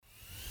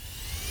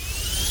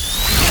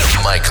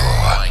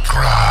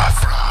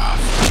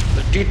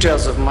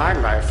Details of my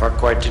life are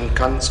quite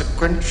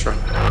inconsequential.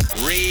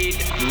 Read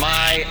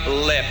my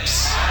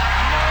lips.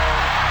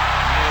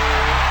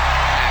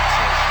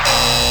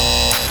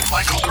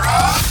 Michael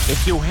Groff.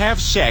 If you have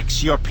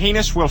sex, your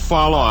penis will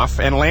fall off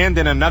and land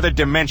in another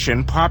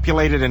dimension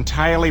populated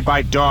entirely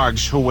by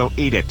dogs who will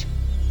eat it.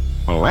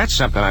 Well, that's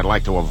something I'd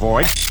like to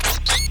avoid.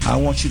 I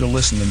want you to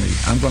listen to me.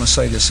 I'm going to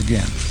say this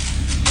again.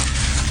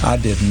 I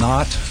did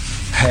not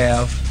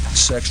have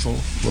sexual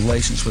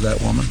relations with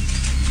that woman,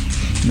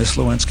 Miss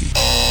Lewinsky.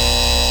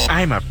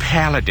 I'm a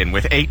paladin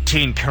with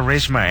 18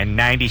 charisma and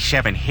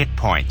 97 hit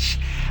points.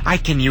 I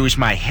can use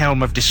my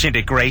Helm of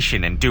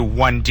Disintegration and do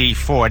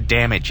 1d4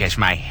 damage as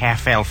my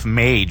half-elf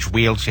mage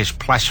wields his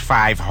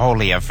 +5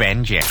 Holy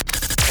Avenger.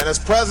 And as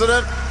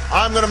president,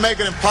 I'm going to make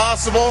it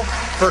impossible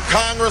for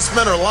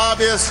congressmen or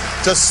lobbyists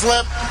to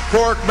slip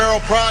pork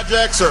barrel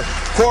projects or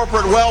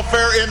corporate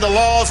welfare into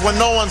laws when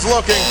no one's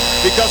looking,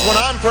 because when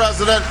I'm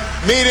president,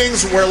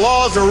 meetings where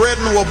laws are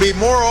written will be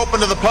more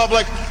open to the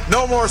public,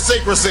 no more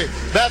secrecy.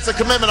 That's a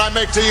commitment I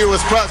make to you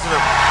as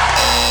president.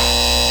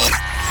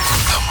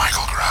 The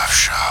Michael Groff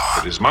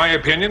Show. It is my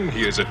opinion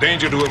he is a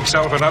danger to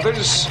himself and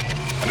others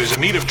and is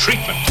in need of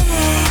treatment.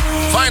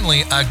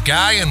 Finally, a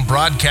guy in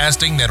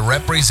broadcasting that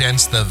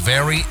represents the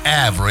very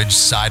average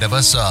side of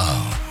us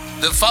all.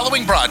 The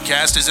following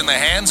broadcast is in the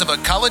hands of a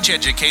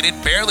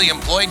college-educated, barely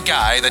employed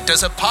guy that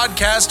does a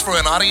podcast for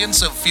an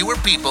audience of fewer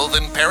people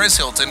than Paris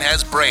Hilton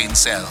has brain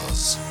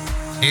cells.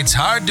 It's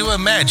hard to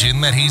imagine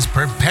that he's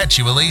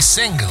perpetually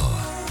single.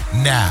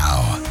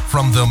 Now,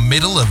 from the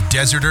middle of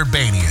desert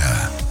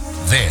Urbania,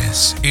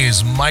 this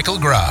is Michael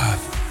Groff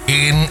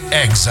in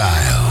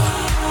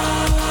Exile.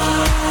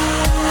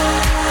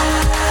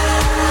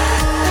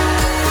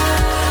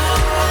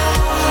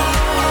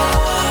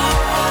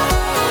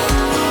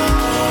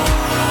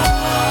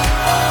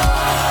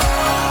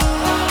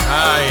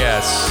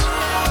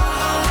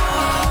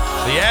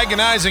 The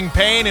agonizing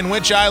pain in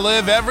which I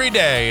live every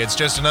day. It's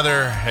just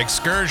another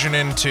excursion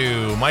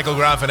into Michael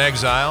Groff in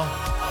Exile.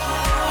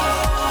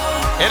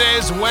 It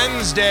is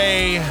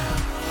Wednesday.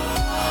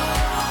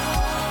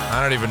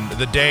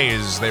 The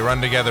days, they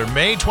run together.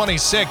 May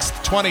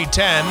 26th,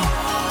 2010.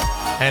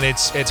 And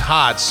it's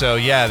hot, so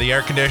yeah, the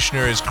air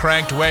conditioner is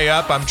cranked way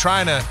up. I'm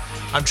trying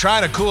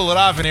to cool it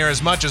off in here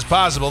as much as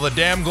possible. The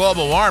damn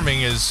global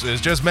warming is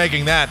just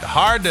making that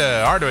hard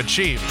to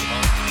achieve.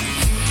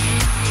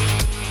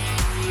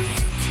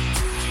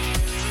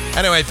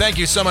 Anyway, thank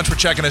you so much for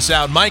checking us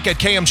out. Mike at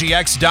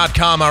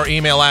KMGX.com, our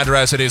email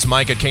address. It is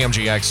Mike at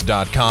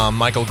KMGX.com.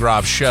 Michael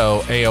Groff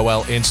Show,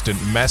 AOL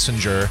Instant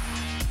Messenger.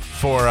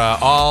 For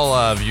all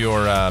of your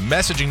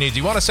messaging needs,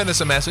 you want to send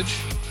us a message?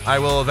 I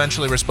will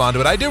eventually respond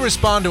to it. I do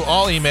respond to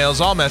all emails,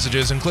 all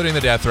messages, including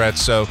the death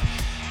threats, so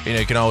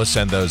you can always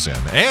send those in.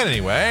 And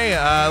anyway,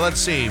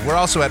 let's see. We're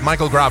also at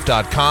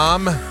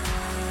michaelgroff.com.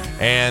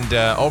 And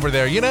over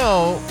there,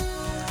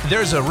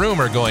 there's a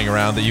rumor going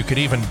around that you could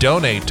even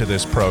donate to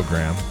this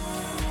program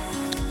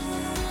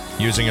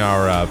using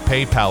our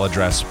PayPal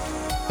address.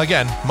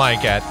 Again,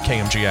 Mike at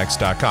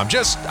KMGX.com.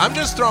 I'm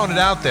just throwing it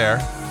out there.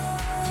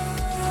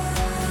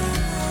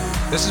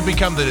 This has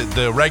become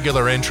the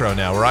regular intro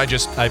now, where I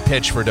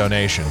pitch for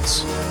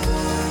donations.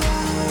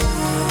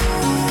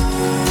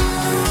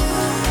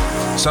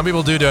 Some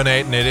people do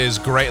donate, and it is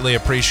greatly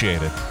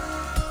appreciated.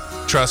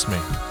 Trust me.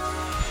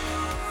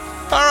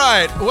 All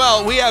right,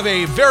 well, we have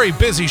a very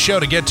busy show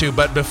to get to,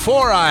 but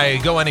before I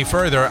go any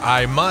further,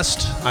 I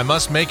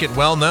must make it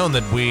well known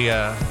that we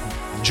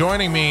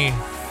joining me.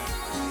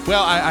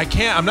 Well, I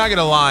can't. I'm not going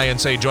to lie and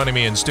say joining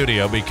me in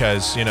studio,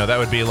 because that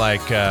would be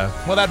like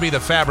that'd be the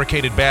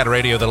fabricated bad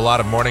radio that a lot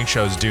of morning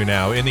shows do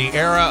now. In the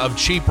era of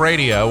cheap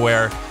radio,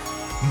 where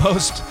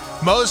most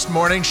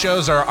morning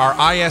shows are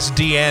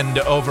ISDN'd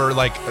over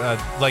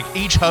like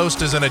each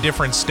host is in a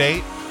different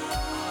state.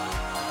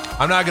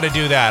 I'm not going to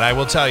do that. I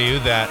will tell you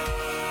that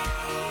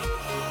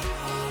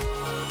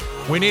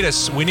we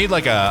need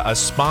like a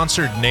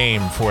sponsored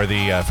name for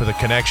the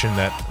connection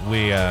that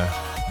we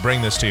bring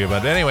this to you.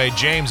 But anyway,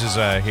 James is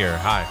here.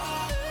 Hi.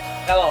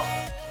 Hello.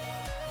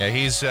 Yeah,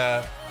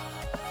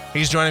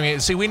 he's joining me.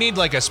 See, we need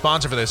like a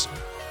sponsor for this.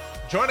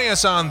 Joining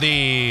us on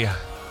the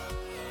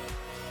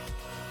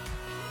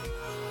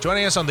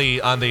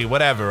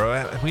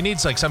whatever. We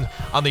need like some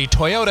on the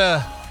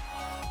Toyota.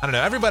 I don't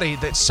know. Everybody,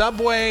 that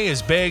Subway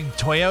is big.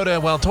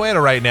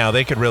 Toyota right now,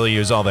 they could really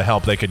use all the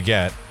help they could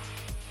get.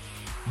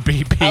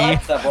 BP. I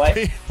like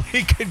Subway.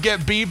 We could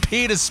get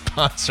BP to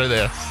sponsor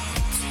this.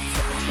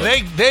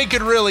 They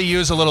could really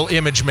use a little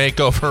image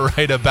makeover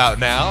right about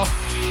now.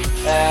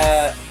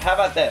 How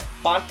about this?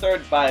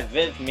 Sponsored by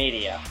Viz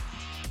Media.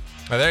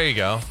 Oh, there you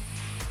go.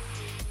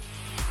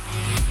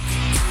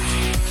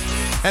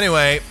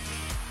 Anyway,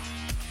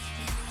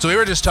 so we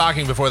were just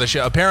talking before the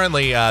show.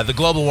 Apparently, the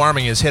global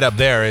warming has hit up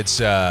there. It's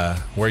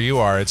where you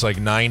are. It's like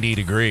 90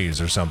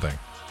 degrees or something.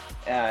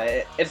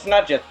 It's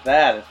not just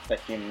that. It's the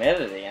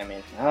humidity. I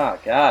mean, oh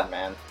God,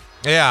 man.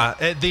 Yeah,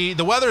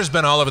 the weather's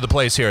been all over the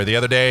place here. The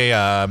other day,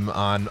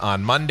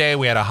 on Monday,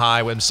 we had a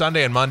high.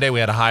 Sunday and Monday, we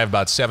had a high of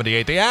about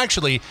 78. They had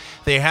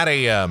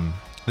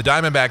The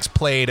Diamondbacks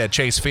played at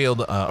Chase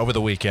Field over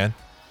the weekend.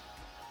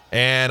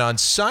 And on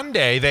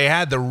Sunday, they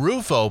had the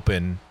roof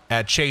open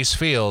at Chase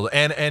Field.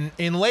 And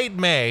in late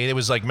May, it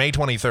was like May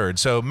 23rd.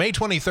 So May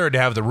 23rd, to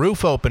have the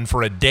roof open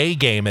for a day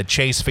game at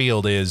Chase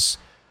Field is,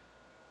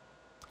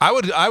 I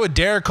would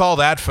dare call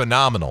that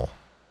phenomenal,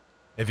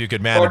 if you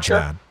could manage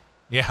that.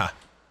 Yeah.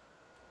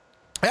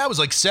 Yeah, it was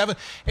like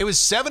it was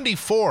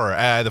 74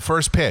 the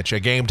first pitch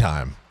at game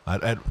time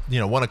at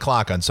 1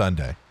 o'clock on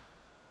Sunday.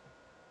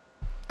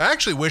 I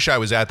actually wish I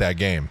was at that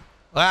game.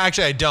 Well,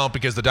 actually, I don't,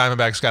 because the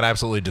Diamondbacks got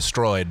absolutely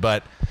destroyed,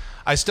 but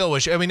I still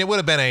wish. I mean, it would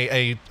have been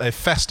a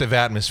festive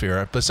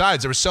atmosphere.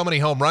 Besides, there were so many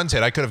home runs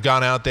hit. I could have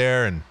gone out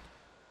there, and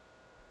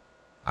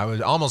I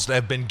would almost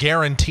have been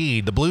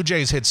guaranteed. The Blue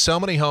Jays hit so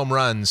many home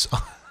runs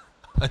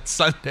on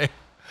Sunday.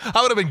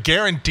 I would have been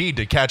guaranteed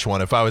to catch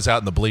one if I was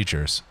out in the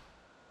bleachers.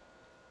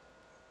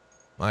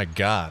 My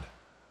God.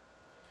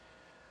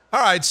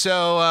 All right,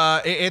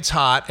 so it's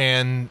hot,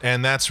 and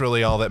that's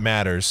really all that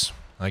matters,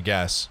 I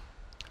guess.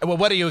 Well,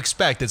 what do you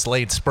expect? It's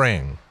late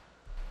spring.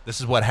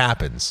 This is what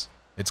happens.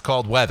 It's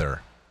called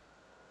weather.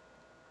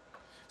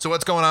 So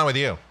what's going on with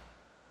you?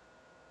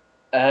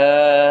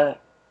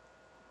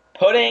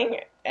 Pudding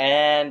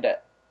and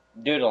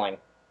doodling.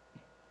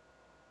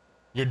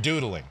 You're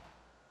doodling?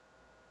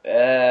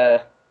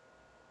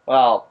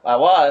 Well, I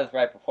was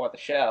right before the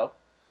show.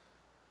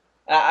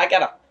 I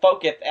gotta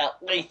focus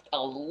at least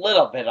a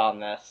little bit on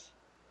this.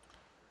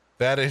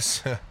 That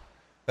is,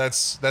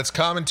 that's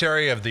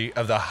commentary of the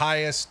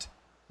highest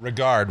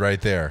regard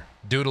right there.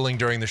 Doodling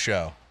during the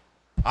show.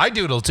 I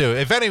doodle too.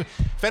 If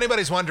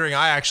anybody's wondering,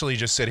 I actually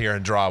just sit here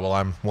and draw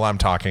while I'm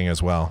talking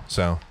as well.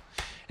 So,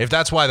 if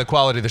that's why the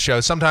quality of the show,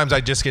 sometimes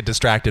I just get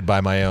distracted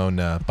by my own,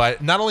 by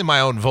not only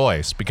my own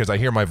voice, because I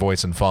hear my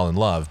voice and fall in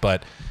love,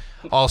 but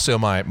also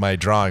my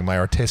drawing, my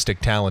artistic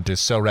talent is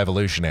so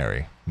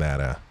revolutionary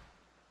that.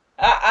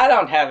 I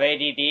don't have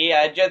ADD.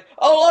 I just,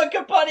 look,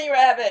 a bunny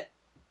rabbit.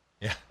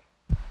 Yeah.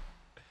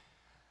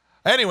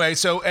 Anyway,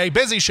 so a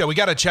busy show. We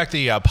got to check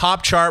the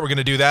pop chart. We're going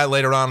to do that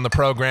later on in the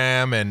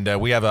program, and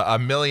we have a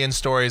million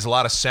stories, a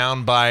lot of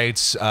sound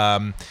bites.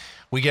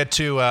 We get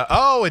to,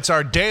 it's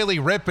our daily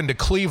rip into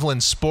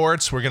Cleveland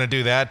sports. We're going to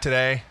do that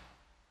today.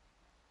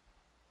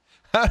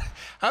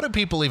 How do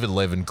people even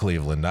live in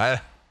Cleveland? I'll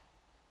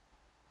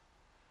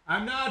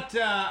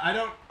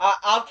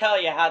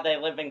tell you how they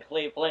live in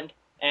Cleveland.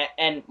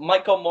 And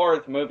Michael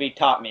Moore's movie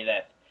taught me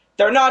this.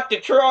 They're not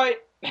Detroit.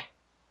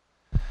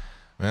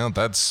 Well,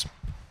 that's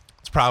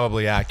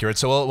probably accurate.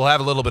 So we'll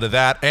have a little bit of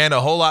that and a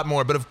whole lot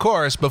more. But of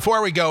course,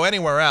 before we go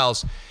anywhere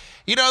else,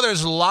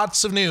 there's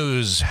lots of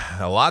news,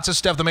 lots of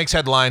stuff that makes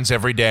headlines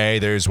every day.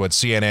 There's what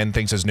CNN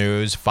thinks is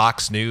news,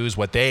 Fox News,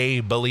 what they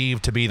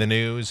believe to be the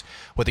news,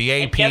 what the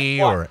AP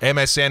or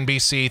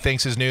MSNBC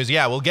thinks is news.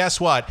 Yeah, well,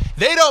 guess what?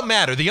 They don't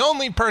matter. The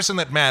only person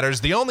that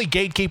matters, the only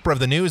gatekeeper of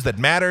the news that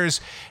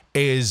matters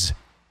is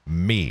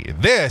me.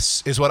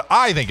 This is what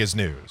I think is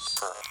news.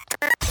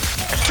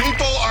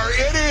 People are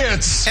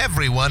idiots.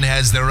 Everyone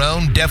has their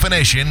own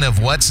definition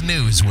of what's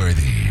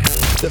newsworthy.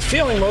 The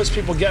feeling most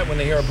people get when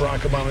they hear a Barack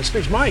Obama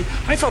speech,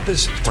 I felt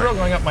this thrill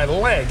going up my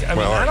leg. I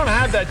mean, I don't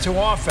have that too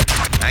often.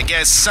 I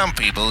guess some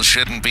people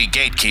shouldn't be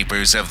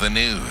gatekeepers of the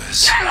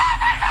news.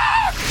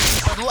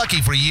 But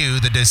lucky for you,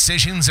 the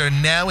decisions are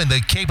now in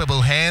the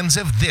capable hands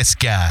of this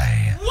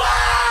guy.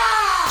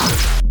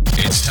 Wow!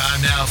 It's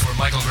time now for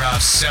Michael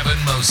Groff's 7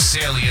 most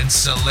salient,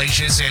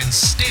 salacious, and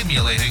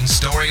stimulating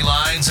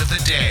storylines of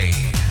the day.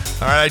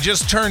 All right, I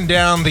just turned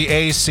down the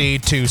AC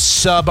to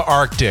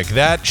subarctic.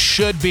 That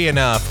should be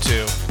enough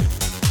to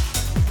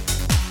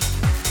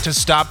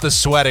stop the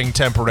sweating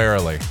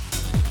temporarily.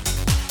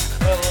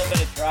 Put a little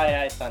bit of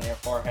dry ice on your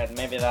forehead.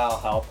 Maybe that'll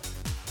help.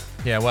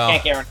 Yeah, well.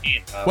 Can't guarantee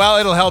it, though. Well,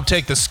 it'll help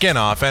take the skin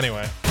off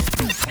anyway.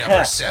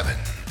 Number 7.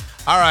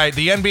 All right,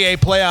 the NBA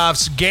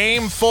playoffs,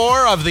 Game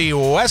 4 of the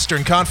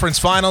Western Conference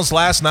Finals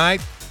last night.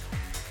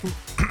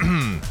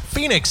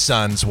 Phoenix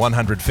Suns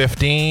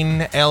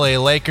 115, LA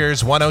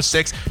Lakers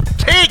 106.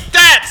 Take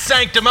that,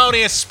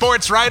 sanctimonious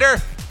sports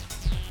writer!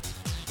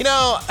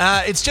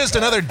 It's just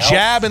another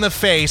jab in the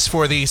face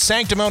for the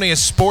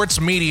sanctimonious sports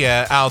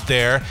media out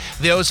there.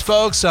 Those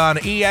folks on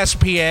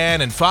ESPN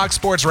and Fox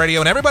Sports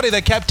Radio and everybody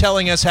that kept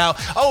telling us how,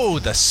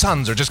 the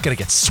Suns are just going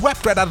to get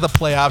swept right out of the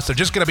playoffs. They're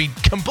just going to be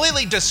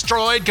completely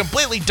destroyed,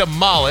 completely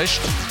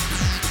demolished.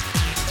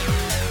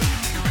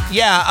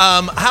 Yeah,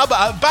 how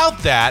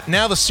about that?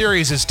 Now the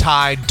series is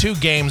tied 2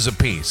 games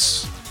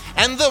apiece.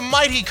 And the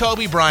mighty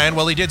Kobe Bryant,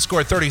 well, he did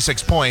score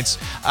 36 points.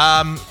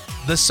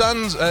 The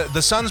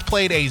Suns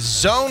played a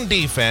zone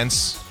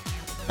defense,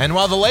 and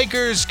while the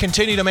Lakers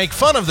continue to make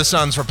fun of the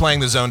Suns for playing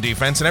the zone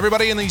defense, and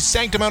everybody in the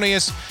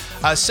sanctimonious,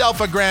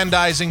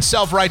 self-aggrandizing,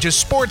 self-righteous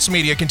sports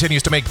media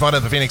continues to make fun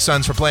of the Phoenix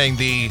Suns for playing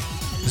the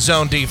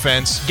zone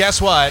defense,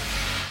 guess what?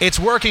 It's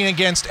working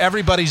against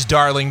everybody's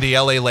darling, the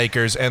LA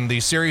Lakers, and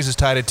the series is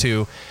tied at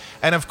 2.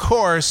 And of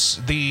course,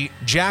 the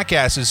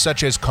jackasses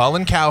such as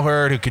Colin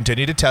Cowherd, who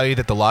continue to tell you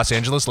that the Los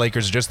Angeles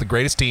Lakers are just the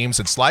greatest team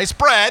since sliced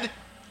bread.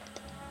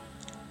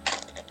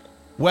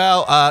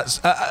 Well,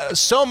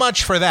 so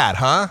much for that,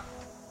 huh?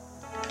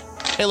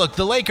 Hey, look,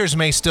 the Lakers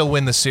may still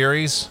win the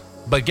series,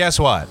 but guess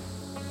what?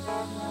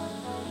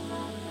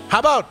 How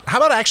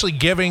about actually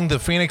giving the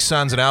Phoenix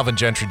Suns and Alvin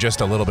Gentry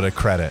just a little bit of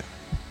credit?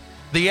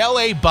 The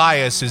LA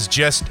bias is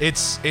just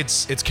it's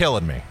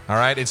killing me. All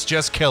right, it's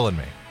just killing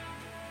me.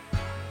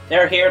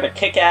 They're here to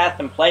kick ass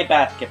and play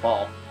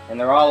basketball, and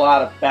they're all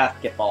out of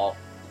basketball.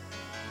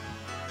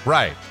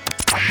 Right.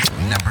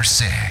 Number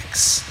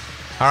 6.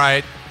 All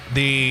right.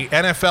 The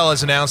NFL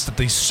has announced that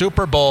the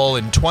Super Bowl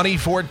in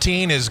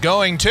 2014 is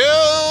going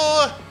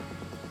to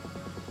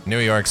New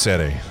York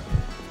City.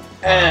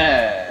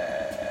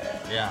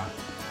 Yeah.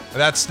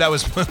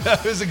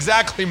 That was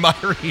exactly my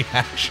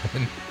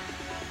reaction.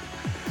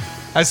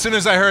 As soon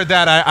as I heard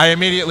that, I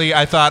immediately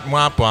thought,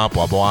 wah, wah,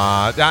 wah,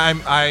 wah.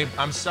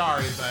 I'm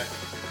sorry, but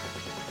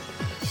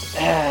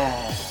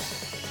yeah,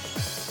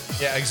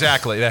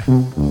 exactly.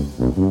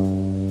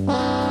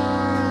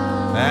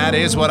 That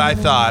is what I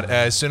thought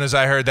as soon as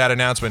I heard that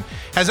announcement.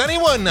 Has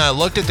anyone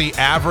looked at the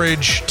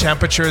average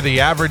temperature,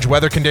 the average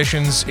weather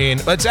conditions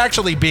it's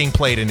actually being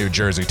played in New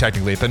Jersey,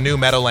 technically, at the new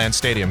Meadowlands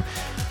Stadium.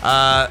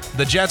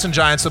 The Jets and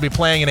Giants will be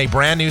playing in a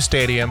brand new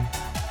stadium.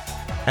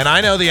 And I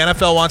know the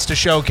NFL wants to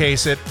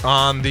showcase it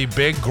on the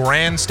big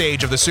grand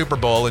stage of the Super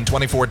Bowl in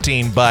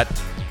 2014, but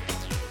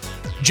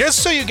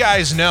just so you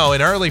guys know,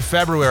 in early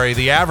February,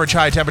 the average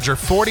high temperature,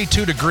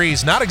 42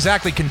 degrees, not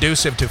exactly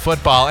conducive to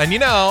football. And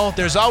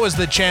there's always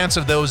the chance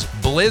of those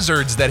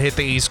blizzards that hit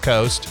the East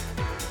Coast.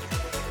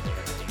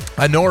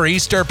 A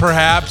nor'easter,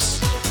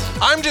 perhaps.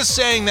 I'm just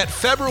saying that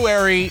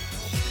February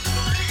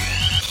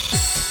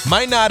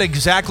might not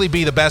exactly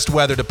be the best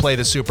weather to play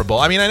the Super Bowl.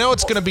 I mean, I know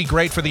it's going to be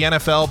great for the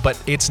NFL, but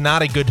it's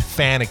not a good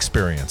fan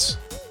experience.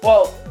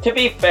 Well, to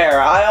be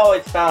fair, I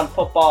always found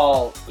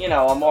football,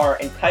 a more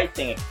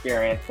enticing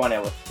experience when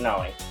it was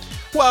snowing.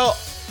 Well,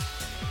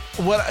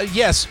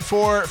 yes,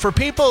 for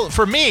people,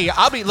 for me,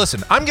 I'm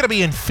going to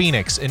be in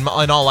Phoenix in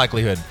all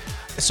likelihood.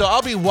 So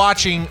I'll be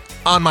watching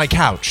on my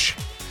couch.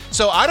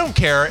 So I don't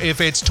care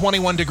if it's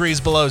 21 degrees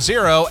below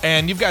zero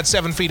and you've got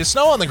 7 feet of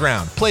snow on the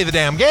ground. Play the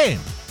damn game.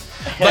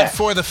 But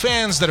for the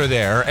fans that are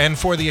there and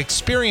for the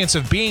experience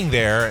of being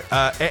there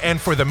and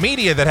for the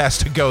media that has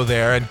to go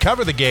there and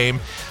cover the game,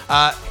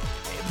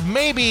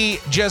 maybe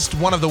just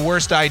one of the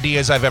worst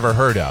ideas I've ever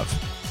heard of.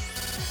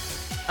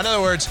 In other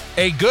words,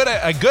 a good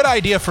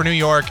idea for New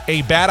York,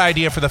 a bad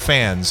idea for the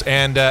fans.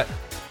 And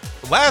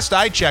last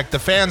I checked, the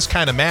fans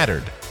kind of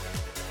mattered.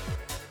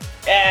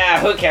 Yeah,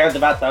 who cares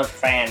about those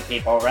fan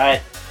people,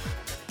 right?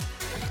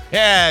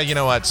 Yeah, you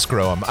know what?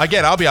 Screw them.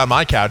 Again, I'll be on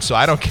my couch, so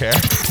I don't care.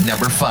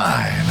 Number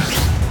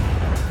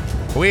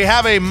 5. We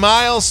have a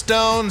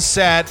milestone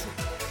set.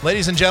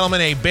 Ladies and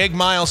gentlemen, a big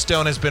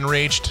milestone has been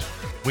reached.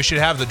 We should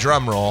have the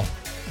drum roll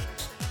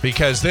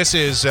because this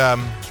is... Oh,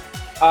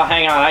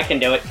 hang on. I can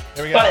do it.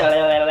 Here we go.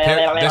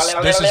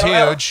 This is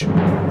huge. All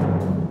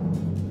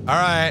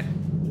right.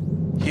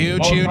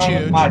 Huge.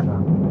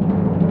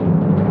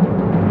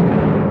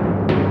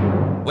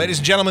 Ladies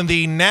and gentlemen,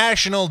 the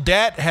national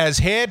debt has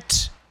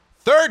hit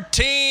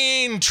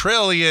 $13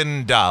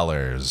 trillion.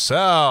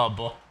 Oh,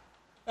 boy.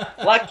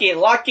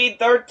 Lucky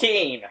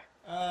 13.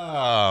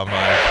 Oh,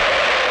 my.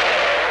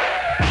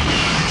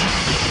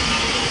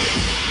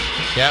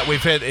 Yeah,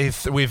 we've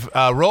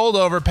rolled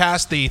over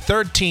past the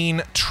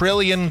 $13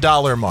 trillion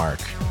mark.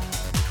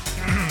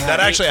 That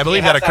actually, I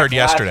believe that occurred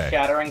yesterday.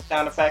 Glass shattering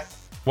sound effect.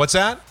 What's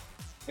that?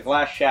 The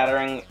glass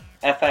shattering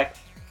effect.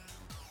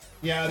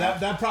 Yeah,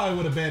 that probably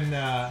would have been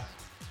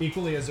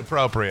equally as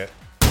appropriate.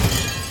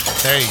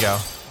 There you go.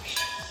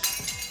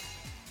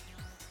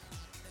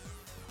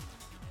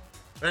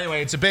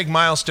 Anyway, it's a big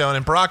milestone,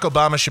 and Barack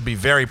Obama should be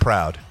very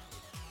proud.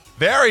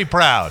 Very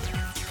proud.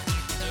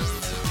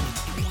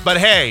 But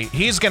hey,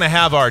 he's going to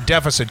have our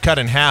deficit cut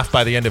in half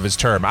by the end of his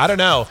term. I don't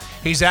know.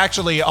 He's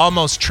actually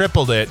almost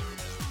tripled it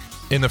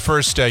in the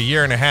first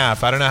year and a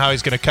half. I don't know how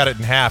he's going to cut it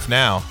in half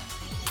now.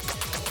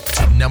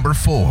 Number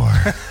 4.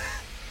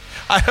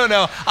 I don't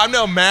know. I'm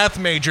no math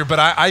major, but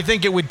I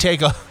think it would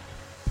take a...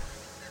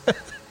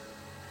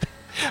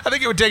 I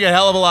think it would take a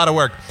hell of a lot of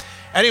work.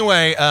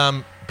 Anyway,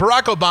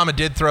 Barack Obama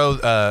did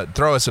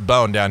throw us a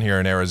bone down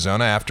here in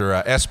Arizona after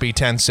SB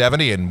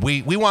 1070, and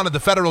we wanted the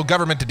federal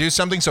government to do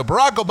something, so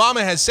Barack Obama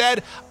has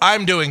said,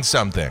 I'm doing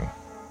something.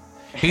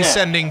 He's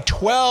sending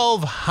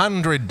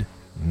 1,200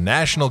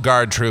 National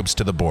Guard troops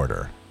to the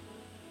border.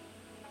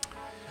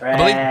 I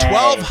believe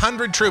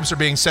 1,200 troops are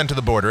being sent to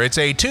the border. It's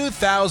a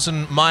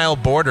 2,000-mile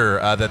border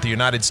that the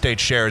United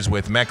States shares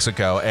with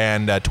Mexico,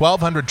 and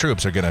 1,200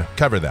 troops are going to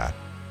cover that.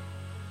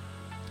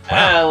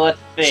 Wow. Let's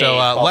see. So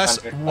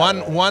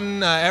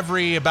one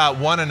every about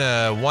one and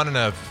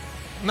a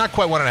not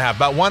quite 1.5,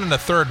 about 1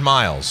 1/3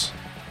 miles.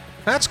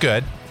 That's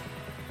good.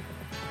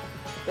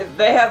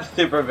 They have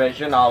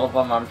supervision, all of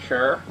them, I'm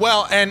sure.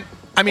 Well, and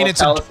I mean, it's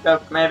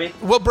telescope, maybe.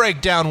 We'll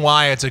break down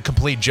why it's a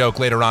complete joke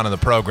later on in the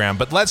program,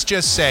 but let's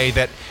just say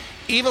that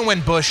even when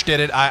Bush did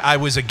it, I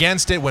was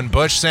against it when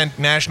Bush sent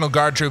National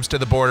Guard troops to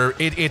the border.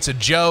 It's a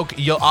joke.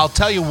 I'll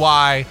tell you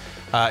why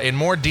in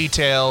more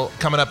detail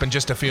coming up in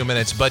just a few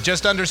minutes, but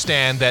just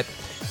understand that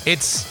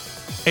it's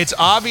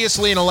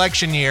obviously an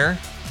election year,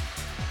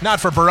 not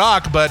for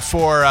Barack, but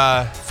for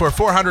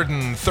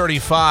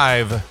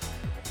 435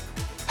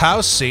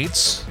 House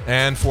seats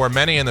and for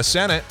many in the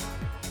Senate.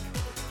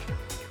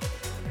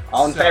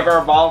 All in favor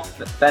of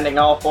sending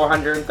all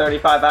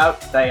 435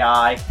 out? Say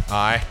aye.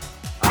 Aye.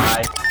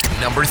 Aye.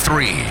 Number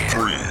 3.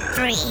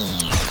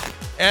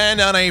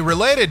 And on a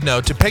related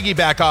note, to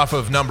piggyback off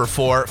of number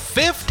 4,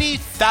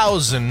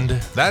 50,000.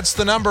 That's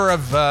the number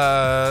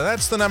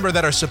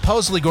that are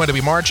supposedly going to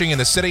be marching in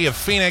the city of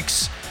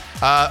Phoenix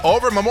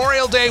over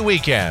Memorial Day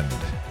weekend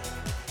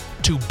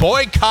to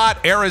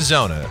boycott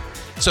Arizona.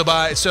 So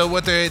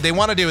what they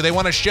want to do, they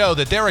want to show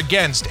that they're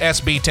against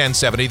SB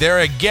 1070.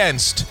 They're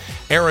against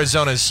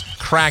Arizona's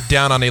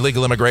crackdown on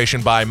illegal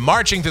immigration by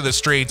marching through the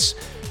streets.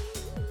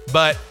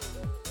 But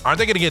aren't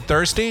they going to get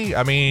thirsty?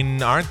 I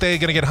mean, aren't they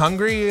going to get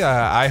hungry?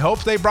 I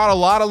hope they brought a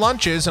lot of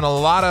lunches and a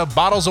lot of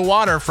bottles of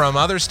water from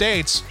other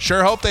states.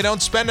 Sure hope they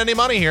don't spend any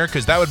money here,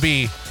 because that'd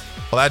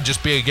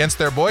just be against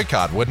their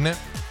boycott, wouldn't it?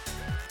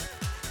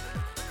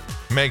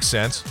 Makes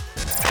sense.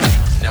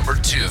 Number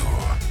 2.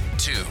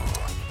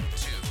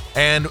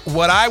 And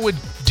what I would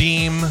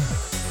deem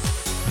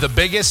the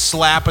biggest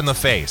slap in the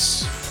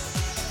face.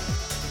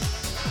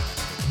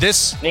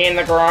 Knee in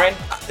the groin?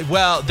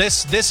 Well,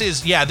 this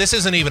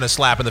isn't even a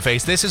slap in the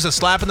face. This is a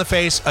slap in the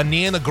face, a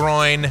knee in the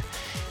groin,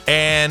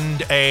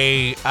 and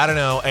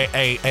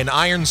an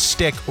iron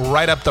stick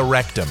right up the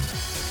rectum.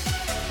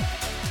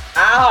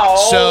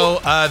 Ow!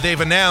 So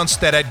they've announced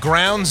that at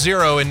Ground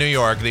Zero in New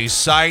York, the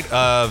site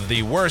of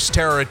the worst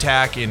terror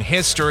attack in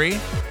history,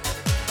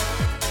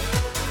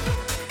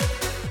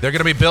 they're going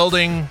to be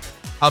building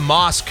a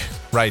mosque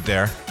right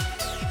there.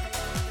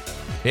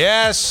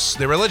 Yes,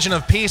 the religion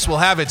of peace will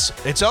have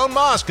its own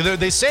mosque.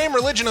 The same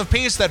religion of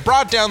peace that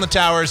brought down the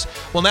towers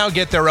will now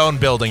get their own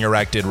building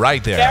erected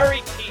right there.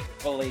 Very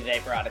peacefully they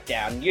brought it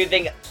down,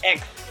 using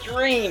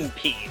extreme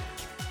peace.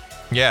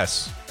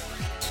 Yes.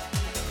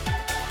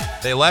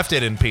 They left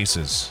it in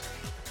pieces.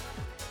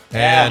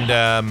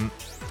 Yeah. And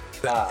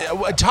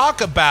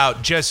talk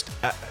about just...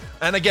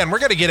 and again, we're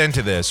going to get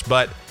into this,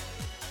 but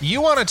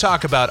you want to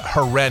talk about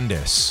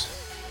horrendous.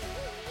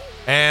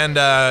 And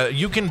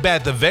you can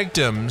bet the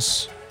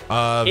victims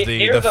of the families...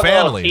 Here's a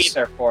little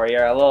teaser for you,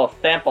 a little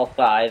sample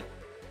size.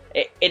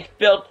 It's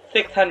built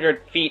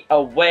 600 feet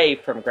away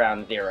from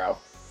Ground Zero.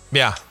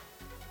 Yeah.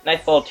 Nice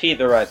little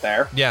teaser right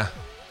there. Yeah.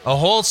 A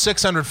whole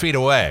 600 feet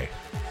away.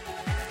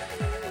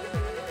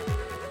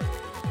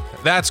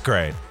 That's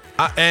great.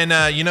 And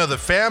the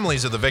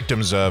families of the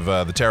victims of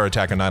the terror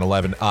attack on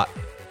 9/11,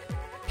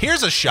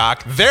 here's a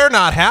shock. They're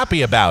not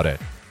happy about it.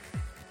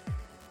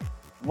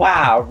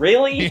 Wow,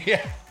 really?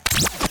 Yeah.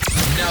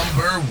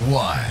 Number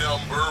one.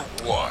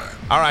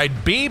 All right,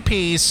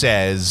 BP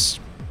says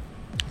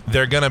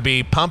they're going to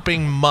be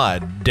pumping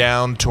mud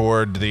down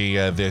toward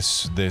the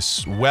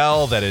this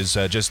well that is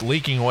just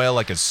leaking oil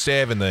like a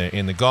sieve in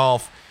the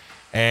Gulf,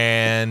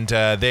 and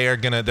they're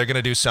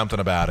gonna do something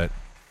about it.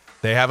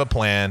 They have a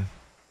plan.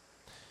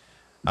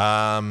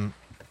 Well,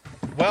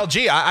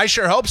 gee, I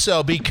sure hope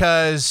so,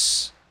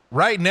 because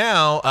right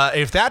now,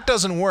 if that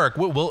doesn't work,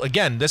 we'll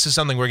again, this is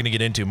something we're going to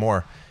get into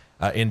more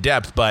in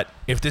depth, but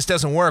if this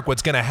doesn't work,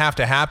 what's going to have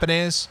to happen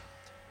is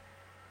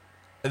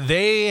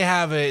they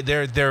have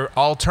their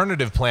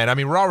alternative plan. I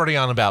mean, we're already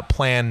on about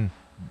plan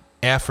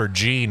F or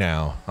G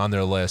now on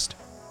their list.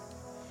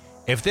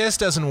 If this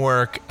doesn't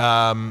work,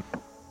 try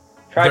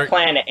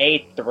plan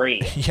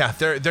A3. Yeah,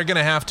 they're going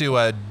to have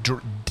to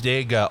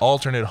dig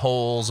alternate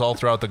holes all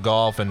throughout the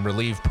Gulf and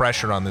relieve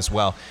pressure on this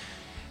well.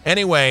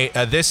 Anyway,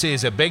 this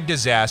is a big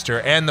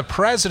disaster, and the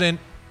president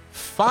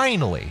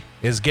finally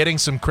is getting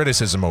some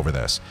criticism over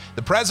this.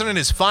 The president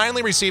is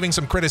finally receiving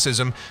some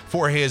criticism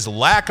for his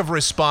lack of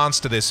response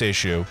to this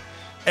issue.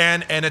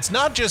 And it's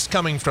not just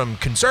coming from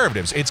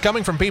conservatives. It's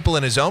coming from people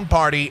in his own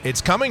party.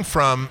 It's coming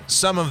from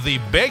some of the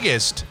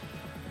biggest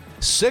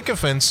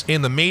sycophants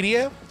in the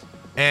media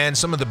and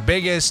some of the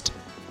biggest,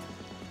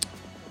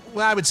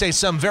 well, I would say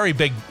some very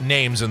big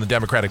names in the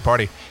Democratic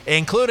Party,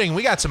 including,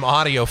 we got some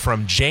audio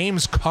from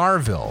James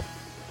Carville,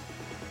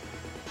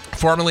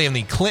 formerly in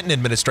the Clinton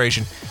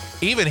administration.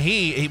 Even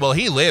he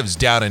lives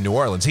down in New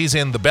Orleans. He's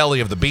in the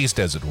belly of the beast,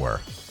 as it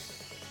were.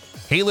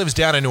 He lives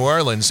down in New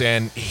Orleans,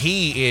 and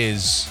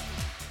he's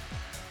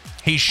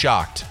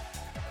shocked.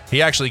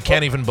 He actually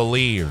can't even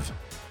believe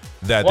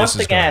that this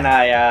is going on. Once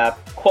again, I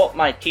quote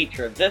my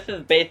teacher, this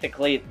is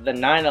basically the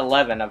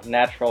 9/11 of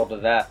natural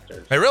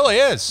disasters. It really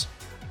is.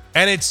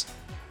 And it's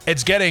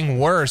getting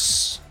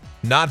worse,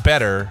 not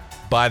better,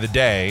 by the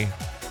day.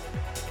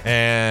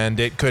 And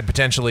it could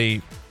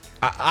potentially...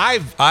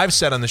 I've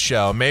said on the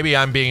show, maybe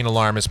I'm being an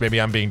alarmist, maybe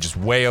I'm being just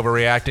way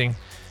overreacting,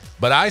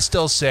 but I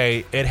still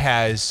say it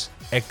has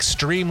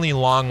extremely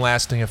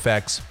long-lasting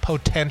effects,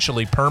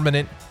 potentially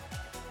permanent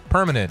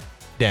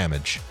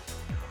damage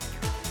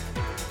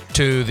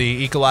to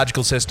the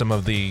ecological system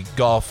of the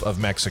Gulf of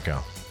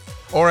Mexico.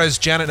 Or as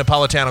Janet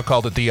Napolitano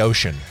called it, the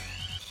ocean.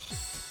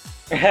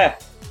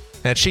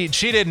 And she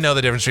didn't know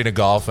the difference between a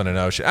Gulf and an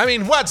ocean. I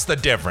mean, what's the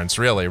difference,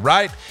 really,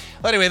 right?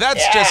 Well, anyway,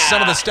 that's just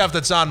some of the stuff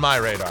that's on my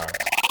radar.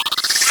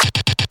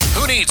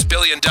 Who needs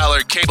billion-dollar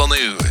cable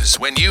news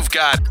when you've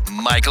got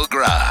Michael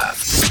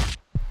Groff?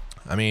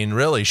 I mean,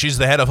 really, she's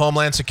the head of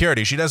Homeland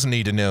Security. She doesn't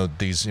need to know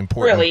these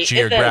important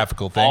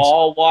geographical things.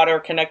 All water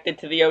connected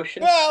to the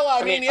ocean? Well,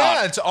 I mean,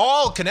 yeah, it's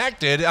all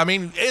connected. I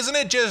mean, isn't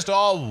it just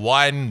all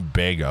one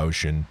big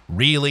ocean?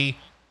 Really?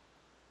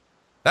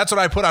 That's what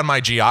I put on my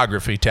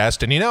geography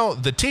test, and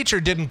the teacher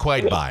didn't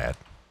quite buy it.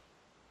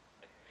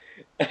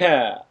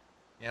 Yeah,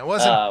 it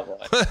wasn't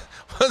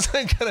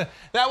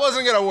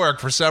gonna work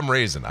for some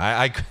reason.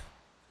 I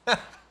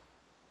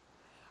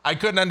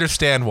couldn't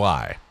understand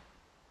why.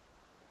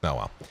 Oh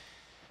well.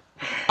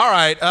 All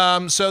right,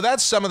 so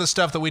that's some of the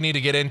stuff that we need to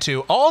get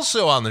into.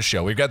 Also on the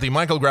show, we've got the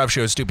Michael Groff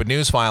Show Stupid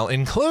News File,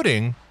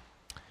 including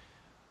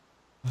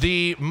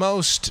the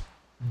most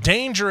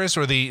dangerous,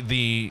 or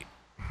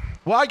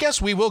well, I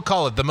guess we will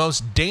call it the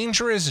most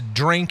dangerous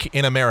drink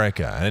in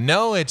America. And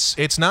no,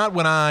 it's not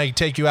when I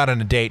take you out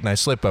on a date and I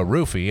slip a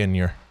roofie in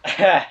your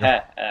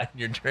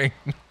drink.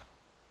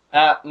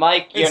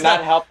 Mike, you're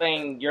not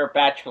helping your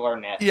bachelor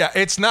net. Yeah,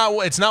 it's not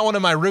one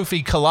of my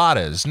roofie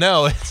coladas.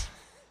 No, it's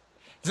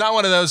not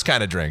one of those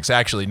kind of drinks.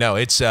 Actually, no,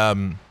 it's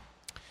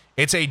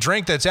a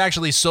drink that's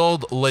actually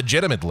sold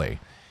legitimately,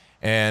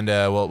 and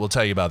we'll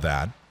tell you about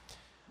that.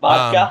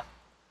 Vodka?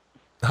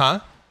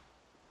 Huh?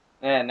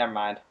 Never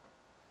mind.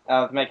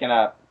 I was making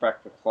a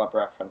Breakfast Club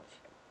reference.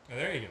 Oh,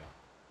 there you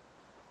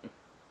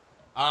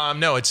go.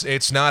 No,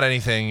 it's not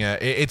anything.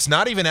 It's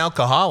not even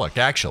alcoholic,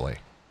 actually.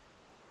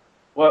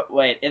 What?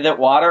 Wait, is it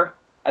water?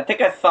 I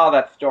think I saw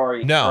that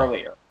story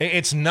earlier.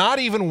 It's not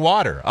even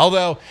water.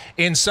 Although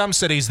in some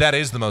cities that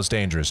is the most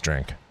dangerous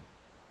drink.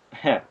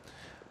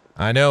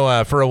 I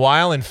know. For a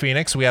while in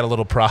Phoenix, we had a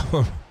little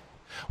problem.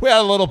 We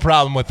had a little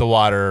problem with the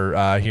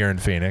water here in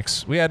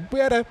Phoenix. We had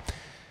a.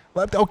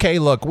 Okay,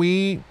 look,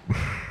 we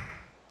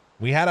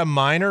had a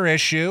minor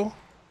issue.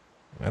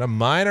 We had a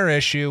minor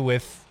issue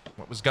with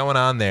what was going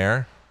on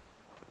there.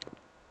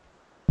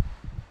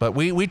 But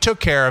we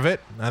took care of it.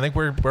 I think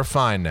we're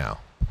fine now.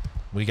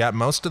 We got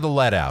most of the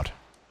lead out.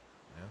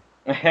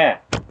 Yeah.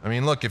 I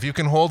mean, look, if you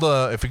can hold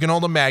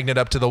a magnet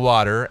up to the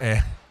water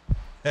and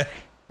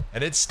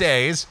it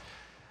stays,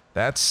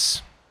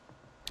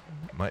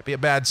 might be a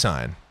bad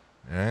sign.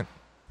 All right.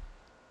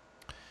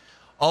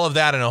 All of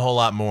that and a whole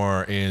lot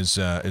more is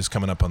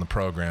coming up on the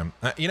program.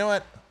 You know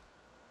what?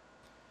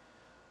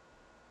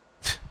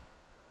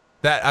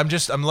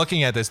 I'm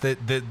looking at this.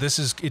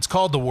 It's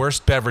called the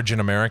worst beverage in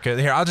America.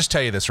 Here, I'll just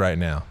tell you this right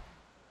now.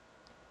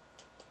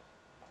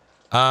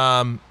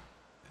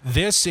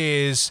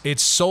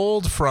 It's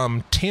sold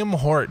from Tim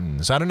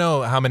Hortons. I don't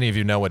know how many of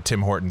you know what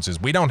Tim Hortons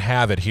is. We don't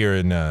have it here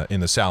in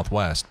the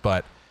Southwest,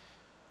 but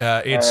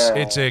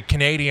it's a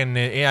Canadian.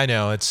 Yeah, I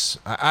know.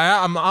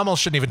 I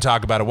almost shouldn't even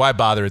talk about it. Why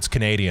bother? It's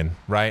Canadian,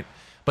 right?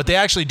 But they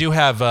actually do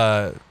have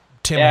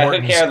Tim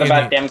Hortons. Who cares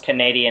about them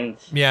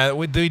Canadians? Yeah,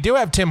 they do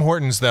have Tim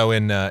Hortons though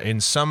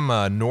in some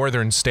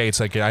northern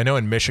states. Like I know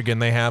in Michigan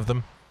they have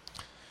them.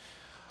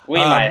 We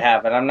might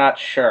have it. I'm not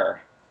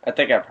sure. I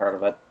think I've heard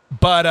of it.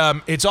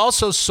 But it's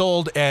also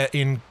sold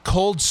in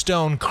Cold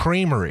Stone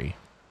Creamery,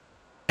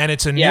 and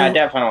it's a new. Yeah, I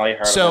definitely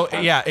heard of it. So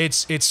yeah,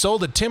 it's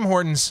sold at Tim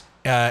Hortons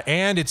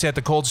and it's at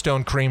the Cold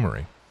Stone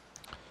Creamery.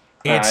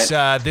 It's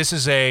this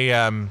is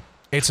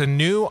it's a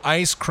new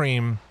ice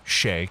cream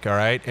shake, all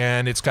right,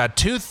 and it's got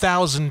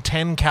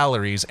 2,010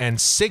 calories and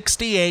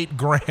 68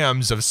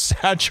 grams of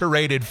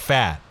saturated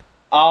fat.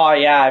 Oh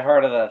yeah, I've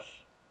heard of this.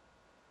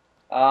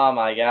 Oh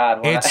my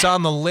God! It's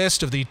on the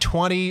list of the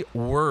 20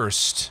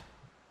 worst.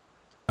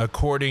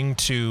 According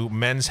to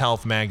Men's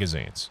Health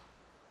magazines.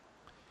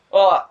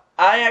 Well,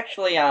 I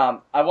actually, I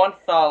once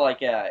saw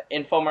like a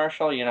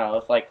infomercial. It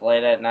was like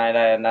late at night.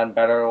 I had nothing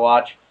better to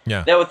watch.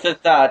 Yeah. There was this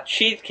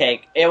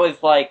cheesecake. It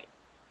was like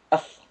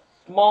a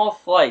small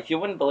slice. You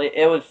wouldn't believe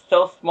it was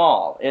so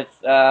small. It's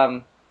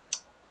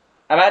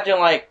imagine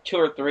like 2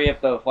 or 3 of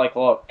those like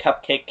little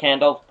cupcake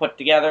candles put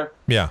together.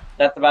 Yeah.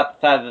 That's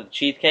about the size of the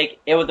cheesecake.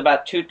 It was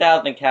about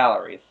 2,000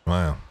 calories.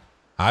 Wow.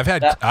 I've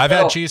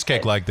had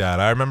cheesecake like that.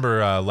 I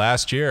remember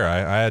last year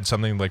I had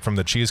something like from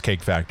the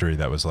Cheesecake Factory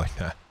that was like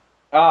that.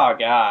 Oh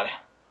God.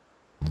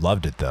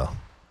 Loved it though.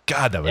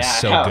 God, that was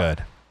so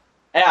good.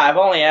 Yeah, I've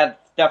only had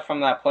stuff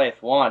from that place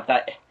once.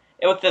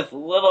 It was this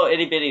little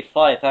itty bitty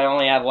slice. I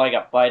only had like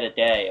a bite a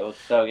day. It was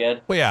so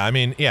good. Well, yeah, I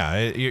mean, yeah,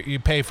 you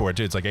pay for it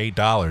too. It's like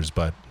 $8,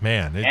 but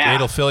man,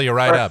 it'll fill you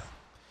right up.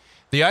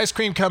 The ice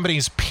cream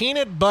company's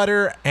peanut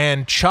butter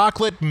and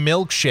chocolate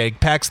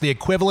milkshake packs the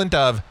equivalent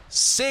of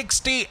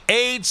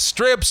 68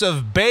 strips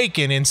of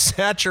bacon in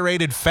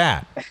saturated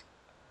fat.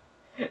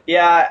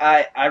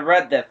 Yeah, I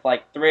read this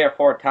like 3 or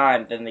 4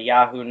 times in the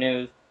Yahoo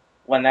News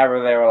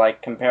whenever they were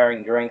like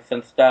comparing drinks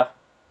and stuff.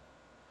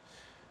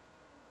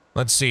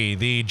 Let's see.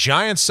 The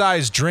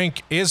giant-sized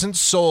drink isn't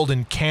sold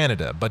in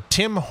Canada, but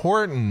Tim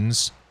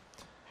Hortons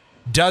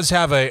does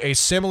have a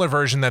similar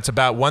version that's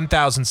about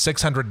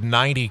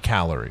 1,690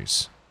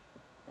 calories.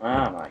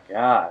 Oh, my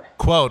God.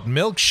 Quote,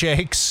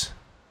 milkshakes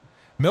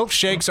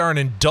are an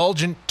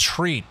indulgent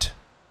treat.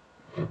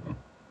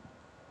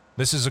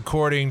 This is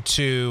according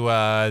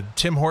to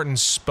Tim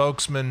Hortons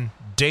spokesman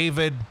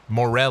David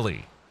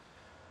Morelli,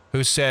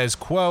 who says,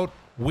 quote,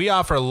 "We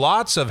offer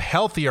lots of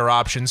healthier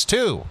options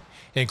too,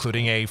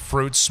 including a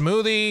fruit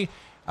smoothie."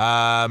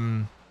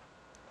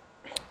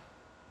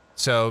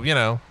 So, you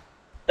know.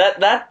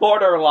 That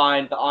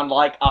borderline on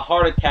like a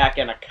heart attack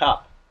in a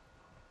cup.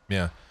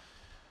 Yeah.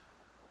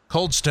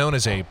 Cold Stone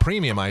is a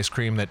premium ice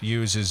cream that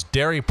uses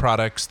dairy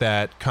products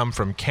that come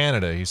from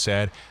Canada, he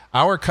said.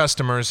 Our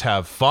customers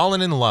have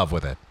fallen in love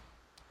with it.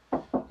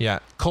 Yeah,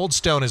 Cold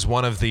Stone is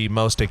one of the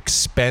most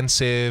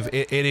expensive.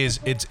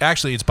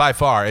 It's by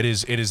far, it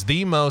is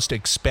the most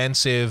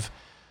expensive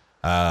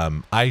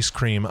ice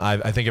cream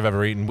I think I've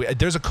ever eaten.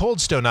 There's a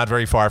Cold Stone not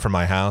very far from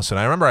my house, and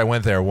I remember I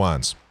went there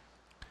once.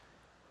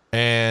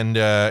 And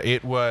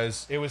it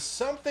was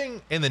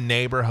something in the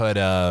neighborhood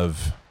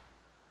of,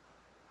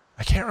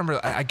 I can't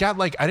remember. I got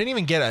like, I didn't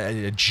even get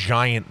a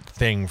giant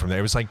thing from there.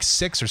 It was like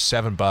 $6 or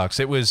 $7.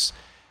 It was,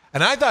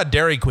 and I thought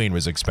Dairy Queen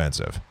was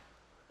expensive.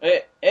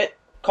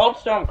 Cold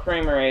Stone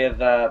Creamery is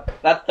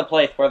that's the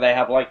place where they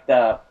have like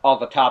all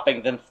the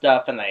toppings and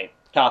stuff, and they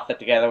toss it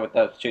together with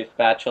those two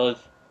spatulas.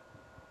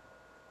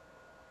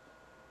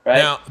 Right?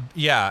 Now,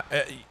 yeah,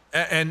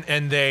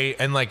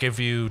 and like if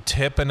you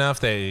tip enough,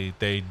 they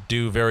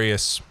do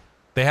various.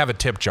 They have a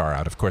tip jar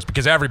out, of course,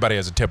 because everybody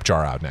has a tip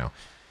jar out now.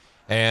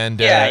 And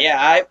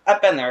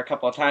I've been there a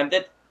couple of times.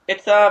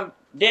 It's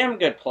damn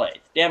good place.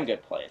 Damn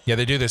good place. Yeah,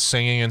 they do this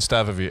singing and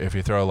stuff. If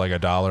you throw like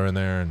 $1 in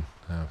there, and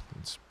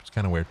it's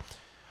kind of weird.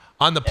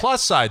 On the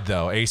plus side,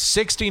 though, a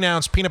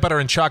 16-ounce peanut butter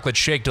and chocolate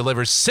shake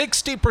delivers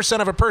 60%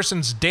 of a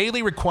person's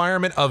daily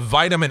requirement of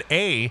vitamin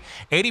A,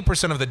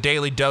 80% of the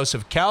daily dose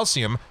of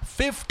calcium,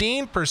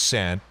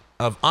 15%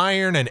 of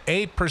iron, and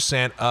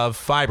 8% of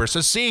fiber.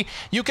 So, see,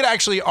 you could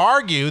actually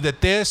argue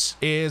that this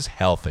is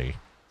healthy.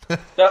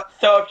 So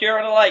if you're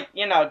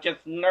gonna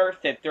just nurse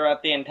it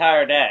throughout the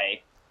entire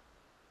day,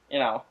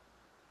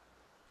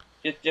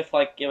 just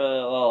like give it a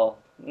little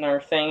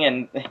nursing,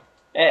 and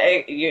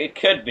it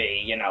could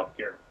be,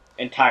 your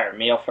entire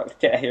meal for the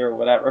day or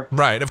whatever.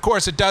 Right. Of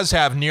course, it does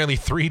have nearly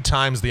 3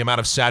 times the amount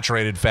of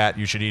saturated fat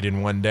you should eat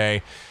in one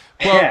day.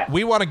 Well,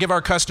 we want to give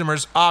our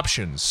customers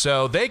options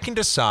so they can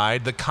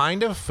decide the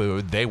kind of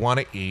food they want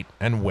to eat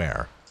and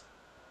where.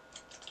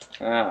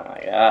 Oh,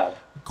 my God.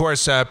 Of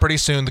course, pretty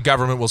soon the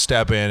government will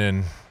step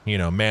in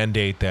and,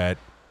 mandate that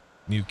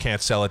you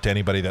can't sell it to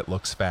anybody that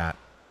looks fat.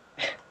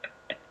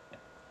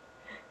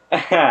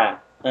 Oh,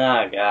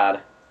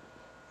 God.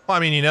 Well, I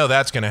mean,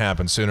 that's going to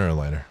happen sooner or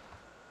later.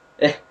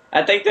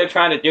 I think they're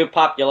trying to do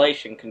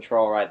population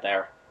control right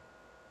there.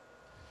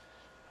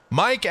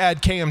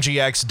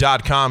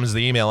 Mike@kmgx.com is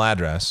the email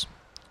address.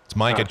 It's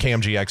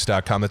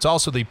Mike@kmgx.com. That's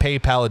also the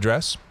PayPal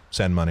address.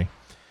 Send money.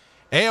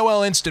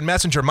 AOL Instant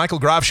Messenger, Michael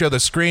Groff Show. The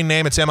screen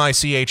name, it's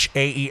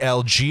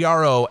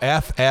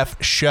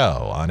MichaelGroff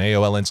Show on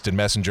AOL Instant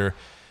Messenger.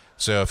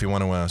 So if you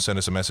want to send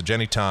us a message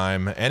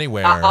anytime,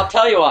 anywhere. I'll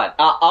tell you what.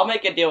 I'll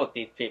make a deal with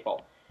these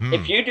people.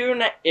 If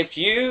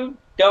you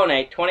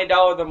donate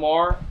 $20 or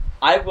more,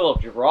 I will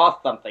draw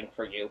something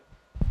for you.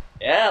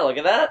 Yeah, look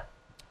at that.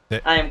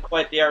 I am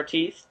quite the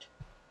artiste.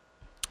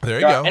 There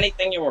you go.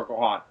 Anything you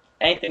want.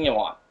 Anything you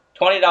want.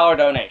 $20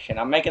 donation.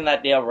 I'm making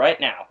that deal right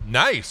now.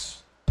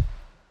 Nice.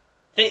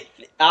 See,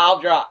 I'll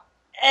draw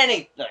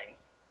anything.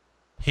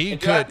 He'll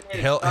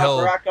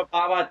Barack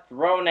Obama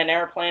throwing an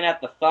airplane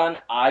at the sun,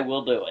 I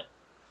will do it.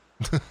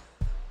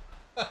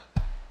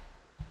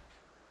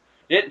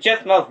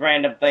 Just the most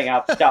random thing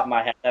off the top of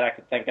my head that I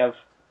could think of.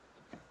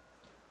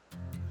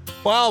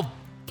 Well,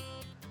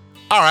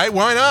 all right,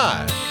 why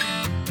not?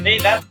 See,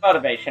 that's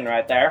motivation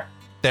right there.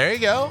 There you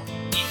go.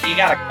 You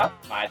gotta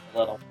customize a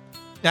little.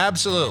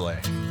 Absolutely.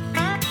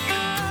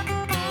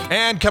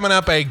 And coming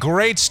up, a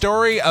great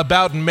story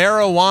about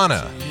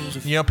marijuana.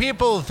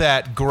 People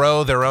that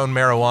grow their own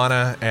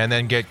marijuana and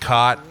then get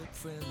caught,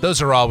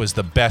 those are always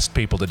the best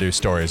people to do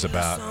stories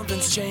about.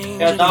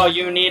 Because all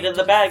you need is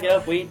a bag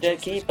of weed to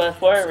keep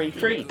us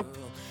worry-free.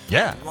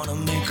 Yeah.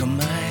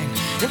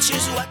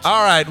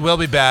 All right, we'll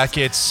be back.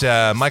 It's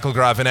Michael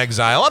Groff in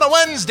Exile on a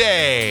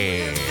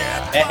Wednesday.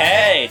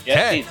 Hey,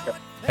 hey,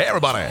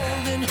 everybody.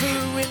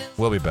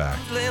 We'll be back.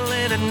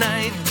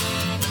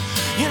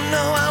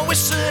 I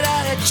wish that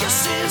I had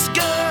Jesse's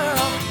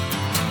girl.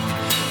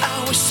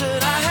 I wish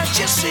that I had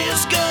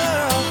Jesse's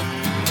girl.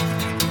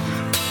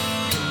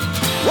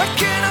 Where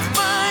can I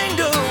find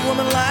a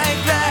woman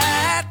like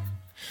that?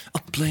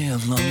 I'll play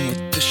along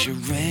with the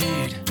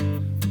charade.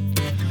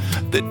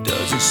 There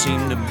doesn't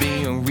seem to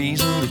be a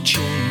reason to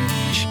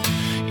change.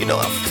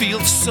 I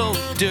feel so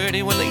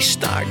dirty when they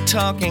start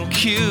talking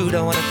cute.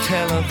 I want to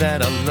tell her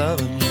that I love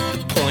her, but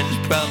the point is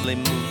probably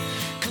moot.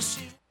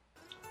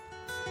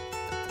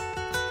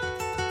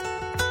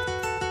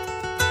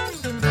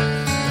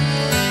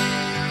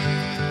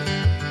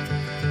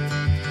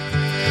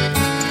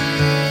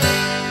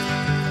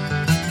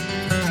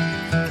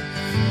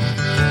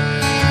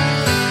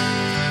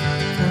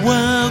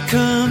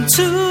 Welcome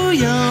to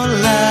your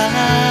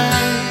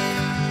life.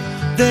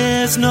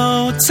 There's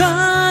no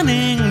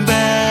turning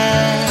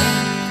back.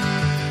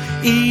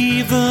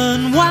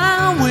 Even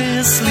while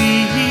we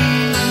sleep,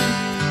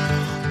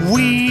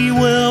 we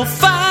will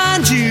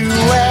find you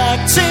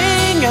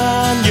acting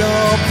on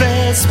your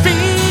best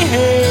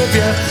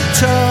behavior.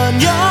 Turn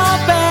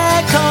your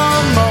back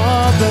on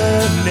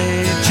Mother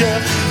Nature.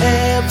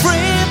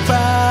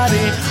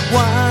 Everybody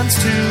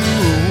wants to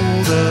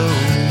rule the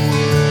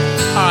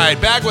world. All right,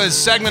 back with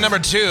segment number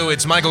 2.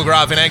 It's Michael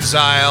Groff in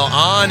Exile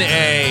on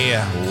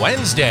a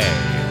Wednesday.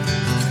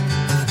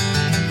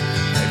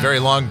 A very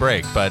long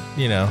break, but,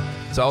 you know,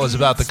 it's always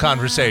about the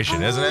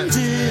conversation, isn't it? Not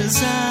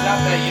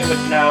that you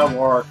would know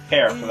or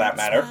care, for that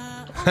matter.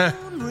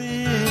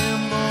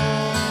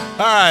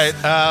 All right,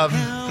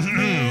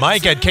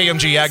 Mike at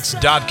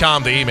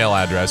KMGX.com, the email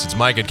address. It's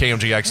Mike at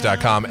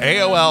KMGX.com.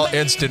 AOL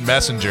Instant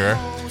Messenger.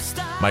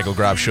 Michael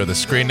Groff Show, the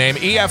screen name.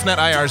 EFNet,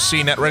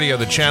 IRC, Net Radio,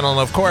 the channel. And,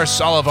 of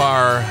course, all of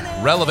our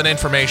relevant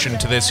information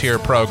to this here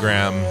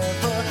program.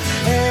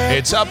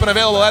 It's up and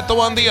available at the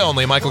one, the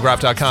only,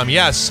 MichaelGroff.com.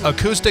 Yes,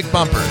 acoustic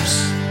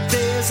bumpers.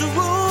 There's a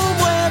room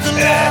where the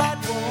light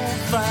won't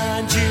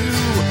find you,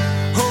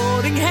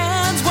 holding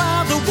hands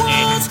while the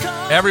walls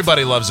come.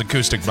 Everybody loves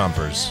acoustic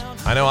bumpers.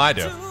 I know I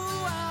do.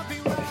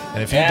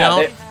 And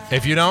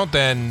if you don't,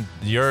 then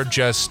you're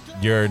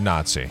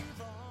Nazi.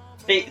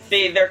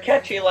 See, they're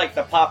catchy like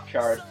the pop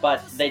chart,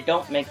 but they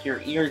don't make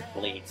your ears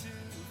bleed.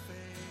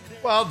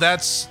 Well,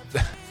 that's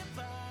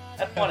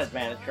one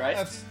advantage,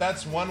 right?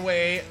 That's one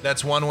way.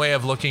 That's one way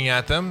of looking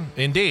at them.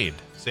 Indeed.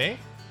 See?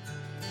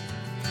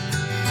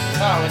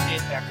 Oh,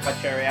 indeed. My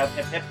cherry out.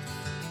 Hip, hip.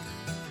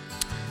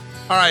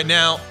 All right,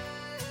 now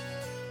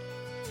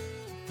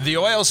the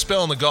oil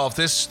spill in the Gulf.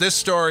 This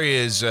story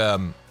is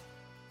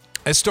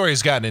this story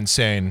has gotten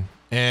insane.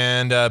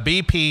 And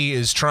BP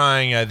is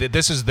trying,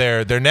 this is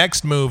their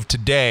next move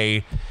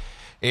today,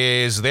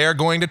 is they're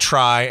going to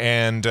try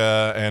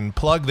and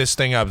plug this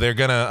thing up. They're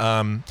going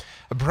to,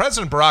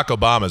 President Barack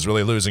Obama is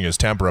really losing his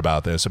temper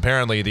about this.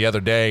 Apparently the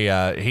other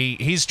day,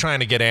 he's trying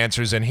to get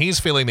answers, and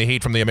he's feeling the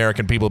heat from the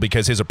American people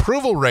because his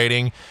approval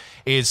rating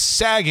is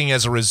sagging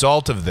as a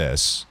result of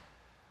this.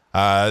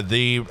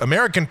 The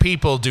American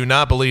people do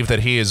not believe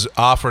that he has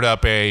offered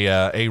up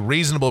a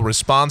reasonable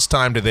response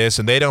time to this,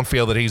 and they don't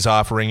feel that he's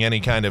offering any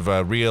kind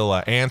of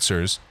real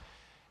answers.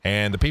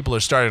 And the people are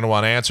starting to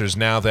want answers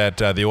now that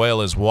the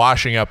oil is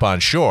washing up on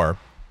shore.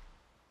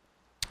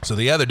 So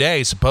the other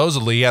day,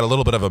 supposedly, he had a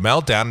little bit of a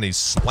meltdown, and he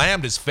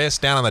slammed his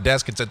fist down on the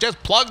desk and said,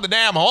 "Just plug the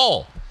damn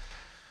hole."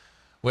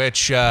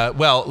 Which,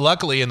 well,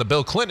 luckily in the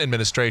Bill Clinton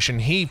administration,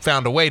 he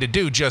found a way to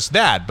do just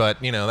that.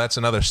 But, you know, that's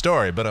another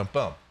story. But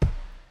boom.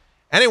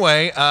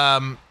 Anyway,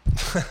 isn't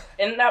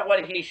that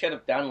what he should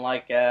have done,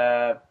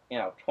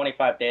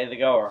 25 days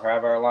ago or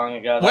however long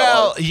ago that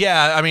well, was?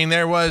 Yeah, I mean,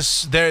 there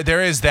is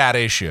that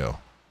issue.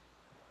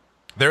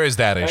 There is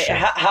that issue.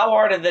 How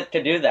hard is it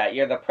to do that?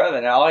 You're the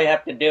president. All you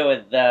have to do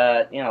is,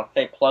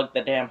 say, plug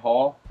the damn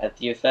hole, as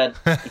you said.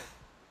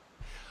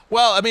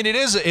 Well, I mean, it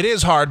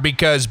is hard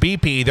because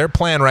BP, their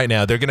plan right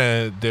now,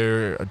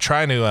 they're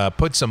trying to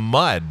put some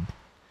mud.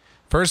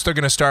 First, they're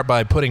going to start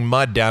by putting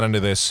mud down into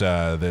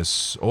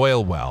this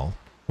oil well,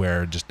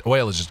 where just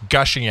oil is just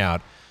gushing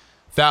out.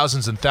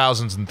 Thousands and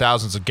thousands and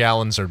thousands of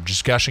gallons are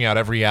just gushing out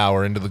every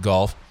hour into the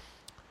Gulf.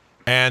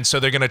 And so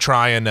they're going to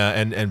try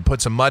and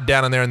put some mud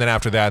down in there, and then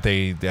after that,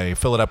 they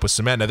fill it up with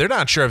cement. Now, they're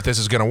not sure if this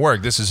is going to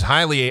work. This is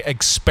highly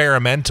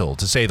experimental,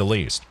 to say the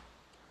least.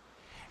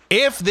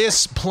 If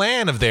this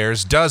plan of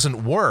theirs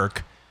doesn't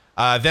work,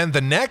 then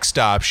the next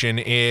option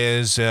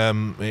is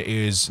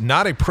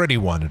not a pretty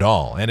one at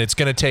all, and it's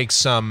going to take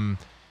some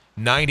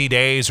 90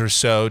 days or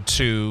so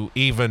to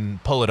even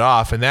pull it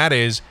off, and that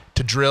is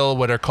to drill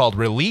what are called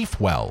relief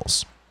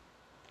wells,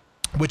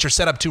 which are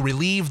set up to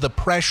relieve the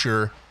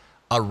pressure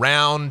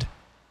around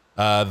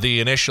the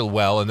initial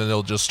well, and then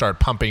they'll just start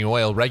pumping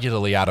oil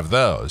regularly out of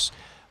those.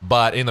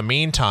 But in the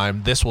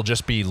meantime, this will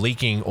just be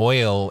leaking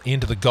oil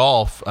into the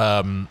Gulf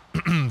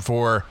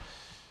for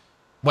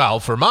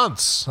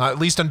months, at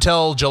least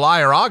until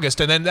July or August.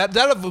 And then that,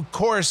 of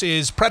course,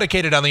 is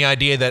predicated on the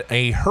idea that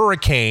a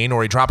hurricane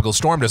or a tropical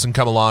storm doesn't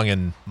come along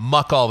and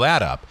muck all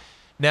that up.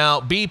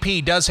 Now,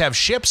 BP does have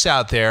ships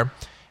out there,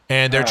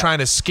 and they're trying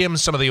to skim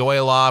some of the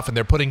oil off, and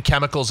they're putting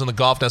chemicals in the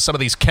Gulf. Now, some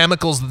of these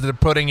chemicals that they're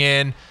putting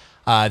in,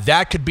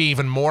 that could be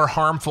even more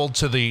harmful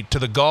to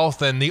the Gulf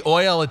than the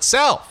oil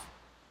itself.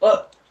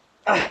 Look,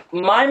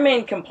 my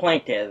main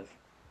complaint is,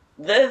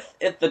 this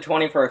is the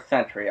 21st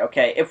century,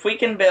 okay? If we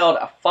can build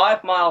a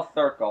 5-mile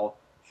circle,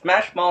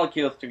 smash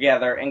molecules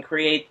together, and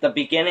create the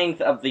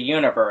beginnings of the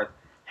universe,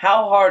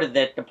 how hard is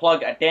it to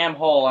plug a damn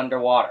hole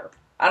underwater?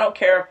 I don't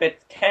care if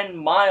it's 10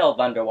 miles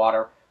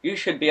underwater, you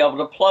should be able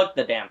to plug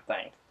the damn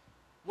thing.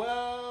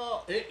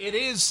 Well, it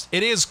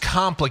is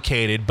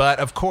complicated, but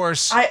of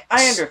course... I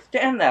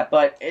understand that,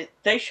 but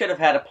they should have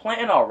had a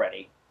plan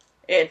already.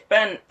 It's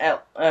been,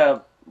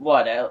 a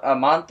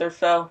month or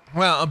so?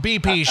 Well,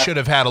 BP should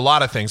have had a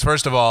lot of things.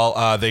 First of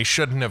all, they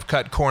shouldn't have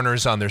cut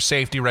corners on their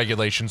safety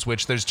regulations,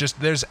 which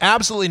there's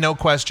absolutely no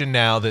question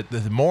now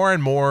that more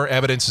and more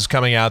evidence is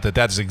coming out that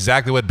that's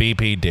exactly what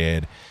BP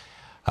did.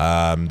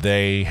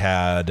 They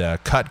had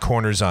cut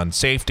corners on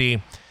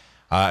safety.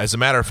 As a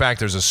matter of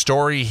fact, there's a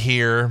story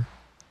here.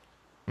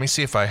 me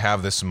see if I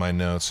have this in my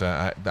notes.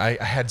 I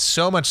had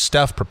so much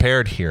stuff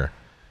prepared here.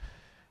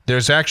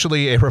 There's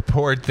actually a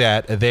report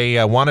that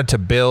they wanted to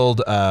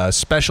build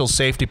special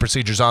safety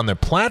procedures on their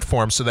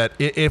platform so that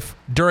if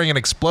during an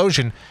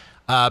explosion,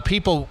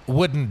 people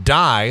wouldn't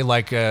die,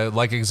 like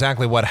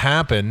exactly what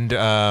happened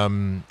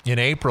in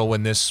April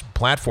when this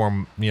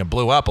platform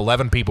blew up.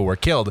 11 people were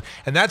killed,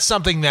 and that's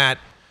something that,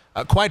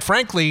 quite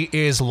frankly,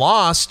 is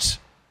lost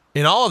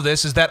in all of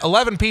this. Is that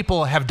 11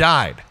 people have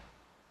died?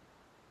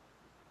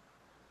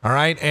 All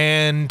right,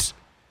 and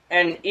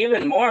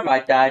even more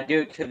might die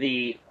due to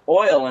the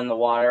oil in the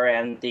water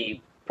and the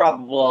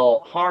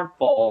probable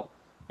harmful,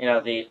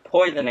 the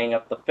poisoning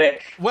of the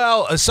fish.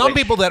 Well, some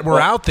people that were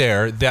out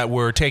there that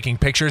were taking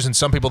pictures, and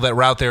some people that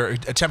were out there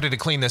attempting to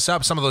clean this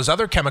up. Some of those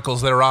other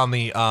chemicals that are on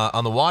the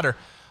water,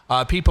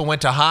 people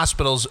went to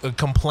hospitals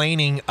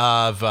complaining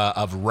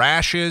of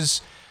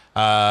rashes,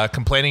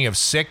 complaining of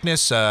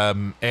sickness,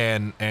 and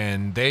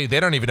they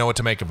don't even know what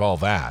to make of all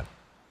that.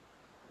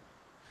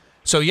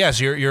 So yes,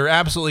 you're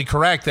absolutely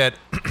correct that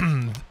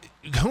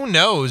who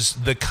knows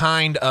the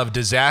kind of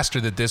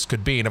disaster that this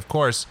could be. And of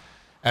course,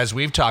 as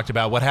we've talked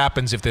about, what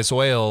happens if this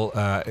oil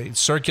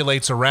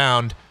circulates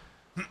around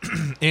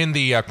in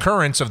the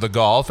currents of the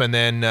Gulf and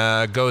then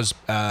goes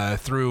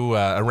through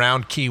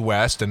around Key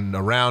West and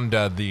around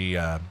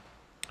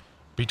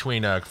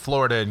between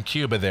Florida and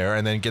Cuba there,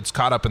 and then gets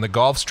caught up in the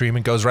Gulf Stream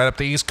and goes right up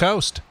the East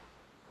Coast.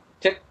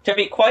 To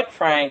be quite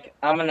frank,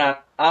 I'm an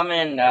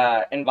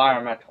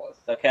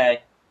environmentalist,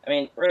 okay? I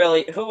mean,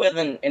 really, who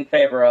isn't in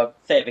favor of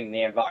saving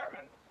the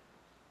environment?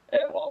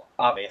 Well,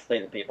 obviously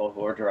the people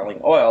who are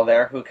drilling oil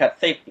there who cut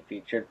safety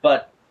features,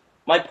 but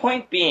my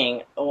point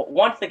being,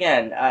 once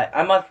again,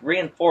 I must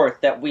reinforce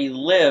that we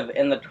live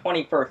in the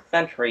 21st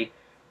century.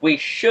 We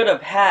should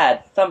have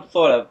had some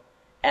sort of,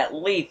 at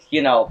least,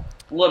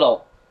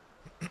 little,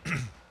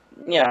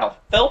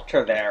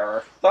 filter there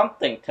or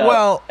something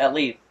to at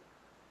least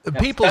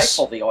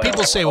stifle the oil.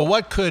 People say, well,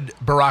 what could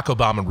Barack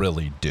Obama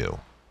really do?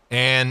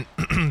 And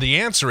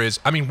the answer is,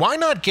 I mean, why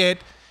not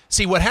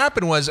see, what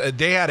happened was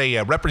they had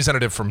a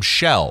representative from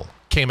Shell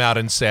came out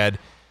and said,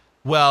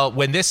 well,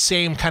 when this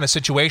same kind of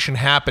situation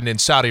happened in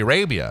Saudi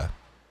Arabia,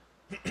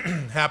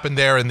 happened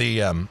there in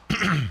the,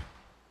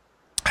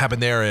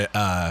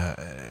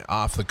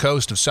 off the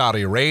coast of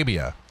Saudi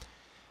Arabia,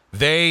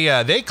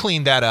 they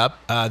cleaned that up.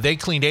 They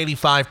cleaned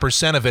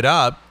 85% of it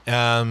up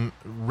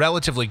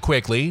relatively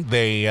quickly.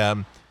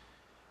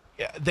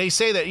 They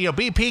say that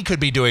BP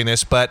could be doing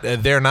this, but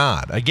they're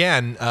not.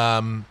 Again,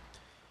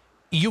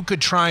 you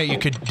could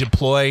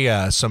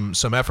deploy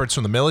some efforts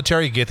from the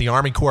military. You get the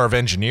Army Corps of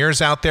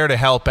Engineers out there to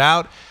help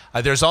out.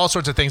 There's all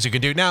sorts of things you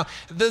can do. Now,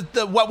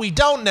 what we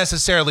don't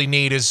necessarily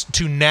need is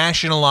to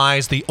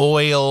nationalize the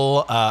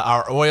oil,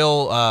 our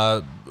oil,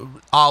 a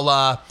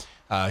la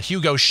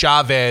Hugo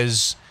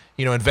Chavez,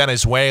 in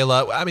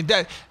Venezuela. I mean,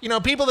 that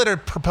people that are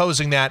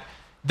proposing that.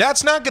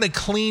 That's not going to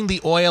clean the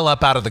oil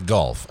up out of the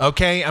Gulf,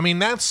 okay? I mean,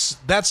 that's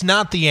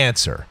not the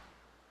answer.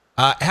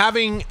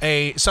 Having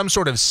some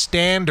sort of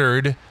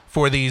standard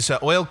for these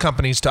oil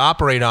companies to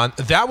operate on,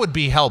 that would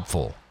be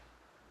helpful.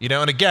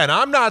 And again,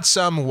 I'm not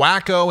some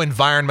wacko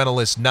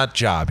environmentalist nut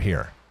job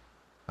here.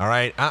 All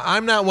right?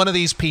 I'm not one of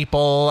these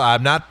people.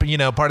 I'm not,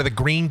 part of the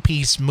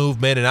Greenpeace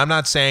movement, and I'm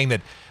not saying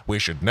that we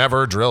should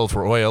never drill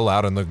for oil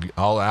out in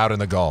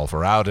the Gulf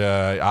or out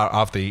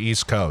off the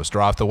East Coast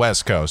or off the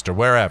West Coast or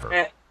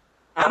wherever.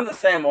 I'm the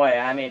same way.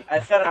 I mean, I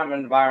said I'm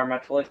an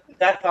environmentalist.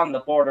 That's on the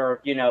border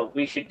of,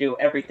 we should do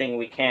everything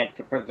we can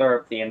to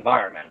preserve the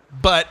environment.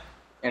 But,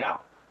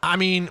 I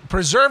mean,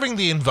 preserving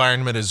the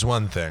environment is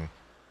one thing.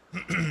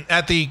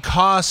 At the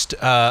cost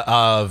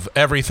of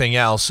everything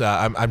else,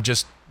 I'm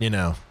just, I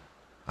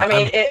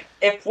mean,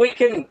 if we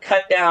can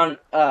cut down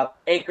an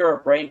acre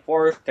of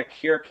rainforest to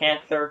cure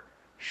cancer,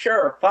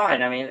 sure,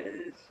 fine. I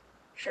mean,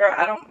 sure,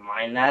 I don't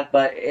mind that.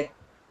 But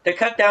to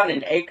cut down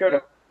an acre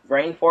to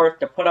rainforest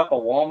to put up a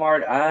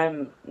Walmart,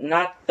 I'm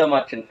not so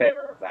much in favor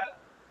of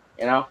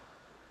that,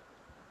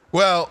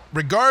 Well,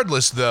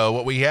 regardless, though,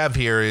 what we have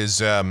here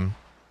is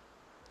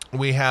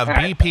we have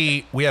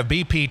BP. We have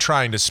BP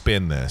trying to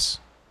spin this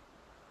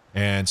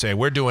and say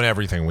we're doing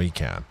everything we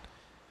can.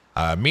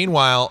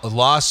 Meanwhile,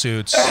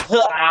 lawsuits.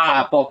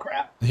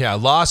 Bullcrap. Yeah,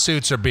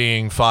 lawsuits are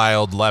being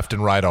filed left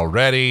and right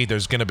already.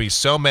 There's going to be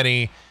so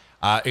many.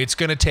 It's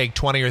going to take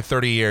 20 or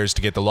 30 years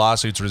to get the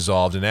lawsuits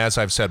resolved, and as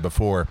I've said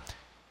before.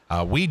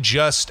 I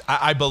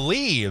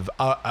believe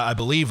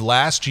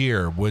last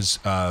year was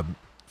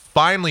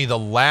finally the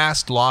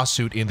last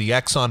lawsuit in the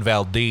Exxon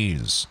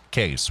Valdez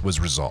case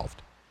was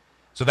resolved.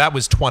 So that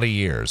was 20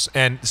 years.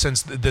 And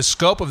since the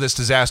scope of this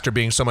disaster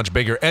being so much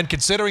bigger and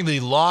considering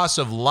the loss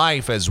of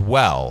life as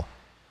well,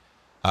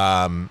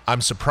 I'm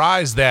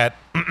surprised that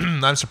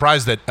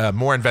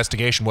more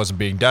investigation wasn't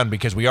being done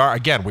because we are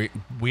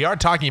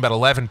talking about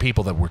 11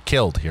 people that were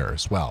killed here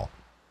as well.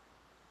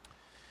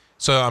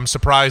 So I'm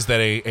surprised that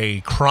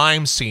a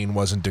crime scene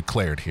wasn't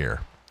declared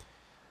here.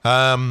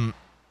 I'm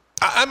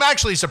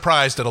actually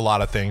surprised at a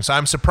lot of things.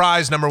 I'm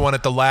surprised, number one,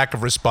 at the lack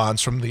of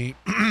response from the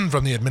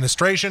from the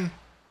administration.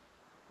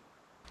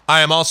 I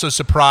am also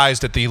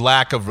surprised at the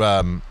lack of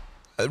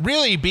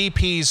really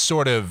BP's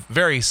sort of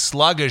very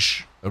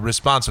sluggish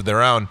response of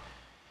their own.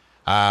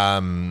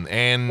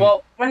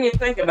 Well, when you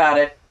think about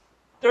it,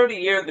 30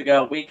 years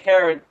ago, we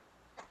cared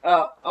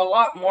a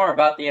lot more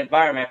about the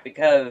environment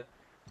because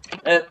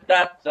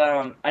that's,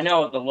 I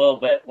know it was a little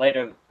bit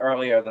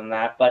earlier than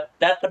that, but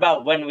that's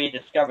about when we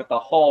discovered the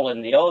hole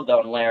in the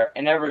ozone layer,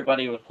 and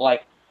everybody was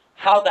like,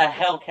 how the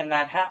hell can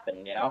that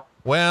happen, you know?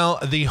 Well,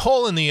 the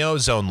hole in the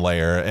ozone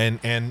layer, and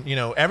you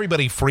know,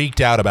 everybody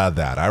freaked out about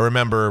that. I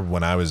remember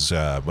when I was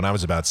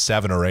about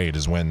 7 or 8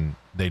 is when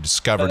they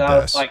discovered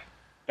that this. Was like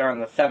during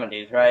the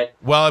 70s, right?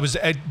 Well, it was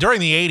during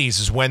the 80s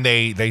is when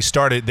they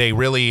started. They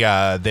really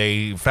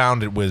they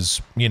found it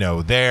was, you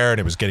know, there, and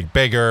it was getting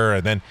bigger,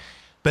 and then,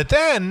 but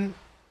then,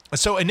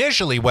 so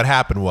initially what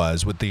happened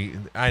was with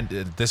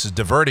this is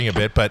diverting a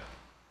bit, but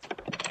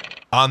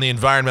on the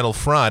environmental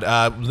front,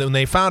 when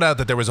they found out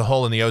that there was a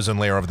hole in the ozone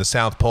layer over the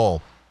South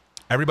Pole,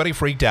 everybody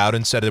freaked out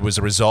and said it was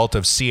a result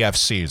of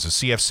CFCs, a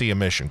CFC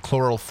emission,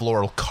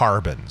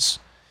 chlorofluorocarbons.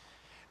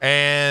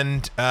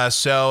 And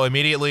so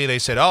immediately they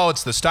said, oh,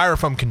 it's the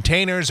styrofoam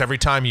containers. Every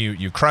time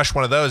you crush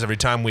one of those, every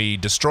time we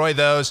destroy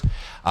those,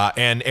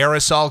 and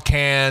aerosol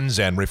cans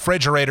and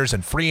refrigerators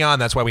and Freon.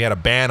 That's why we had a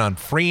ban on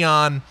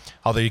Freon,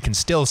 although you can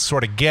still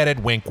sort of get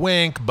it, wink,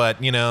 wink.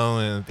 But, you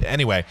know,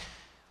 anyway.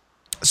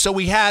 So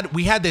we had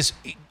this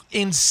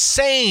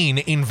insane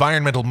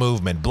environmental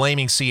movement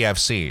blaming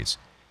CFCs.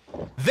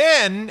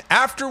 Then,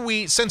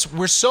 since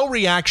we're so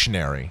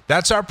reactionary,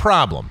 that's our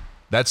problem.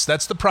 That's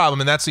the problem,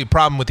 and that's the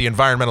problem with the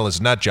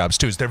environmentalist nut jobs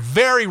too. Is they're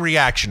very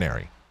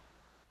reactionary.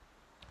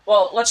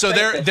 Well,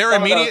 their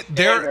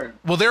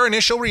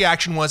initial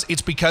reaction was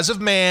it's because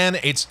of man.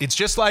 It's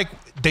just like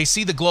they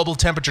see the global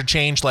temperature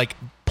change like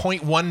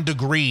 0.1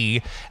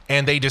 degree,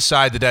 and they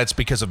decide that that's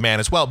because of man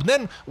as well. But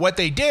then what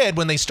they did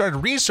when they started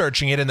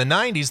researching it in the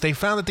 90s, they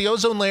found that the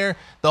ozone layer,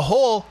 the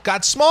hole,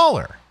 got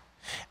smaller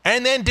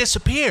and then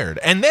disappeared.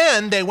 And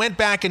then they went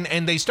back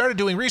and they started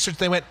doing research.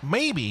 They went,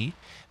 maybe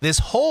this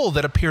hole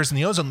that appears in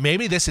the ozone,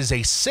 maybe this is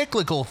a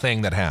cyclical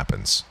thing that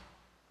happens.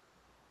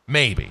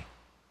 Maybe.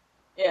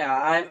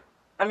 Yeah,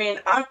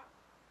 I'm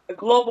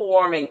global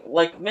warming,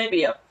 like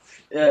maybe a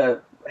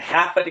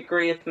half a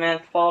degree is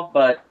man's fault,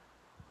 but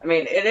I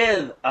mean, it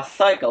is a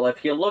cycle.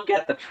 If you look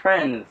at the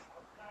trends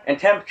and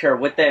temperature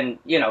within,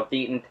 you know,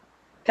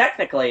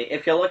 technically,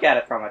 if you look at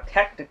it from a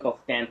technical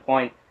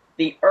standpoint,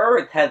 the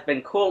Earth has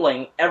been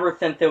cooling ever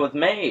since it was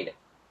made.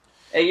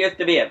 It used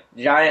to be a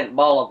giant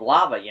ball of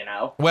lava, you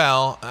know.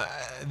 Well,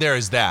 there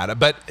is that,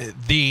 but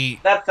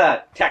that's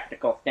a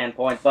technical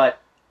standpoint. But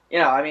you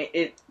know, I mean,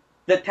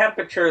 the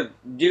temperatures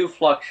do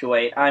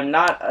fluctuate. I'm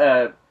not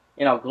a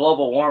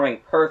global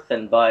warming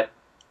person, but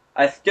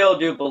I still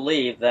do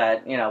believe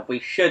that, you know, we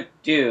should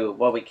do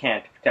what we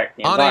can to protect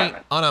the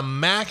environment.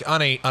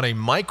 On a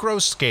micro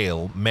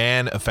scale,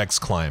 man affects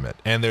climate,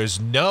 and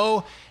there's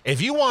no. If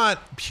you want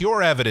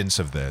pure evidence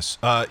of this,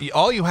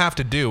 all you have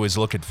to do is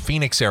look at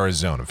Phoenix,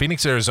 Arizona.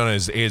 Phoenix, Arizona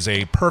is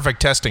a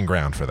perfect testing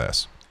ground for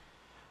this.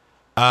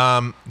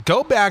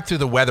 Go back through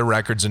the weather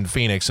records in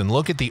Phoenix and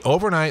look at the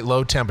overnight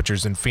low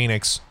temperatures in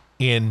Phoenix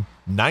in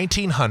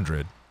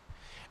 1900.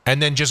 And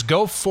then just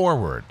go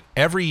forward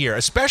every year,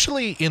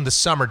 especially in the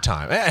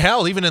summertime.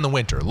 Hell, even in the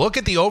winter. Look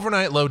at the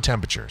overnight low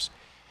temperatures.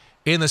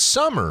 In the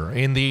summer,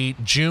 in the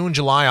June,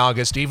 July,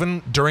 August,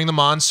 even during the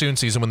monsoon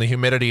season when the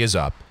humidity is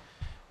up,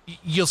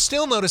 you'll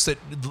still notice that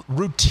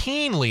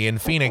routinely in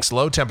Phoenix,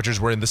 low temperatures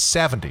were in the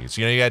 70s.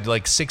 You know, you had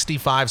like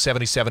 65,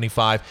 70,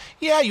 75.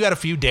 Yeah, you had a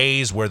few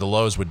days where the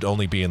lows would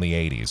only be in the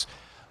 80s.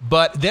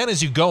 But then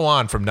as you go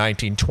on from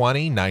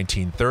 1920,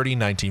 1930,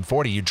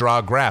 1940, you draw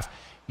a graph.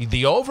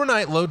 The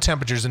overnight low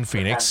temperatures in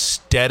Phoenix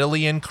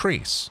steadily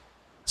increase,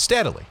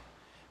 steadily,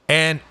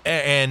 and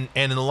in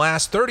the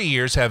last 30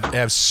 years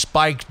have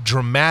spiked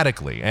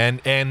dramatically,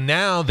 and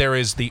now there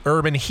is the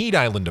urban heat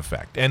island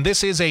effect, and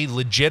this is a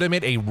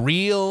legitimate, a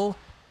real,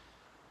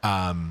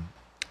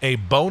 a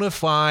bona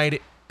fide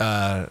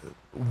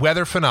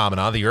weather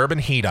phenomena, the urban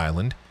heat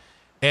island,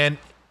 and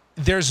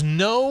there's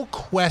no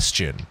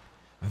question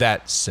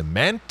that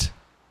cement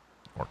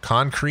or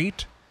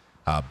concrete,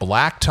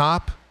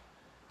 blacktop,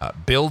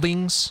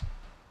 buildings,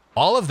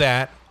 all of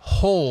that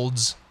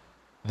holds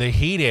the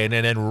heat in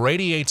and then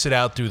radiates it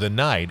out through the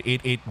night.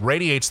 It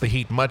radiates the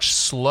heat much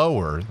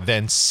slower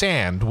than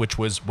sand, which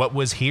was what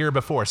was here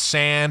before.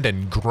 Sand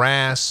and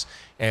grass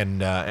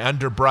and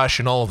underbrush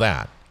and all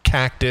that.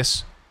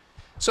 Cactus.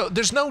 So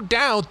there's no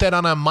doubt that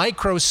on a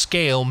micro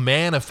scale,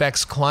 man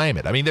affects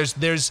climate. I mean,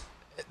 this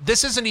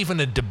isn't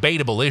even a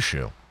debatable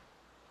issue.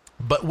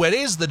 But what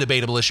is the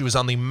debatable issue is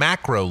on the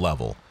macro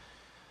level.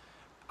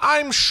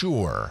 I'm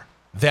sure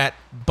that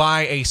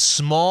by a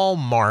small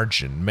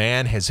margin,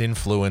 man has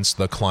influenced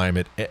the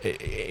climate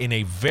in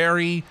a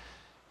very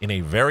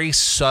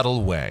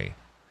subtle way.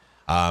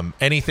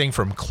 Anything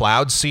from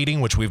cloud seeding,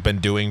 which we've been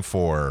doing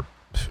for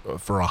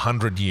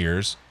 100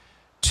 years,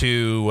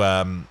 to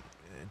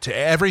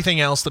everything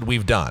else that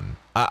we've done.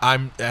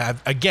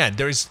 Again,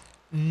 there is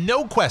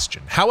no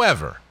question.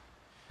 However,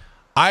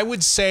 I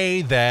would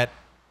say that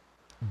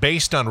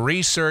based on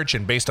research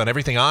and based on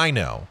everything I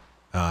know,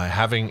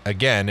 having,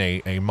 again,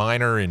 a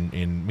minor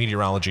in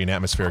meteorology and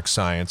atmospheric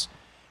science,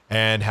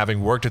 and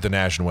having worked at the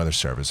National Weather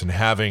Service and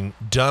having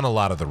done a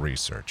lot of the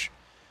research,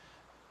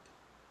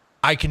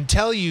 I can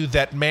tell you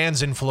that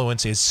man's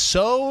influence is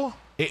so...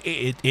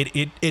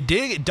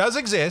 It does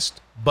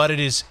exist, but it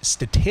is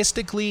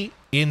statistically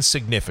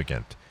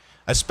insignificant,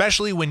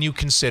 especially when you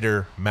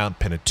consider Mount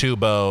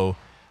Pinatubo,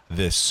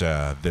 this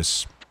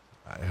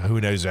who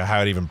knows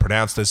how to even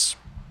pronounce this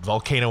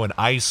volcano in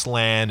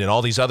Iceland, and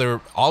all these other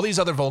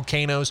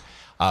volcanoes,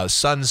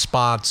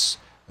 sunspots,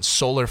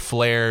 solar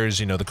flares,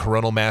 the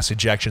coronal mass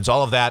ejections,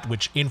 all of that,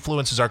 which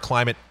influences our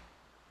climate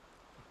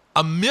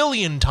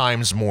 1,000,000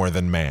 times more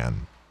than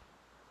man.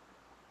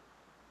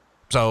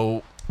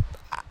 So,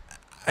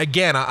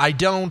 again, I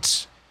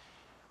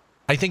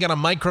think on a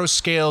micro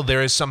scale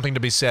there is something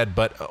to be said,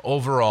 but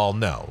overall,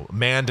 no.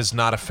 Man does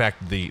not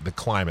affect the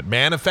climate.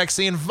 Man affects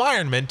the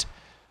environment,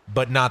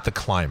 but not the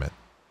climate.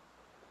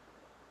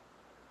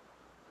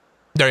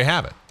 There you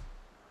have it.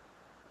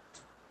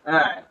 All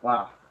right,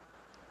 wow.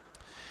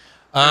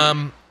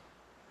 And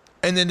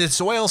then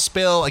this oil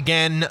spill,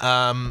 again,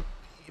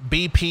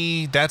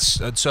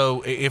 BP,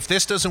 so if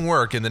this doesn't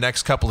work in the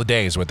next couple of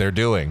days, what they're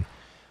doing,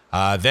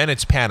 then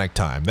it's panic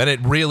time. Then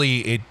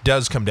it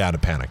does come down to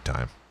panic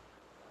time.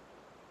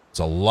 It's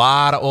a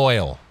lot of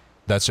oil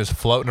that's just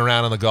floating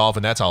around in the Gulf,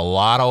 and that's a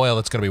lot of oil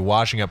that's going to be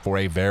washing up for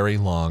a very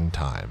long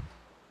time.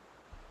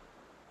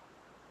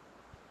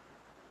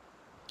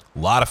 A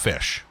lot of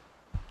fish.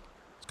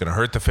 It's going to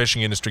hurt the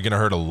fishing industry, going to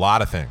hurt a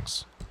lot of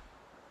things.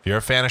 If you're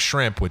a fan of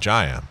shrimp, which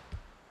I am,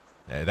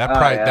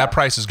 that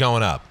price is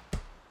going up.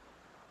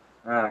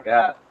 Oh,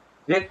 God.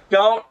 Just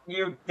don't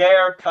you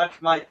dare touch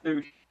my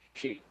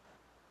sushi.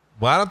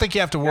 Well, I don't think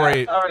you have to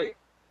worry. Yeah, sorry.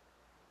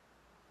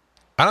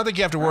 I don't think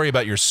you have to worry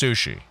about your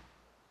sushi.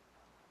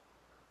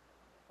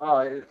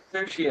 Oh,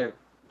 sushi is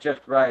just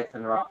rice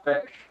and raw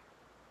fish.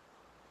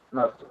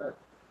 Most of it.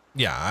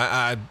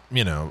 Yeah,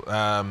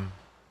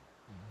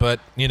 but,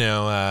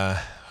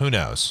 who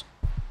knows?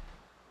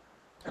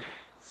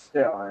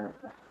 Still,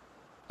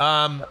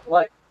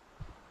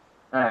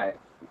 alright.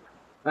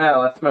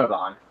 Well, let's move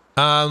on.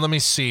 Let me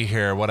see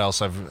here. What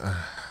else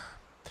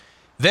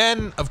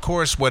Then, of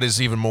course, what is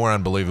even more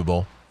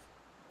unbelievable,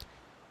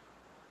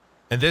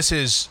 and this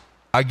is,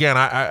 again,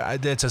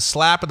 it's a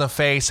slap in the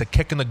face, a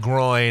kick in the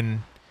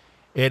groin.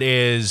 It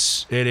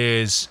is.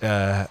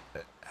 What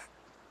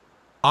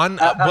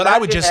I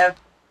would just.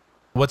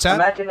 What's that?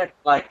 Imagine if,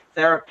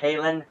 Sarah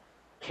Palin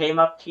came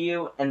up to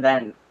you and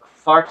then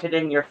farted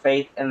in your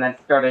face and then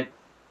started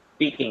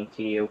speaking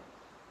to you.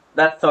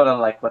 That's sort of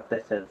like what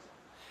this is.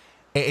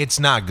 It's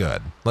not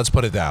good. Let's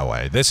put it that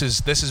way. This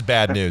is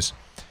bad news.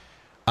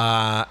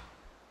 They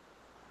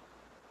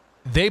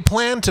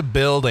plan to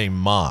build a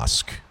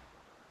mosque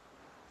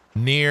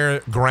near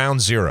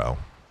Ground Zero,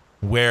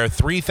 where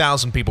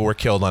 3,000 people were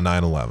killed on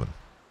 9/11,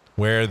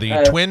 where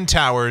the Twin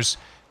Towers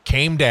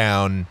came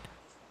down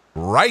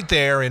right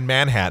there in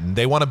Manhattan.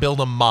 They want to build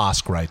a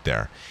mosque right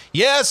there.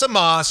 Yes, a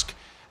mosque.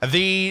 For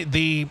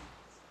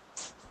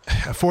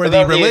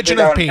the religion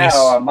of peace.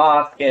 A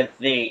mosque is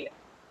the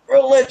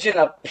religion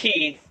of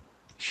peace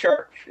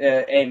church,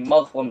 a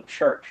Muslim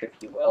church, if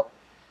you will.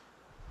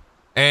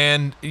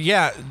 And,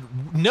 yeah,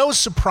 no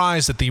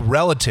surprise that the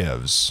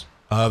relatives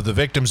of the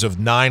victims of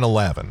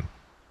 9/11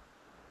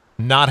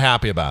 not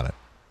happy about it.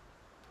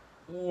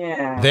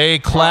 Yeah. They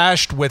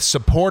clashed with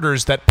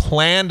supporters that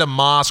planned a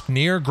mosque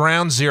near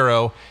Ground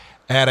Zero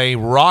at a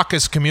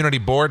raucous community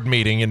board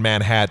meeting in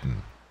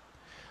Manhattan.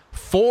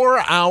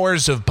 4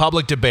 hours of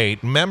public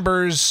debate,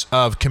 members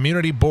of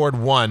Community Board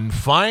 1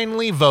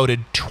 finally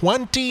voted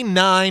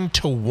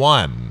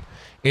 29-1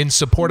 in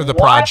support of the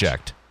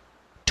project.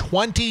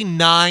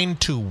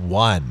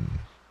 29-1.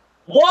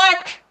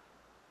 What?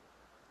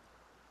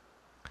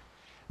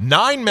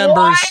 9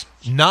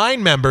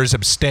 members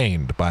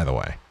abstained, by the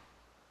way.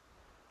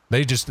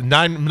 They just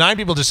nine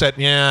people just said,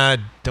 "Yeah,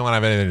 I don't want to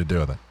have anything to do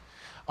with it,"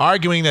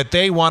 arguing that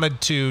they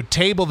wanted to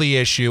table the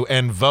issue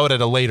and vote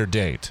at a later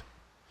date.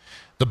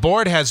 The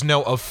board has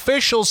no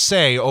official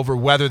say over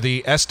whether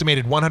the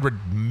estimated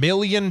 $100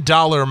 million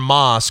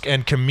mosque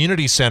and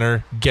community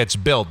center gets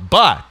built,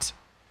 but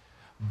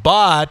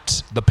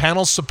the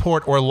panel's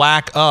support or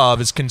lack of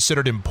is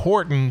considered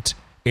important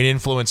in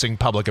influencing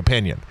public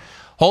opinion.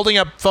 Holding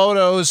up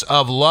photos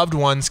of loved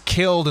ones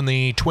killed in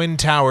the Twin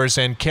Towers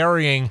and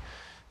carrying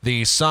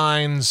the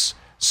signs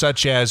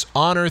such as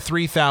Honor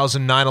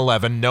 3000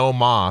 9/11 No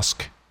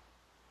Mosque.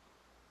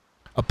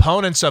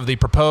 Opponents of the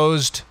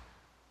proposed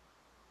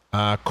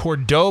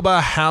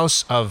Cordoba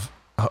House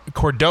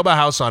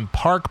on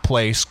Park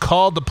Place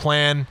called the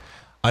plan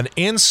an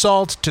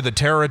insult to the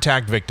terror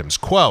attack victims.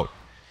 Quote,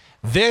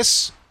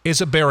 "This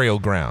is a burial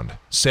ground,"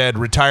 said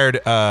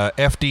retired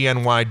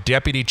FDNY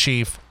Deputy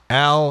Chief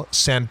Al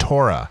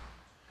Santora,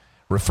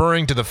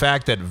 referring to the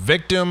fact that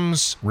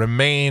victims'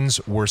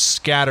 remains were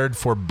scattered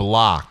for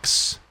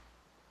blocks.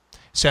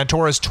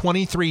 Santora's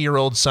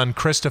 23-year-old son,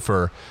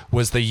 Christopher,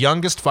 was the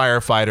youngest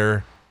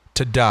firefighter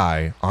to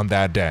die on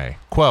that day.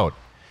 Quote,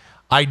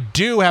 I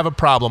do have a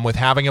problem with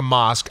having a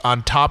mosque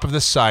on top of the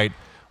site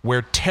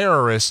where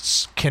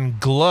terrorists can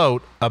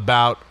gloat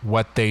about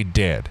what they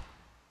did.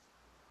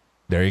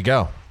 There you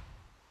go.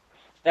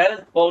 That is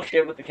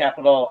bullshit with the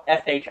capital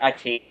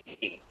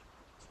S-H-I-T.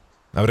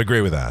 I would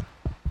agree with that.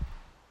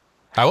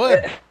 I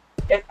would.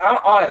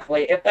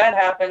 Honestly, if that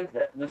happens,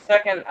 the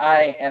second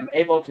I am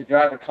able to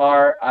drive a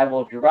car, I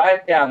will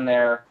drive down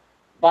there,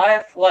 buy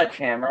a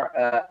sledgehammer,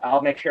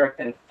 I'll make sure it's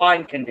in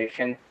fine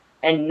condition,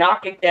 and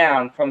knock it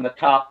down from the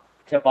top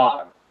to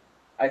bottom.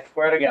 I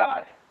swear to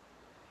God.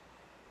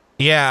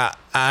 Yeah,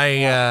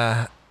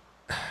 I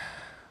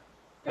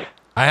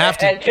have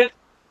to...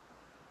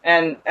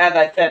 And as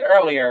I said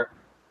earlier,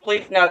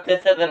 please note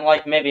this isn't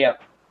like maybe a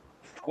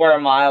square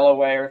mile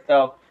away or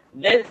so.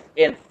 This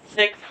is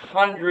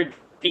 600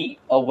 feet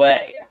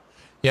away.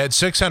 Yeah, it's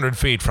 600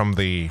 feet from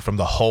the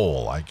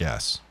hole, I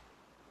guess,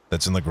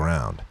 that's in the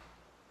ground.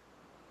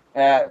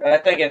 I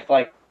think it's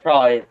like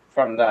probably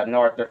from the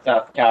north or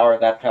south tower.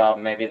 That's how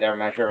maybe they're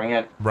measuring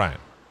it. Right.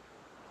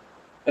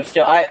 But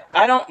still, I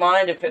don't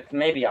mind if it's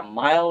maybe a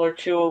mile or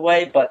two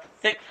away, but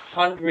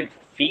 600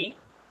 feet?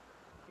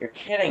 You're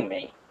kidding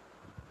me.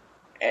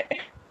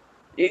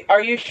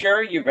 Are you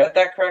sure you read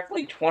that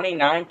correctly?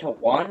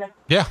 29-1?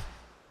 Yeah.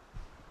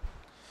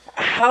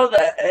 How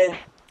the...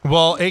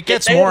 Well, it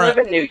gets did they more... live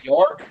in New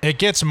York? It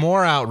gets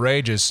more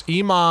outrageous.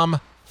 Imam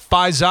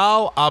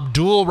Faisal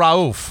Abdul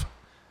Rauf,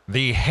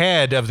 the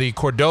head of the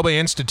Cordoba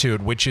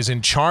Institute, which is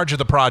in charge of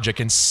the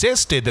project,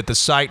 insisted that the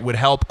site would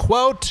help,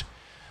 quote,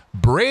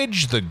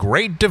 bridge the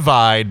great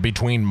divide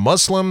between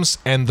Muslims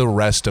and the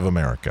rest of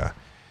America.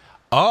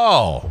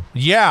 Oh,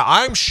 yeah,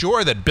 I'm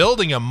sure that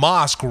building a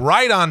mosque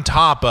right on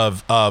top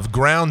of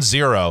ground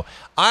zero,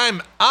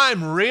 I'm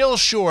real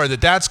sure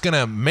that that's going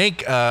to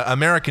make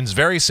Americans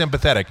very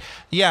sympathetic.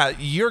 Yeah,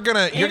 you're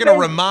going to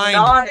remind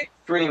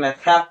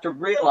non-extremists have to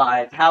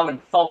realize how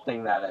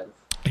insulting that is.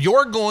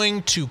 You're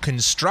going to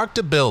construct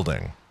a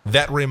building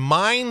that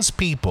reminds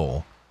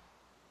people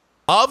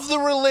of the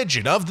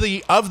religion, of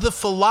the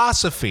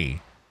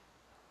philosophy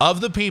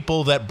of the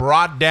people that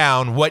brought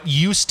down what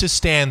used to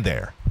stand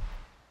there.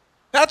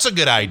 That's a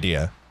good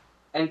idea.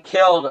 And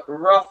killed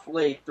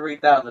roughly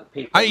 3,000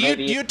 people.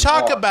 You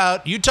talk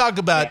about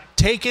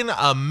taking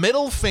a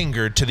middle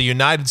finger to the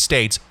United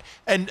States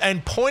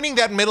and pointing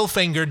that middle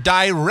finger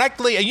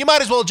directly. You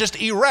might as well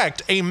just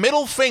erect a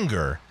middle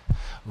finger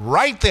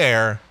right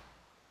there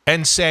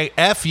and say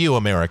 "F you,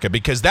 America,"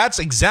 because that's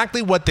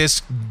exactly what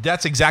this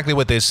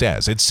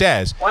says. It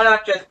says, why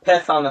not just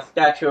piss on the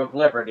Statue of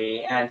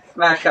Liberty and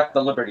smash up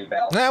the Liberty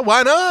Bell? Yeah,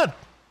 why not?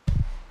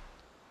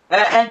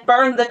 And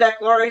burn the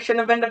Declaration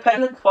of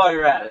Independence while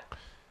you're at it.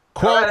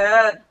 Quote, go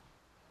ahead.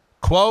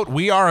 Quote,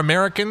 we are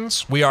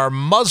Americans. We are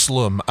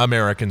Muslim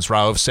Americans,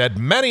 Rauf said.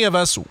 Many of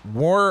us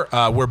were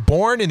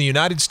born in the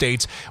United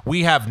States.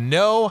 We have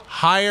no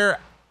higher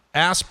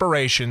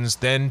aspirations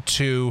than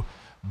to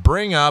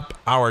bring up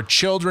our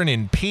children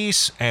in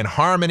peace and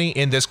harmony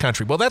in this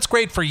country. Well, that's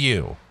great for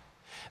you.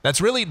 That's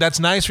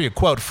nice for you.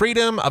 Quote,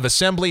 freedom of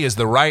assembly is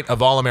the right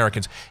of all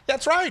Americans.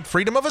 That's right.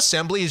 Freedom of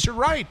assembly is your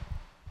right.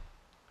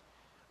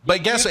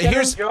 But guess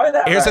here's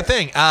the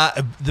thing.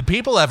 The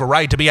people have a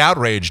right to be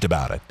outraged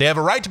about it. They have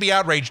a right to be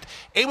outraged.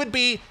 It would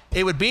be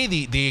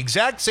the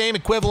exact same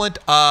equivalent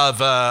of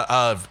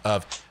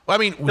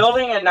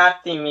building a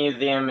Nazi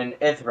museum in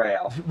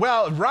Israel.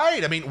 Well,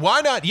 right. I mean,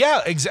 why not?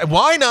 Yeah,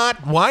 why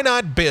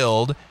not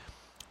build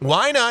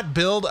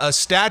a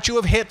statue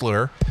of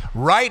Hitler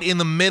right in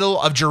the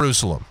middle of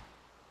Jerusalem?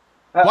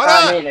 Why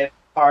not? I mean, it's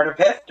part of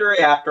history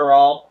after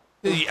all.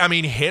 I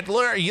mean,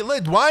 Hitler.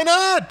 Why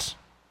not?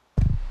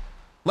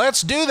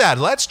 Let's do that.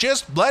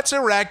 Let's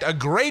erect a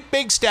great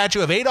big statue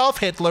of Adolf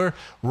Hitler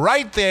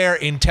right there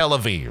in Tel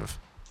Aviv.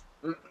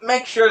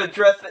 Make sure to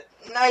dress it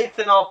nice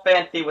and all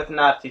fancy with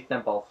Nazi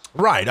symbols.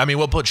 Right. I mean,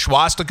 we'll put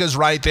swastikas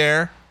right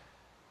there.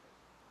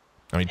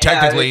 I mean,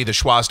 technically, the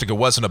swastika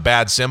wasn't a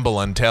bad symbol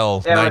until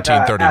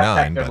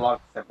 1939.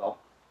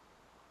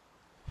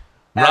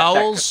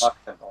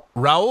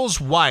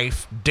 Raul's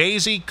wife,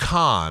 Daisy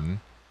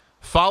Kahn,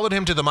 followed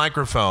him to the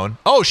microphone.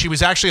 Oh, she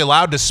was actually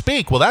allowed to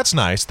speak. Well, that's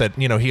nice that,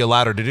 he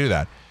allowed her to do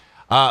that.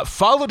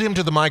 Followed him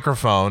to the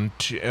microphone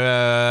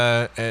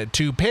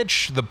to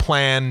pitch the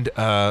planned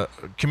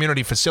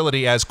community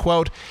facility as,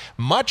 quote,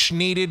 much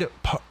needed...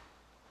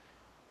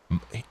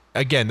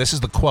 Again, this is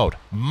the quote.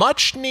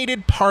 Much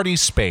needed party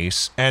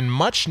space and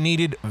much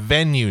needed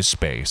venue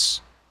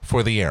space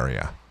for the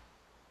area.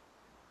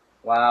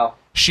 Wow.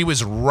 She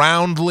was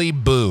roundly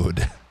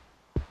booed.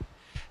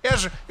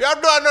 Yes, you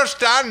have to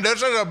understand,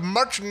 this is a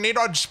much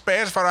needed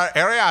space for our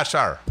area,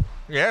 sir.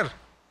 Yes.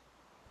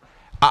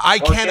 I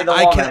can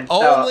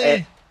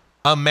only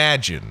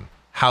imagine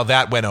how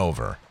that went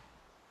over.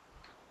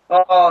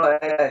 Oh,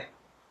 I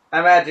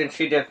imagine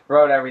she just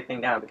wrote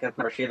everything down because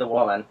remember, she's a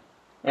woman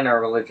in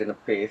her religion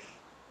of peace.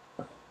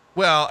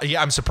 Well,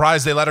 yeah, I'm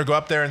surprised they let her go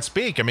up there and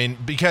speak. I mean,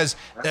 because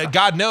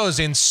God knows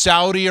in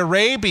Saudi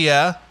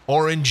Arabia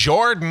or in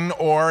Jordan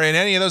or in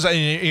any of those,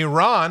 in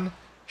Iran,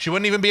 she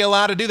wouldn't even be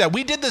allowed to do that.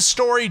 We did this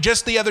story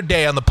just the other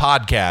day on the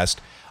podcast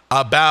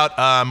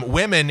about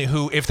women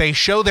who, if they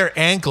show their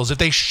ankles, if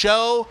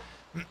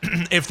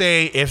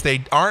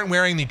they aren't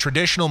wearing the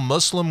traditional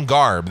Muslim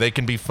garb, they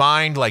can be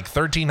fined like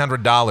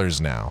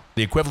 $1,300 now,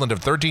 the equivalent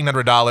of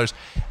 $1,300,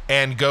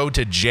 and go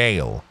to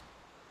jail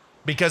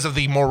because of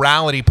the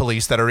morality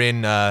police that are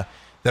in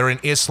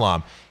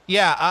Islam.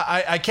 Yeah,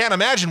 I can't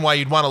imagine why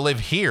you'd want to live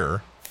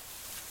here.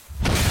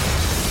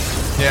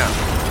 Yeah.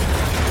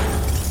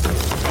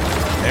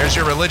 There's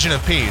your religion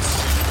of peace.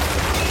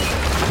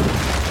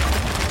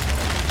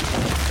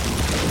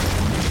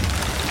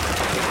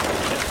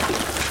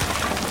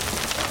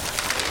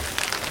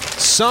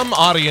 Some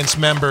audience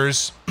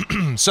members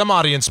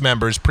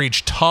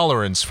preach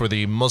tolerance for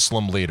the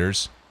Muslim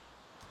leaders.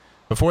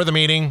 Before the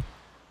meeting,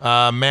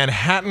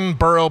 Manhattan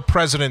Borough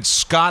President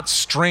Scott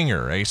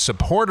Stringer, a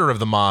supporter of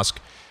the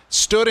mosque,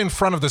 stood in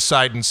front of the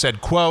site and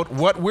said, quote,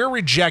 "What we're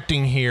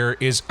rejecting here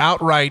is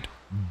outright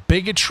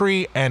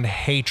bigotry and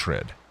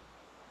hatred."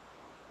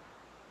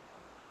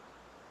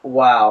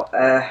 Wow.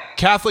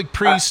 Catholic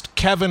priest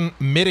Kevin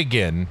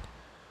Madigan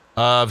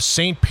of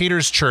St.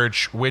 Peter's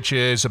Church, which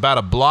is about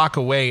a block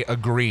away,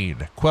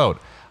 agreed. Quote,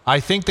 "I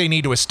think they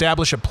need to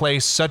establish a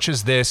place such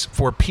as this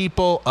for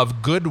people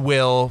of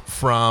goodwill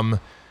from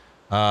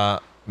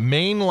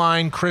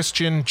mainline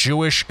Christian,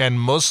 Jewish, and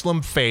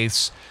Muslim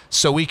faiths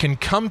so we can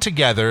come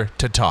together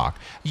to talk."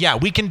 Yeah,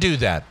 we can do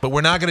that, but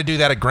we're not going to do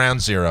that at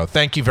Ground Zero.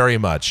 Thank you very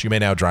much. You may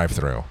now drive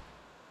through.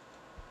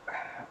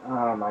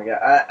 Oh, my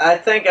God. I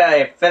think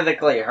I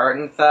physically hurt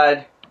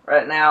inside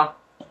right now.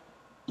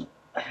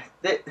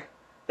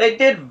 They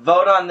did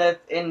vote on this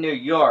in New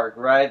York,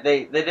 right?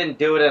 They didn't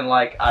do it in,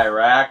 like,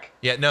 Iraq.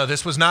 Yeah, no,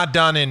 this was not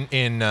done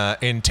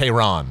in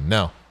Tehran,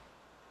 no.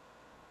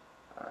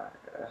 Oh,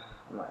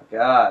 my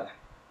God.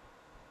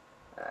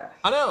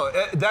 I know,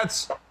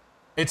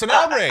 it's an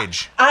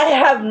outrage. I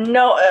have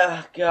no,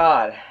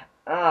 God.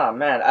 Oh,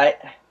 man,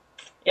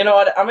 you know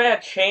what, I'm going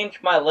to change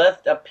my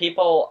list of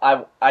people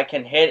I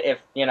can hit if,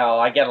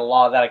 I get a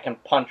law that I can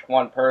punch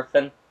one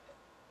person.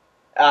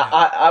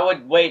 I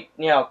would wait,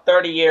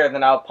 30 years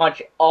and I'll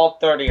punch all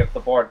 30 of the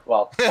board,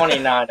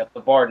 29 of the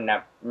board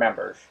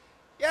members.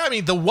 Yeah, I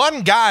mean, the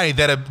one guy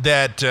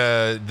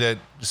that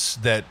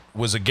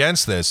was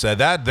against this,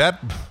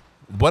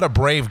 what a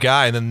brave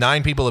guy, and then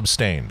 9 people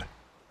abstained.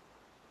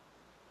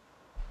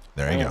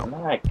 There you go.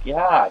 My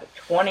God,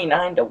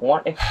 29 to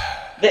 1.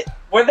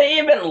 Were they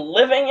even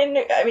living in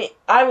New... I mean,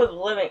 I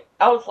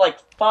was like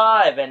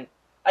 5 and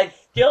I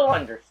still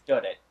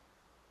understood it.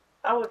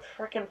 I was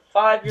freaking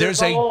 5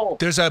 years old.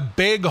 There's a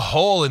big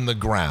hole in the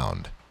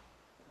ground.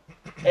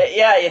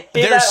 Yeah, you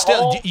see that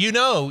hole? You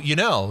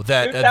know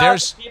that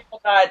 2,000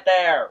 people died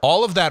there.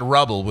 All of that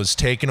rubble was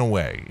taken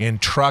away in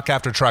truck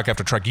after truck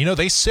after truck.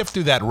 They sift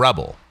through that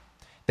rubble.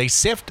 They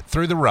sift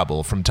through the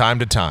rubble from time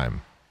to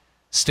time,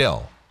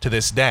 still to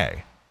this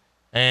day.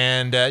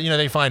 And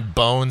they find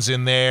bones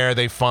in there.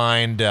 They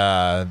find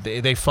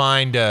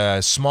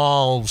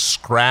small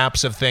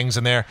scraps of things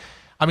in there.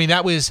 I mean,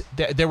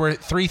 there were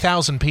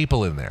 3,000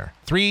 people in there,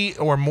 3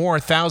 or more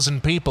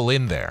thousand people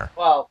in there.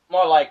 Well,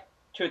 more like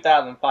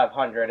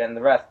 2,500, and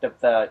the rest of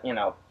the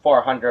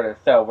 400 or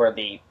so were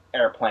the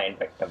airplane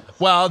victims.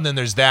 Well, and then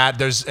there's that.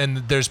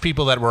 There's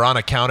people that were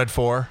unaccounted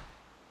for.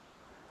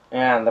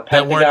 And the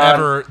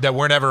Pentagon that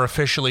weren't ever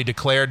officially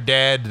declared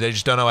dead. They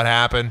just don't know what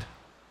happened.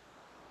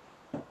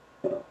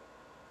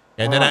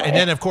 And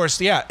then of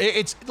course, yeah,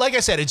 it's like I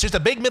said, it's just a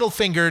big middle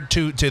finger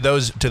to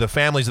the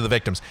families of the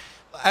victims.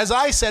 As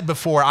I said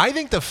before, I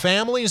think the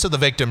families of the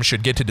victims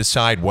should get to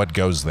decide what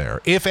goes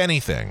there, if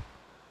anything.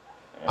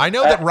 I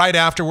know that right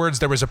afterwards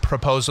there was a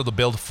proposal to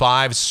build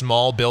 5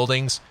 small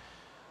buildings.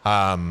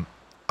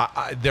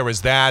 There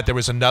was that. There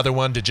was another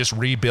one to just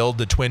rebuild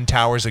the Twin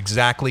Towers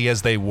exactly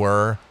as they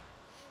were.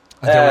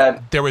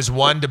 There was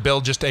one to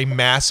build just a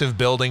massive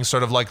building,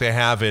 sort of like they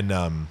have in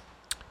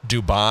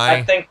Dubai.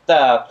 I think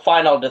the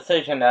final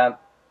decision,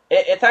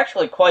 it's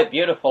actually quite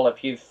beautiful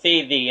if you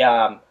see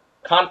the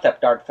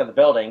concept art for the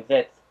buildings.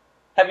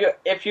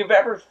 If you've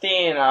ever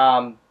seen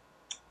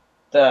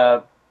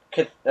the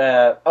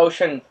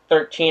Ocean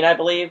 13, I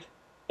believe,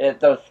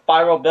 those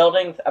spiral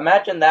buildings,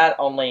 imagine that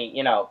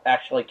only,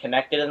 actually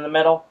connected in the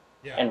middle,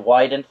 and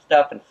white and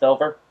stuff and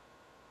silver.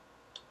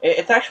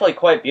 It's actually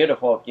quite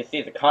beautiful if you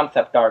see the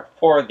concept art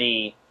for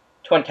the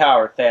Twin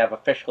Towers they have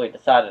officially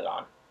decided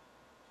on.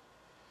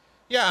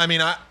 Yeah, I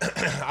mean,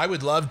 I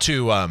would love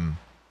to,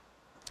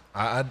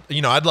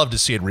 I'd love to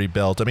see it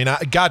rebuilt. I mean,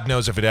 God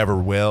knows if it ever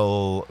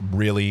will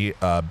really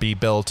be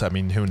built. I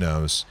mean, who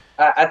knows?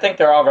 I think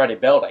they're already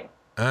building.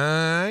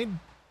 I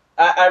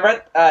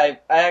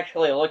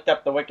actually looked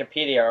up the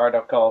Wikipedia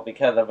article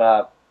because of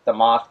the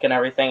mosque and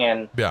everything,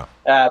 and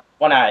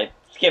when I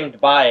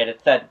skimmed by it, it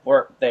said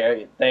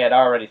they had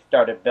already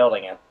started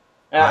building it.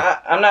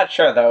 I'm not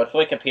sure though. It's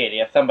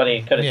Wikipedia.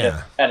 Somebody could have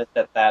just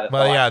edited that.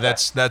 Well, yeah,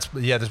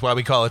 that's why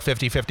we call it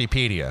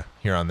 50-50pedia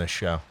here on this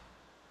show.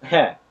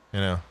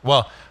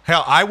 Well,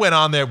 hell, I went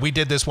on there. We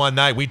did this one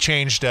night. We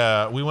changed.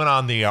 We went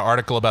on the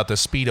article about the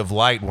speed of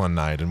light one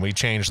night, and we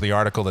changed the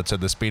article that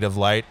said the speed of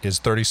light is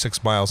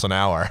 36 miles an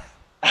hour.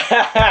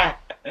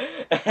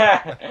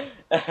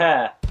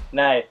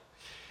 Nice.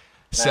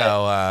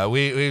 So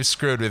we've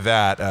screwed with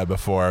that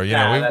before. You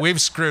know,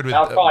 we've screwed with.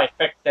 I'll probably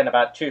fix it in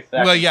about 2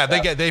 seconds. Well, yeah,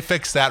 they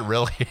fixed that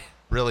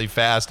really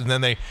fast, and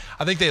then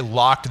I think they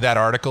locked that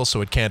article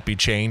so it can't be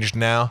changed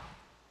now.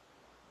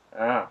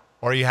 Oh.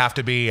 Or you have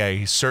to be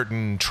a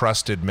certain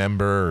trusted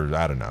member, or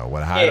I don't know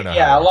what. I don't know.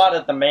 Yeah, a lot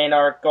of the main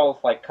articles,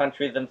 like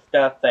countries and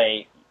stuff,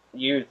 they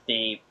use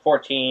the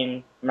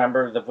 14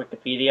 members of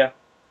Wikipedia.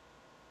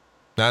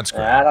 That's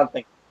great. I don't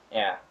think.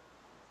 Yeah.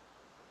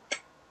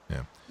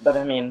 Yeah. But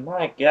I mean,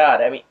 my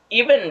God, I mean,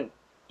 even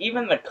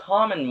the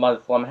common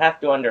Muslim has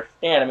to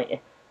understand. I mean,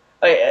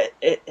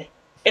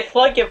 it's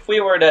like if we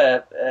were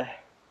to,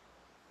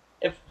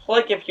 it's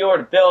like if you were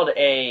to build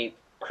a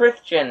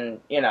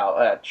Christian,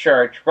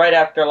 church right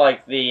after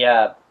like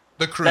the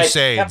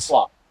Crusades.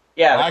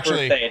 Yeah,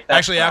 Crusades.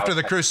 Actually, after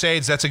the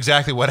Crusades, that's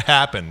exactly what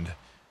happened.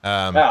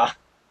 Well.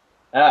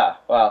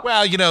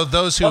 Well,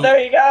 those who. Well, there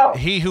you go.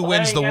 He who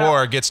wins the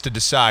war gets to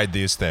decide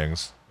these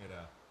things.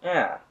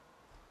 Yeah.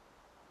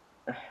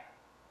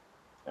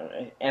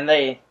 And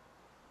they,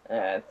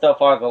 so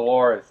far the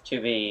lore is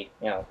to be,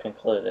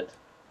 concluded.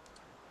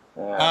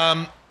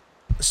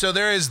 So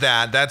there is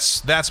that.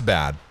 That's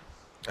bad.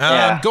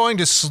 Yeah. I'm going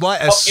to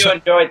Hope you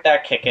enjoyed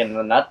that kick in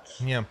the nuts.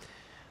 Yeah.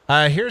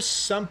 Here's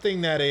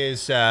something that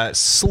is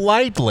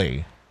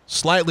slightly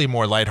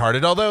more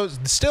lighthearted, although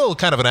still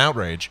kind of an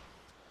outrage.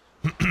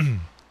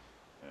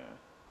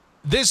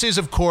 This is,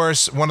 of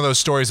course, one of those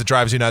stories that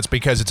drives you nuts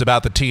because it's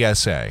about the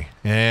TSA.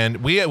 And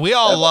we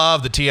all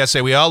love the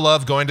TSA. We all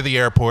love going to the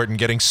airport and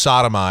getting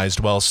sodomized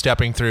while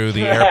stepping through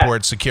the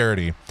airport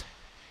security.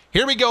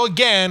 Here we go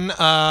again.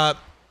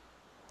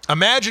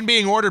 Imagine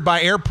being ordered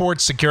by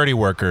airport security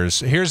workers.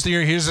 Here's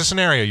the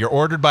scenario. You're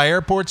ordered by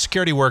airport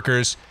security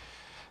workers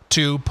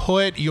to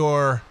put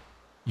your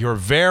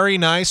very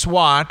nice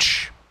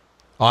watch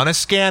on a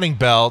scanning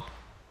belt.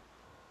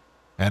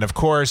 And of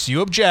course,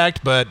 you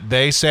object, but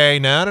they say,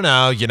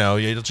 no,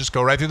 you'll just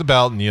go right through the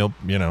belt and you'll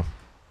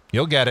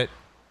get it.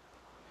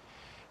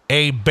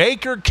 A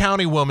Baker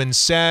County woman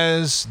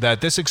says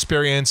that this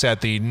experience at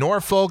the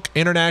Norfolk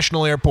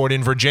International Airport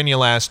in Virginia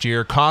last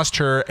year cost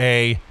her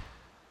 $24,000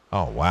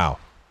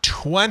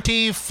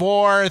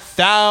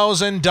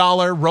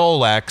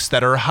 Rolex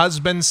that her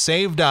husband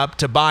saved up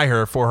to buy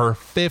her for her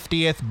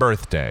 50th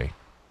birthday.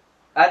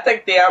 I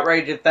think the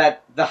outrage is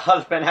that the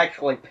husband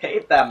actually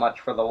paid that much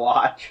for the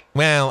watch.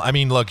 Well, I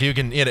mean, look, you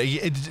can.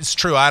 It's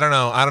true. I don't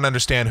know. I don't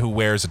understand who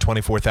wears a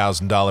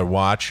 $24,000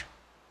 watch.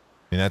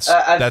 I mean, that's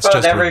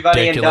just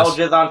everybody ridiculous.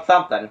 Indulges on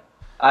something.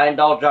 I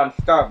indulge on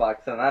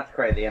Starbucks, and that's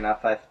crazy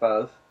enough, I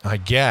suppose. I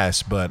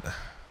guess, but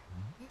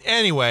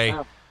anyway,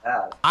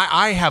 Oh,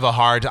 I have a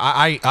hard. If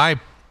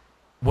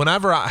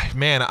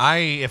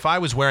I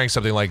was wearing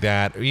something like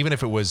that, even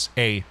if it was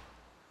a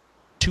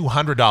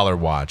 $200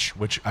 watch,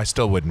 which I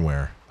still wouldn't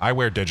wear. I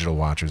wear digital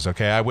watches,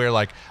 okay? I wear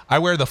the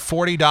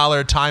 $40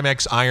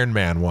 Timex Iron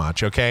Man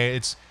watch, okay?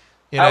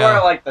 I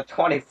wear like the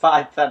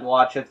 25-cent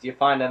watches you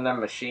find in their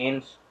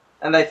machines,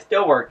 and they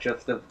still work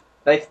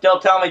they still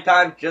tell me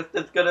time just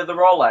as good as the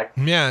Rolex.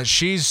 Yeah,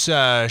 she's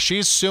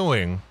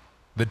suing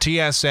the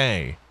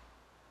TSA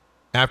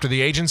after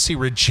the agency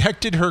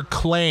rejected her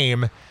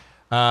claim.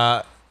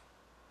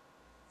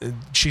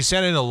 She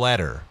sent in a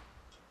letter.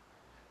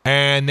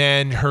 And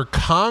then her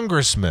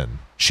congressman,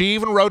 she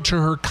even wrote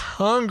to her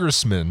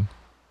congressman,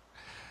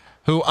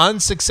 who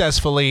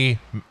unsuccessfully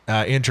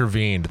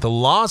intervened. The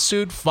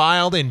lawsuit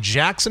filed in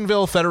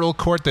Jacksonville federal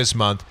court this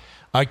month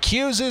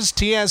accuses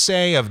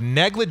TSA of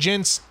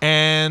negligence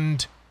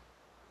and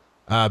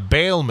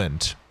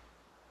bailment,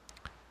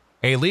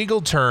 a legal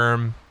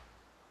term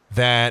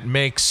that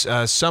makes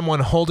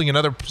someone holding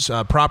another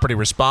property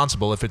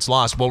responsible if it's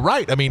lost. Well,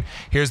 right. I mean,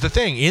 here's the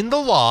thing. In the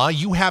law,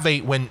 you have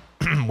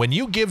when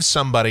you give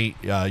somebody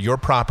your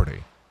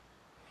property,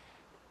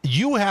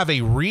 you have a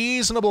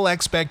reasonable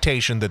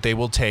expectation that they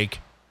will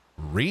take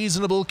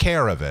reasonable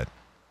care of it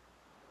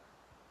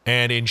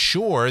and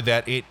ensure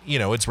that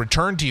it's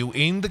returned to you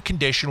in the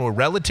condition or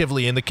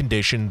relatively in the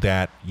condition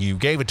that you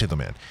gave it to them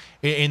in.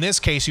 In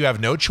this case, you have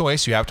no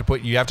choice. You have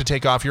to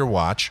take off your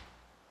watch.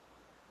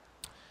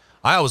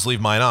 I always leave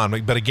mine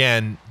on, but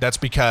again, that's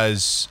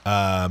because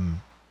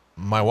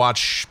my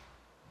watch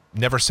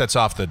never sets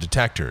off the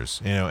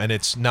detectors, and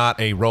it's not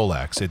a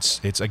Rolex. It's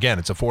a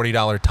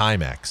 $40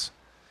 Timex.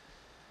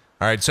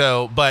 All right,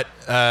 so but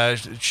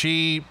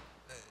she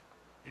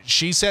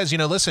says,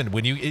 listen,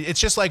 it's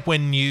just like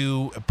when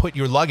you put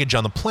your luggage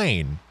on the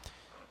plane,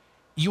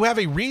 you have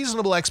a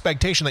reasonable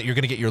expectation that you're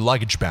going to get your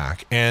luggage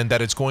back and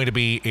that it's going to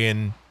be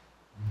in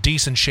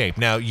decent shape.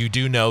 Now, you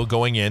do know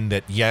going in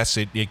that, yes,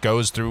 it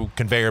goes through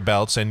conveyor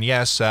belts, and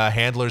yes,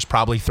 handlers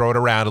probably throw it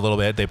around a little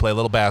bit. They play a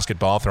little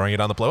basketball, throwing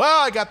it on the plane. Oh,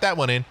 I got that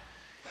one in.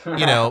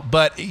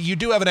 But you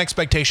do have an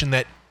expectation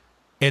that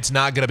it's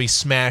not going to be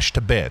smashed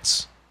to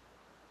bits.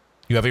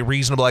 You have a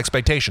reasonable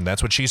expectation.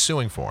 That's what she's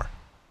suing for.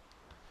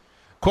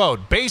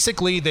 Quote,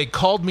 basically, they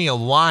called me a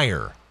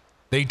liar.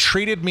 They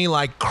treated me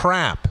like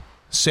crap,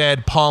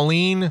 said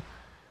Pauline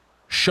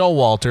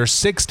Showalter,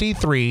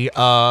 63,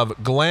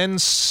 of Glen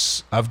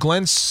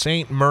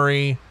St.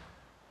 Mary,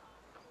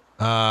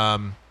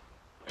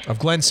 of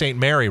Glen St.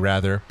 Mary,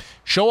 rather.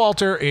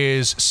 Showalter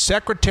is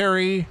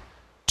secretary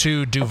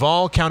to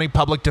Duval County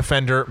Public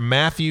Defender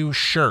Matthew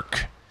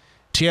Shirk.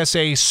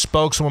 TSA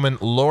spokeswoman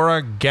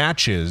Laura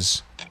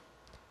Gatches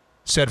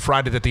said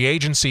Friday that the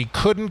agency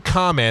couldn't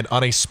comment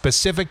on a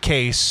specific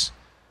case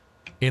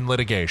in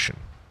litigation.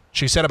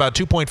 She said about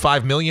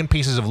 2.5 million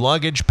pieces of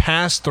luggage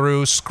pass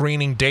through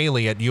screening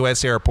daily at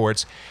U.S.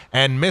 airports,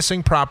 and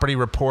missing property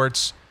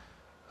reports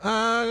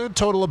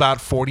total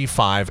about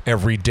 45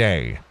 every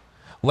day.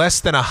 Less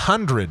than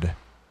 100th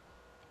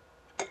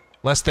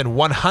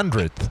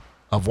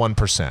of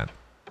 1%.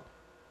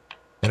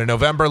 In a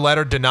November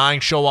letter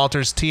denying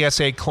Showalter's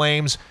TSA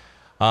claims,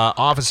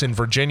 office in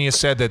Virginia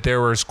said that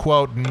there was,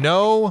 quote,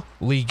 no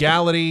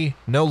legally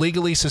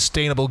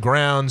sustainable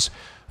grounds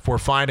for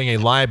finding a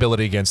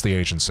liability against the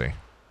agency.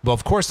 Well,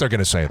 of course they're going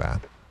to say that.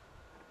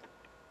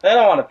 They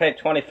don't want to pay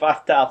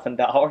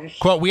 $25,000.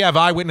 Quote, we have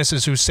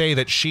eyewitnesses who say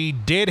that she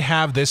did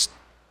have this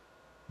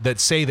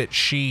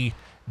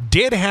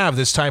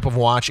type of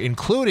watch,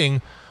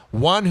 including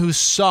one who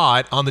saw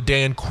it on the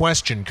day in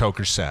question,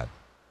 Coker said.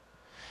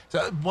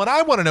 So what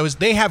I want to know is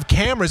they have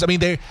cameras. I mean,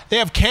 they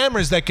have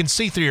cameras that can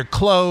see through your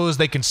clothes.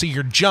 They can see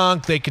your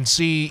junk. They can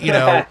see,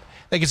 they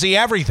can see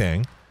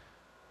everything.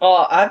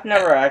 Well, I've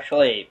never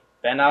actually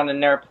been on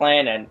an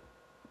airplane, and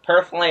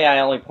personally, I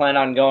only plan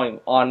on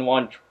going on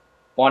once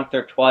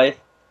or twice.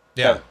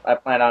 Yeah. I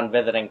plan on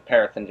visiting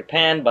Paris and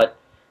Japan, but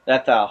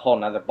that's a whole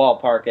nother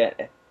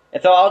ballpark.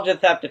 And so I'll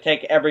just have to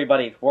take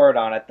everybody's word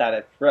on it that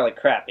it's really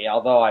crappy,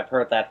 although I've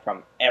heard that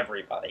from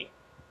everybody.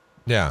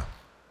 Yeah.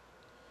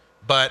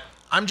 But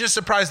I'm just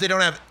surprised they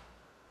don't have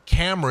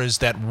cameras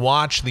that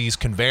watch these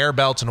conveyor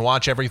belts and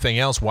watch everything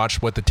else,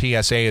 watch what the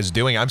TSA is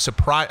doing. I'm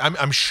surprised.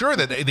 I'm sure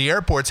that the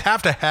airports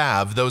have to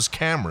have those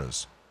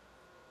cameras.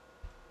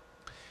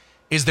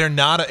 Is there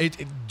not?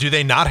 Do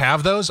they not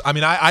have those? I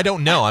mean, I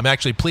don't know. I'm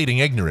actually pleading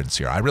ignorance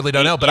here. I really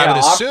don't know, but I would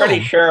assume. I'm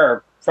pretty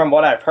sure, from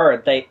what I've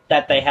heard,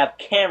 that they have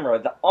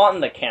cameras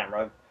on the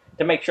camera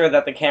to make sure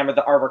that the cameras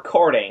are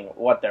recording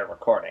what they're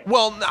recording.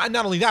 Well,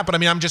 not only that, but I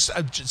mean, I'm just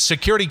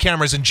security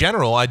cameras in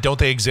general. Don't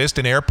they exist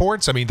in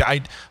airports? I mean,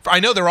 I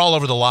know they're all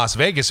over the Las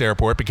Vegas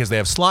airport because they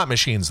have slot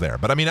machines there.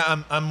 But I mean,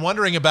 I'm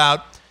wondering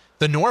about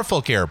the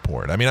Norfolk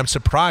airport. I mean, I'm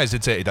surprised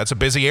that's a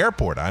busy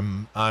airport.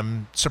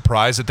 I'm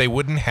surprised that they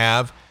wouldn't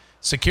have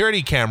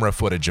security camera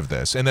footage of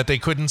this and that they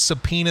couldn't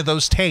subpoena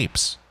those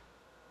tapes.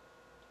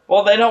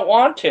 Well, they don't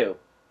want to.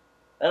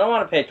 They don't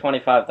want to pay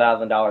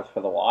 $25,000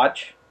 for the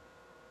watch.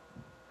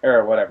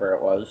 Or whatever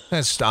it was.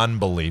 That's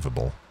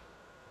unbelievable.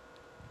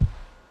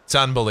 It's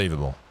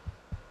unbelievable.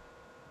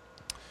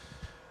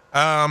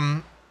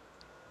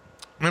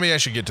 Maybe I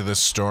should get to this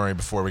story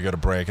before we go to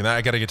break. And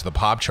I got to get to the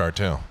pop chart,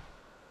 too.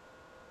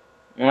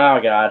 Oh,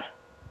 God.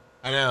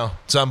 I know.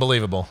 It's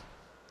unbelievable.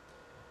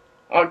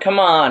 Oh, come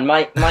on.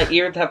 My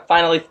ears have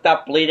finally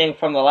stopped bleeding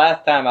from the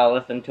last time I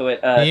listened to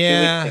it 2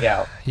 weeks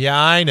ago.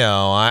 Yeah, I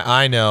know.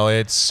 I know.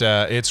 It's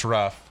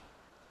rough.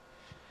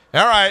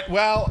 All right.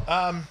 Well,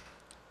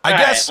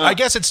 I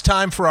guess it's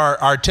time for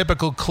our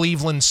typical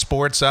Cleveland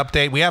sports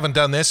update. We haven't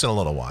done this in a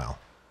little while.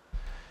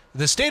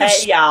 The state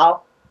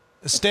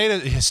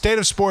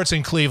of sports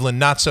in Cleveland,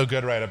 not so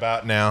good right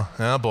about now.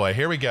 Oh, boy.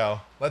 Here we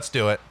go. Let's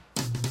do it.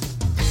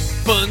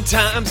 Fun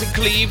times in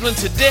Cleveland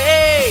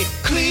today.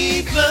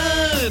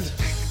 Cleveland.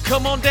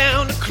 Come on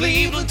down to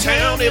Cleveland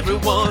town,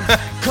 everyone.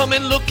 Come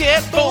and look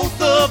at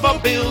both of our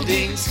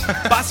buildings.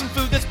 Buy some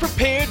food that's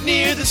prepared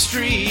near the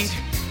street.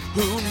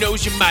 Who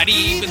knows, you might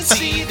even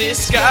see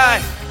this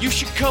guy. You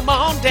should come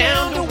on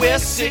down to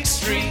West 6th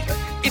Street.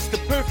 It's the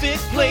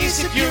perfect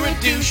place if you're a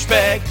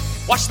douchebag.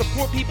 Watch the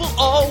poor people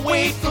all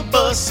wait for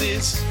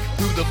buses.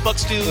 Who the fuck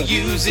still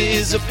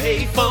uses a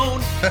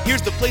payphone?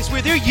 Here's the place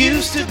where there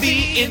used to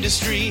be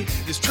industry.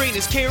 This train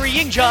is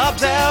carrying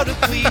jobs out of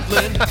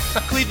Cleveland.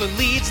 Cleveland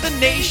leads the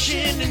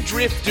nation in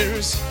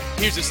drifters.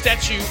 Here's a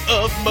statue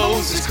of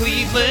Moses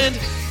Cleveland.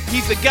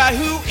 He's the guy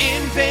who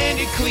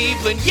invented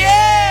Cleveland.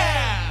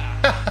 Yeah!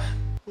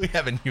 We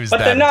haven't used but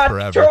that they're not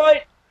forever.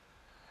 Detroit.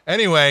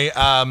 Anyway,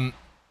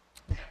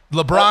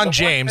 LeBron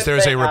James.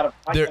 There's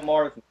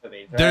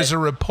a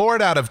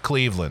report out of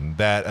Cleveland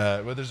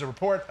that there's a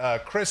report.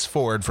 Chris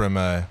Ford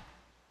from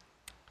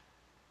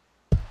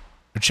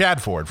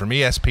Chad Ford from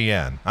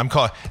ESPN.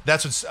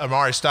 That's what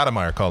Amari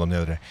Stoudemire called him the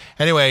other day.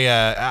 Anyway,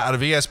 out of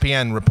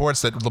ESPN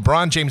reports that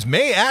LeBron James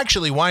may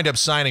actually wind up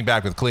signing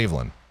back with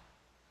Cleveland.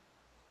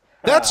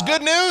 That's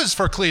good news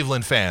for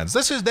Cleveland fans.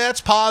 That's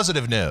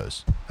positive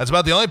news. That's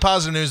about the only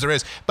positive news there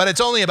is, but it's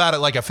only about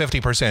like a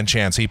 50%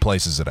 chance he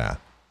places it at.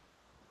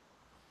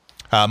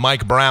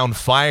 Mike Brown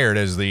fired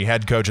as the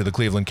head coach of the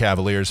Cleveland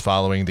Cavaliers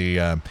following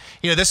the.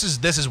 This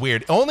is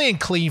weird. Only in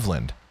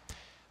Cleveland,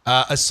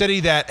 a city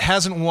that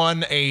hasn't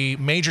won a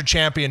major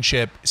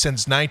championship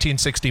since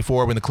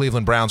 1964 when the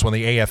Cleveland Browns won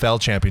the AFL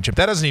championship.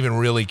 That doesn't even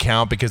really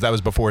count because that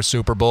was before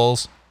Super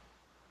Bowls.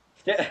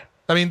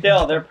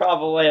 Still, they're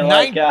probably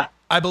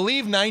I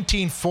believe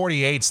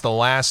 1948's the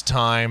last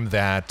time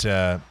that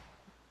the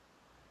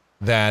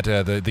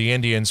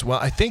Indians. Well,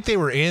 I think they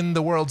were in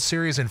the World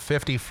Series in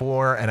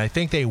 '54, and I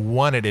think they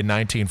won it in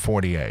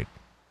 1948.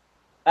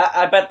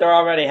 I bet they're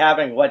already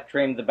having wet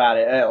dreams about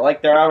it.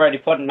 Like they're already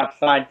putting up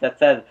signs that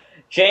says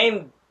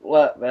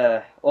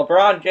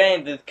LeBron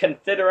James is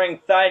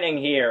considering signing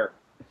here.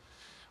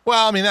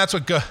 Well, I mean that's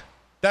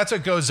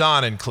what goes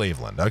on in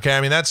Cleveland. Okay,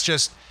 I mean that's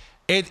just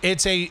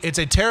it's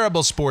a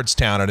terrible sports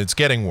town, and it's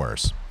getting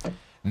worse.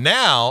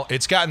 Now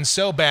it's gotten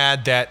so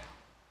bad that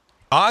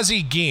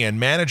Ozzie Guillen,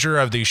 manager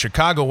of the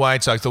Chicago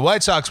White Sox, the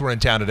White Sox were in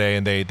town today,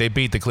 and they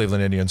beat the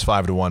Cleveland Indians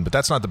 5-1. But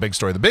that's not the big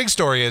story. The big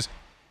story is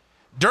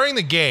during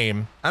the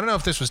game. I don't know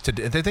if this was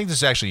today. I think this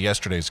is actually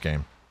yesterday's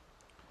game.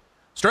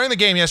 It's during the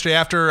game yesterday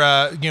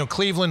after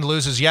Cleveland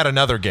loses yet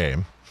another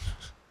game.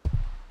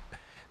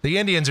 The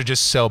Indians are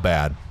just so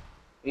bad.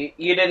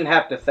 You didn't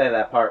have to say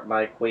that part,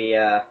 Mike. We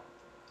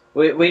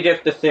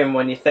just assume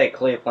when you say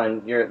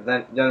Cleveland,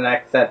 the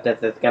next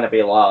sentence is going to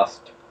be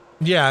lost.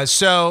 Yeah.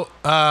 So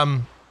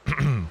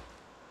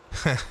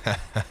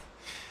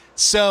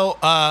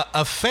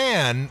a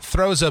fan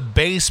throws a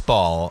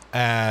baseball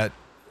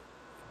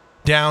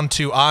down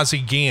to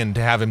Ozzie Guillen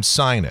to have him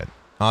sign it.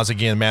 Ozzie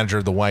Guillen, manager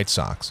of the White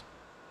Sox.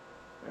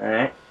 All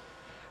right.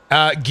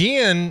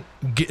 Guillen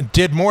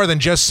did more than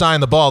just sign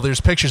the ball.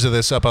 There's pictures of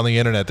this up on the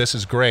internet. This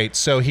is great.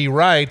 So he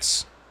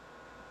writes,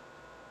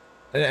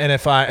 and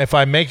if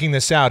I'm making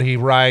this out, he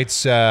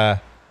writes, "Bye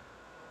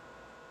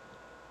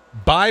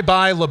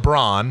bye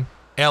LeBron,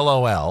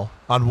 LOL,"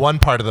 on one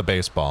part of the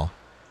baseball.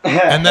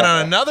 And then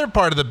on another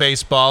part of the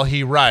baseball,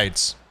 he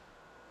writes,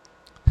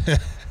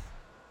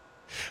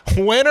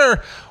 when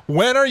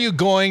are you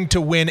going to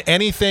win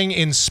anything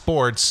in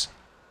sports,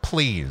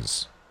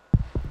 please?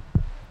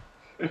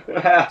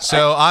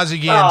 So Ozzie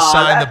Guillen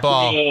signed the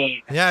ball.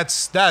 Mean. Yeah,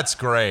 that's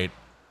great.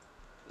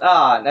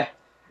 Oh,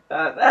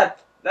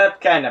 that's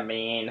kind of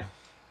mean.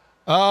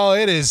 Oh,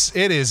 it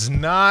is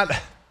not.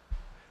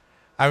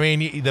 I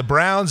mean, the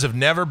Browns have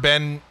never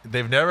been to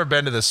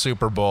the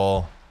Super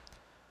Bowl.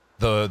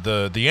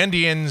 The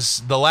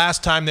Indians, the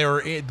last time they were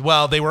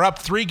up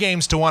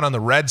 3-1 on the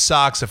Red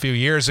Sox a few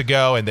years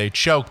ago, and they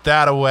choked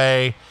that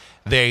away.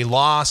 They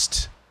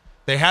lost.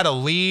 They had a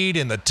lead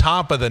in the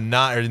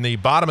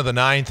bottom of the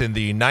ninth in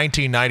the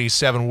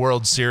 1997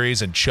 World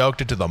Series and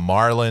choked it to the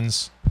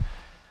Marlins.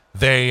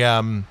 They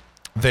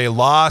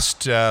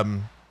lost.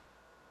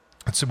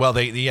 So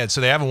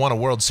they haven't won a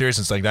World Series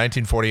since like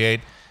 1948.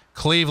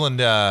 Cleveland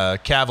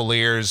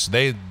Cavaliers,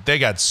 they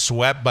got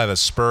swept by the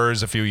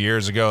Spurs a few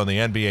years ago in the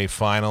NBA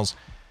Finals.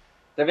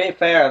 To be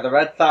fair, the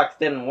Red Sox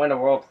didn't win a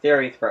World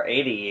Series for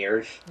 80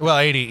 years. Well,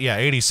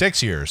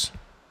 86 years.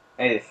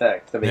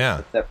 86, to be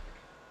specific.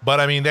 But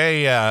I mean,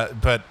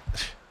 but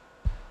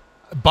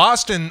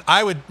Boston,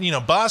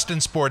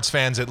 Boston sports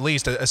fans, at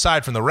least,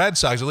 aside from the Red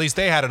Sox, at least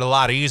they had it a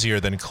lot easier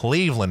than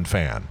Cleveland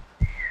fan.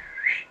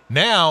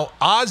 Now,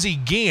 Ozzie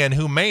Guillen,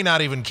 who may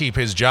not even keep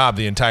his job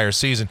the entire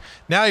season,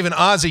 now even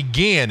Ozzie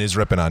Guillen is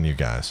ripping on you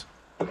guys.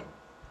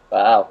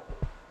 Wow.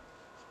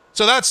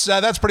 So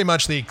that's pretty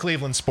much the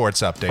Cleveland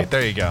sports update.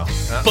 There you go.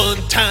 Fun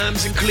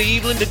times in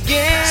Cleveland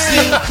again.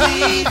 Still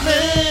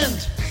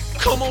Cleveland.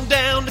 Come on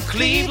down to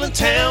Cleveland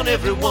town,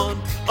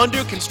 everyone.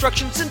 Under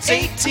construction since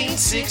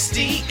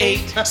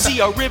 1868.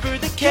 See our river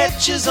that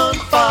catches on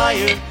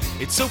fire.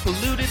 It's so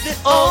polluted that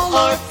all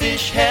our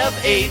fish have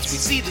AIDS. We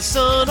see the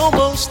sun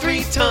almost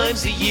 3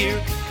 times a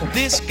year.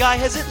 This guy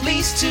has at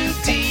least 2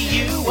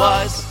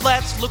 DUIs. The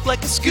flats look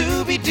like a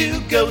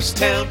Scooby-Doo ghost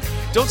town.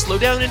 Don't slow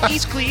down in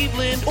East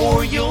Cleveland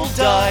or you'll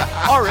die.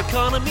 Our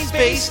economy's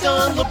based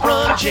on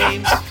LeBron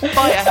James.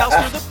 Buy a house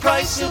for the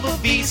price of a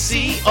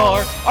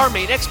VCR. Our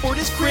main export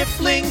is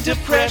crippling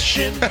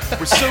depression.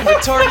 We're so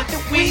retarded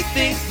that we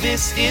think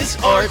this is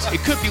art. It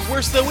could be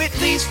worse though, at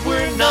least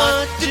we're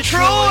not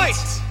Detroit.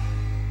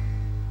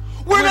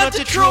 We're not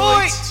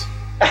Detroit.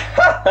 All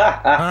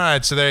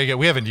right, so there you go.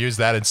 We haven't used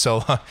that in so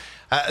long.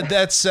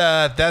 That's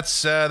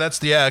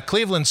the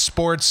Cleveland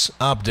sports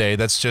update.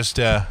 That's just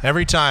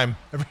every time.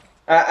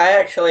 I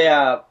actually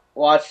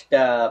watched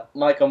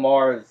Michael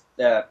Moore's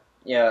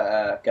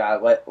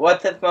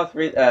what's his most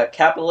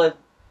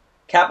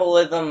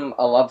Capitalism,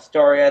 a Love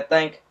Story, I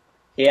think.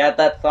 He had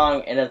that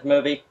song in his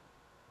movie.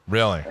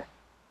 Really?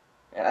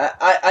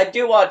 I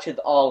do watch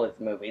all his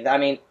movies. I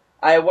mean,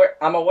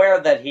 I'm aware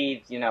that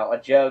he's, a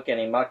joke and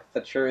he mocks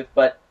the truth,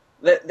 but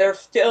they're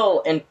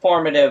still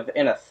informative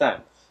in a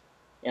sense,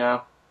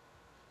 Yeah,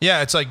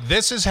 it's like,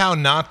 this is how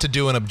not to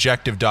do an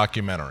objective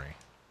documentary.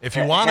 If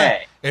you want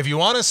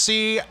to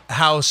see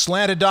how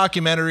slanted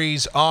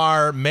documentaries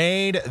are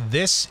made,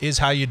 this is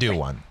how you do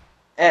one.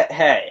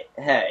 Hey.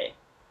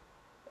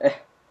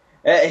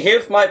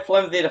 Here's my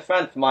flimsy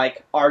defense,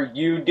 Mike. Are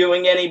you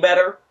doing any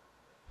better?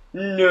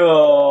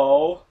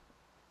 No.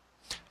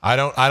 I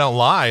don't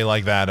lie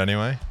like that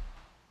anyway.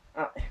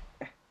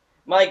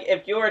 Mike,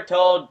 if you were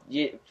told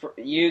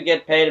you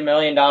get paid $1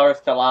 million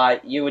to lie,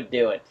 you would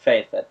do it.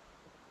 Face it.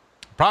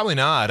 Probably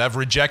not. I've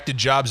rejected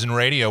jobs in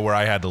radio where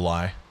I had to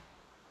lie.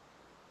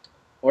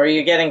 Were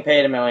you getting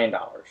paid $1 million?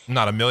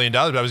 Not $1 million,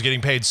 but I was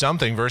getting paid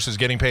something versus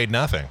getting paid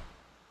nothing.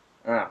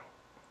 Oh.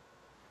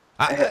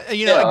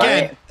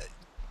 I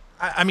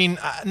mean,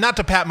 not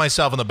to pat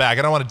myself on the back.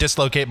 I don't want to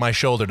dislocate my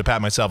shoulder to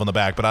pat myself on the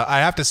back, but I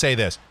have to say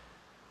this.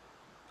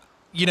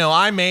 You know,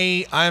 I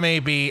may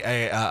be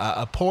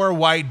a poor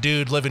white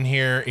dude living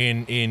here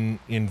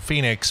in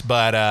Phoenix,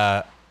 but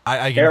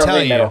I can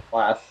tell you. Middle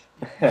class.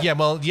 Yeah,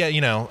 well, yeah,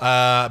 you know,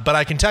 but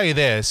I can tell you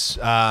this.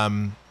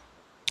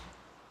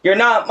 You're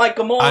not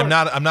Michael Moore. I'm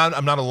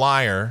not a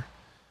liar,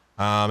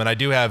 and I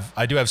do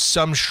have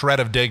some shred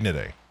of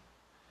dignity.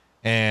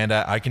 And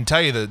I can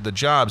tell you the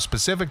job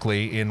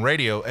specifically in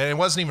radio, and it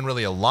wasn't even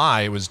really a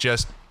lie. It was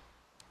just,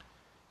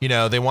 you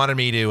know, they wanted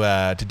me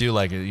to do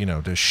like, you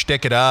know, to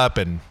shtick it up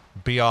and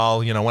be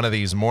all, you know, one of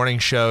these morning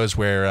shows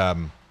where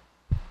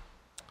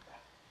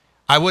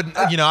I wasn't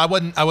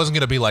going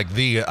to be like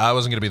I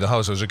wasn't going to be the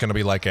host. I was just going to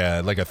be like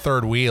a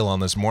third wheel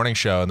on this morning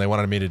show, and they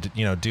wanted me to,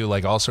 you know, do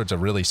like all sorts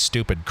of really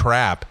stupid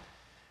crap.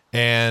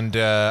 And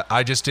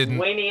I just didn't.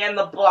 Weenie in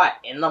the butt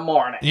in the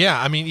morning.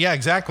 Yeah, I mean, yeah,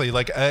 exactly.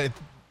 Like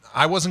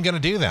I wasn't going to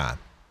do that.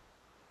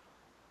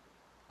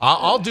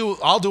 I'll do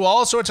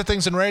all sorts of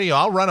things in radio.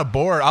 I'll run a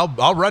board.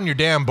 I'll run your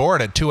damn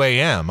board at 2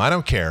 a.m. I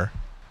don't care.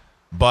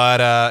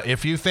 But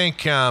if you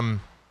think,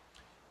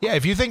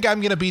 if you think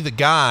I'm going to be the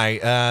guy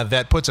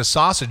that puts a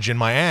sausage in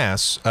my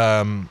ass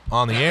on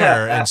the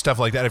air and stuff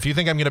like that, if you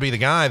think I'm going to be the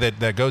guy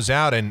that goes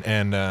out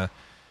and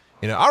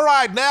you know, all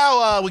right,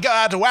 now we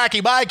got a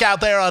wacky bike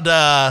out there on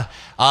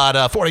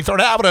 43rd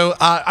Avenue.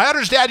 I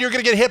understand you're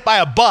going to get hit by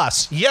a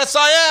bus. Yes,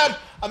 I am.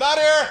 I'm out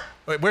here.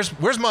 Wait,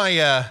 where's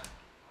my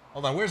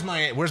hold on, where's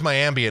my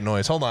ambient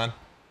noise? Hold on.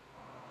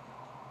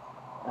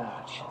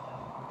 Oh, shit.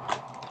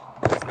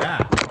 What's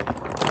that?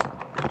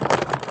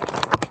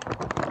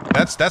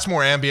 That's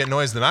more ambient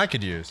noise than I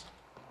could use.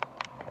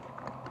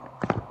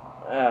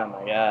 Oh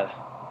my god.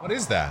 What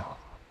is that?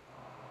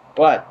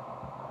 What?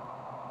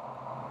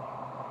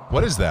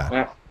 What is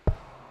that?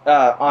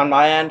 On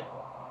my end?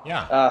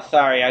 Yeah.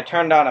 Sorry, I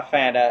turned on a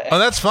fan. Oh,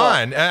 that's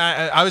fine.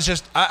 I was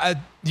just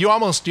you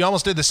almost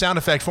did the sound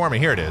effect for me.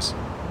 Here it is.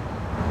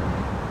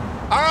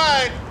 All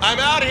right, I'm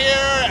out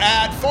here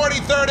at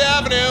 43rd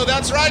Avenue.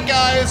 That's right,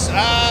 guys.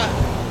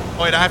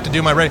 Wait, I have to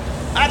do my radio.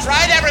 That's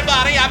right,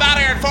 everybody. I'm out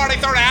here at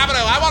 43rd Avenue.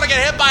 I want to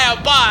get hit by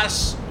a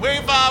bus.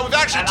 We've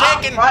actually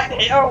taken. I'm right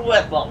here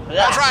with them.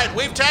 That's right.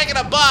 We've taken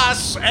a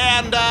bus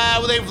and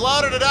they've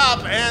loaded it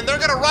up and they're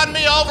gonna run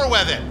me over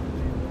with it.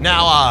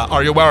 Now,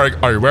 are you wearing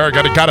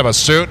any kind of a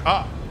suit?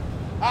 That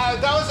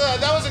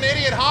was an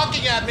idiot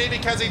honking at me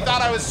because he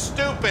thought I was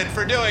stupid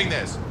for doing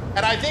this,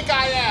 and I think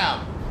I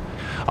am.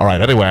 All right.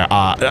 Anyway,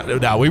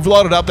 now we've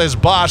loaded up this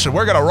bus and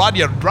we're gonna run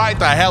you right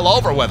the hell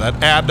over with it,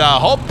 and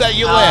hope that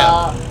you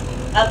live.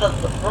 As a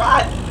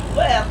surprise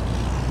twist,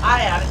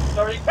 I added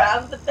 30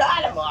 pounds of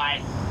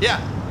dynamite. Yeah.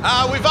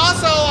 We've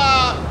also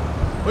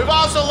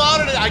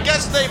loaded it. I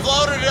guess they've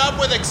loaded it up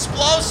with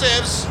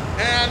explosives,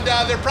 and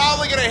they're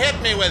probably gonna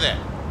hit me with it.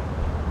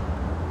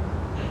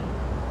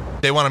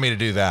 They wanted me to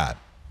do that.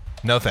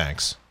 No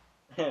thanks.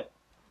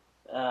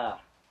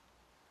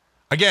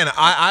 Again,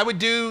 I would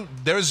do.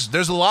 There's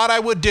a lot I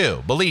would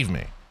do. Believe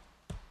me.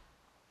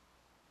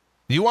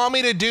 You want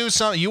me to do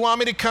something? You want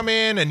me to come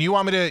in and you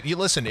want me to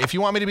listen? If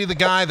you want me to be the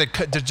guy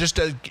that just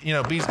is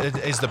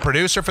the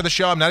producer for the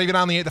show, I'm not even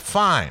on the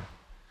fine.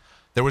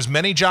 There was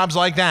many jobs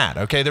like that.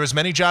 Okay, there was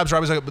many jobs where I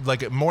was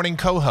like a morning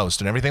co-host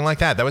and everything like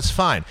that. That was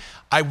fine.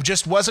 I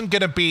just wasn't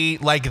gonna be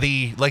like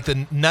the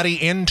nutty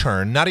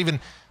intern. Not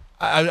even.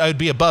 I'd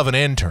be above an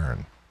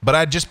intern, but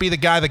I'd just be the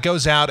guy that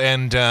goes out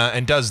and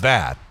does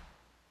that.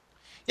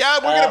 Yeah,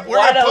 we're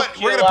gonna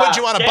put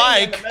you on a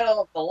bike in the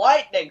middle of the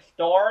lightning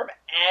storm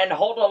and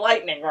hold a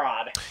lightning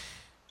rod.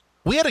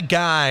 We had a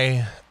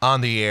guy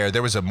on the air.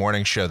 There was a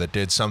morning show that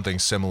did something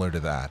similar to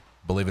that.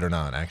 Believe it or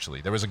not,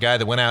 actually, there was a guy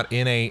that went out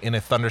in a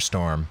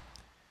thunderstorm,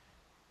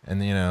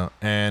 and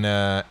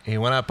he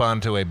went up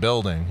onto a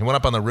building. He went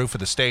up on the roof of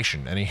the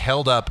station, and he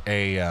held up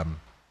a.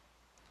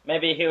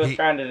 Maybe he was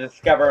trying to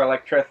discover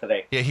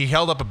electricity. Yeah, he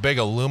held up a big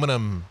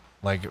aluminum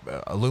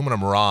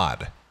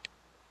rod,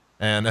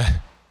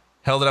 and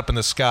held it up in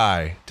the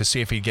sky to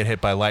see if he'd get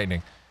hit by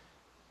lightning.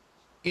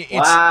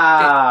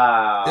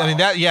 Wow. I mean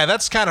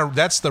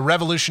that's the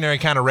revolutionary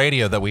kind of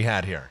radio that we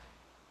had here.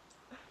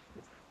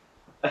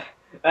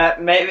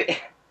 Maybe.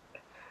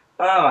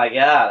 Oh my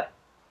god.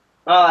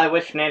 Oh, I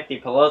wish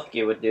Nancy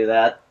Pelosi would do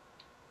that.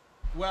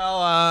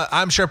 Well,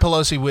 I'm sure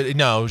Pelosi would.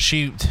 No,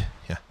 she.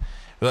 Yeah,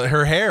 well,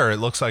 her hair. It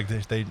looks like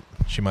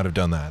she might have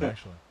done that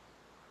actually.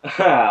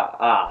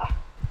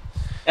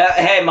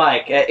 Hey,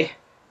 Mike.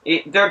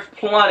 There's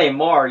plenty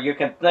more you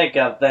can think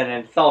of than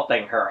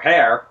insulting her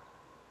hair.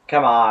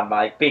 Come on,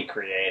 Mike. Be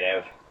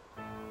creative.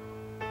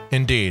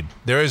 Indeed,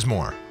 there is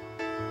more.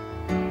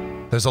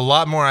 There's a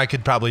lot more I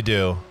could probably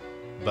do,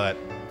 but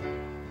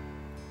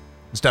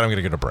instead I'm going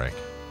to get a break.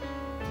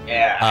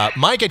 Yeah.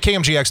 Mike at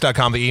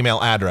kmgx.com, the email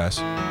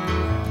address.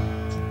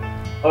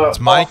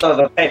 It's Mike. Also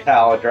the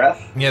PayPal address.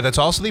 Yeah, that's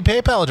also the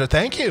PayPal address.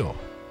 Thank you.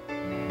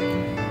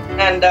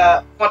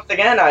 And once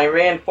again, I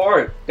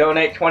reinforce,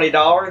 donate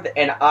 $20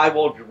 and I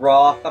will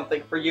draw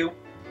something for you.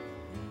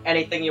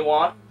 Anything you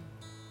want.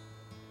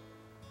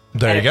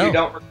 There you go. If you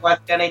don't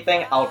request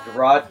anything, I'll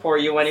draw it for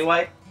you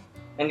anyway.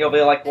 And you'll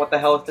be like, what the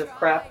hell is this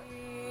crap?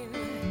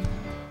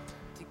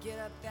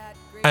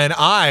 And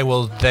I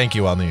will thank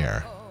you on the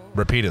air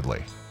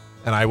repeatedly.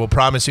 And I will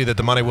promise you that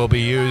the money will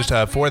be used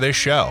for this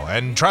show.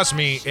 And trust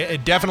me,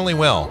 it definitely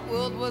will.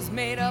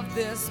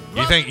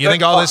 You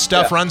think all this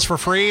stuff runs for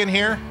free in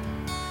here?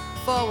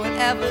 The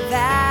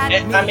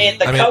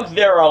Coke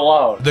Zero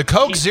alone. The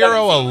Coke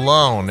Zero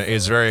alone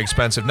is very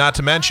expensive. Not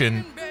to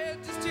mention,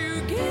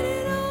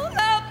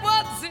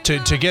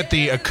 to get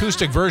the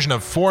acoustic version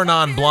of Four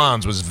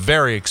Non-Blondes was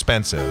very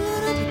expensive.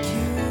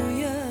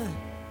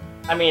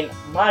 I mean,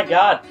 my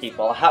God,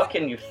 people, how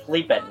can you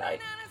sleep at night?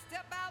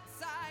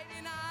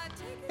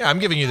 Yeah, I'm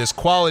giving you this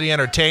quality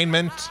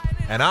entertainment,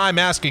 and I'm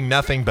asking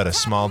nothing but a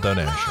small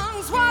donation.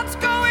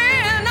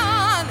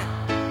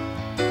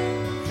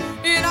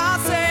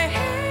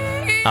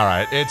 All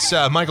right, it's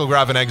Michael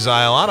Groff in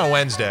Exile on a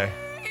Wednesday.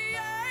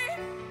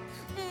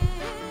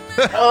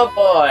 Oh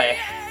boy.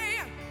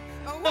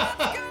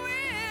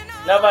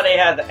 Nobody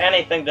has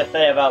anything to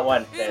say about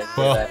Wednesdays.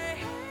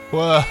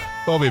 Well,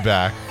 we'll be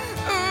back.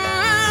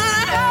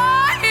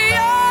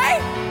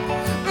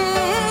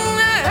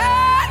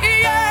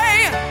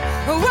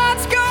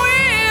 What's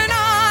going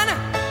on?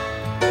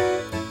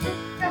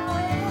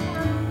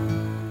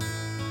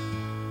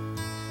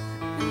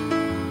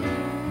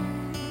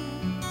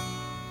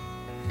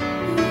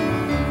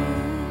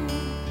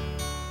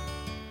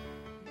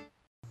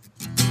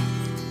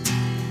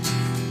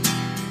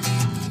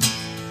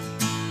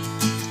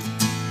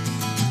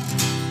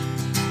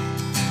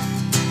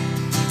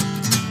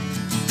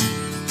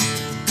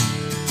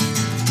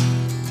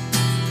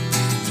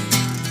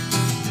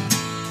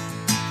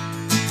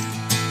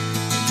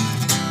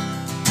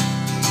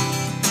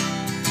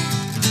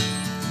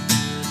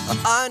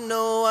 I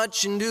know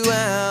what you're doing,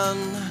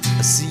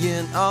 I see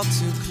it all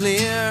too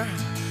clear.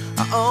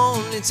 I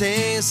only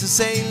taste the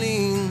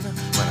saline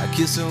when I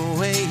kiss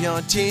away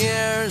your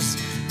tears.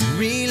 You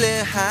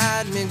really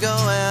had me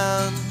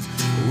going,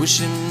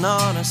 wishing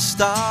on a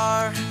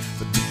star.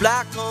 But the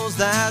black holes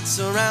that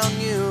surround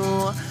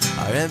you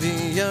are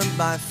heavier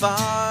by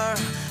far.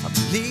 I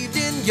believed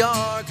in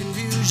your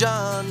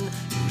confusion,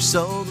 you were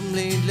so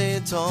completely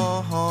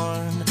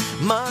torn.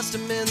 Must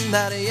have been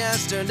that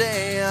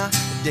yesterday,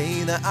 the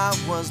day that I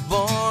was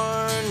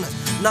born.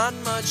 Not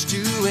much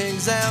to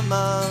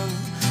examine,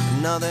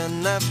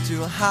 nothing left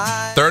to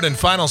hide. Third and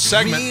final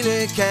segment.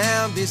 Really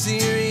can't be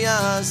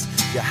serious,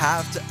 you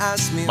have to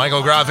ask me.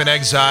 Michael Groff in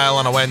Exile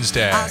on a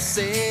Wednesday. I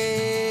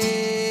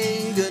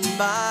say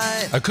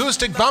goodbye.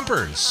 Acoustic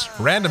bumpers,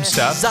 random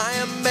stuff. I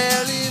am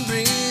barely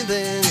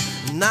breathing,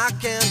 and I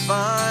can't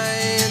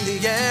find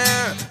the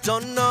air.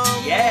 Don't know.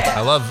 Yeah.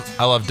 I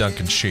love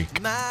Duncan Sheik.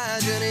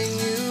 Imagining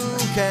you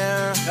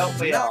care. Don't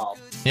we all?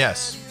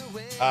 Yes.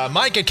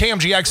 Mike at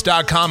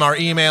KMGX.com, our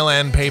email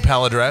and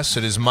PayPal address.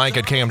 It is Mike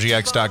at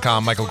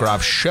KMGX.com, Michael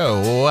Groff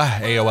Show,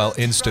 AOL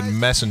Instant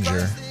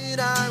Messenger.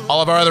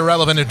 All of our other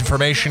relevant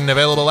information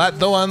available at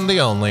the one,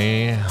 the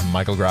only,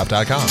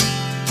 MichaelGroff.com.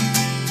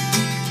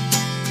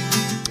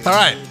 All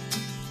right.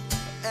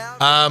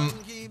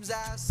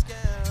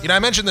 I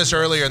mentioned this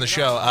earlier in the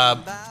show.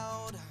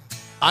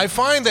 I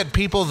find that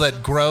people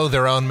that grow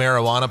their own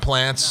marijuana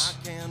plants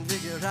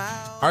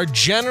are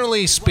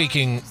generally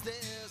speaking,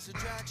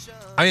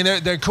 I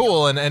mean, they're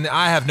cool, and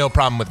I have no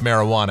problem with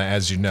marijuana,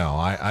 as you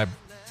know.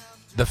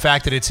 The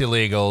fact that it's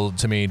illegal,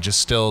 to me, just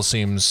still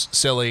seems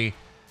silly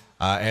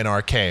and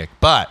archaic.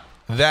 But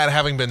that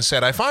having been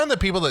said, I find that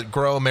people that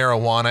grow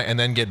marijuana and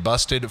then get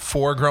busted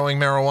for growing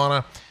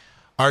marijuana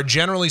are,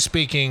 generally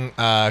speaking,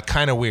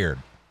 kind of weird.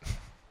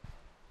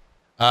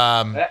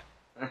 I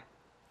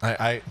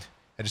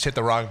just hit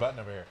the wrong button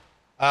over here.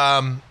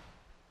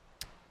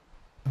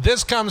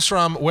 This comes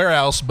from where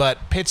else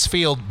but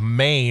Pittsfield,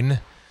 Maine,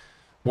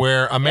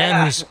 where a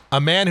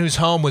man whose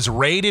home was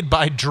raided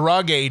by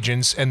drug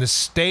agents, and the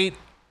state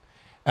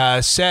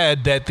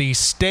said that the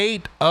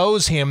state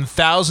owes him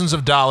thousands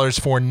of dollars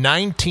for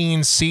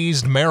 19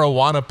 seized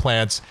marijuana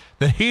plants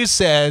that he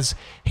says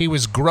he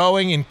was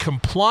growing in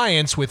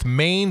compliance with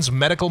Maine's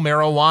medical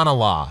marijuana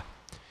law.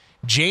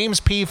 James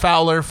P.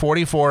 Fowler,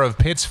 44, of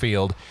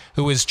Pittsfield,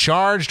 who is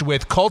charged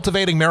with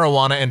cultivating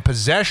marijuana and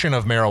possession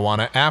of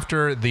marijuana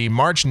after the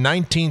March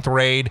 19th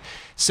raid,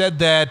 said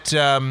that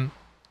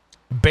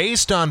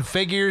based on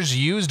figures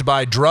used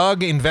by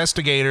drug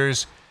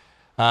investigators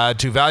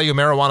to value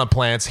marijuana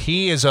plants,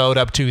 he is owed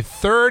up to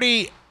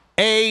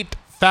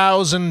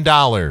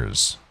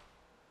 $38,000.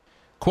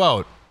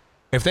 Quote,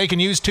 "If they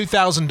can use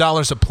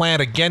 $2,000 a plant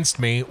against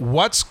me,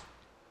 what's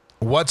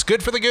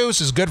good for the goose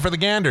is good for the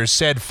gander,"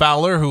 said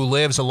Fowler, who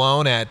lives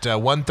alone at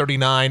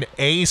 139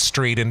 A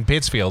Street in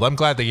Pittsfield. I'm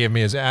glad they gave me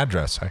his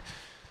address. I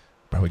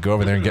probably go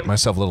over there and get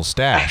myself a little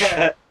stash.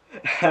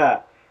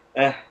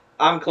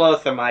 I'm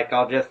closer, Mike.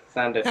 I'll just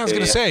send it to you. I was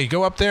going to say,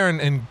 go up there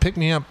and pick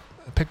me up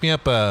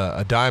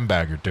a dime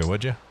bag or two,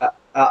 would you?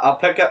 I'll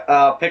pick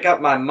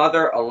up my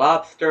mother a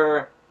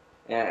lobster,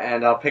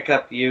 and I'll pick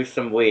up you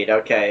some weed.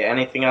 Okay.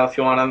 Anything else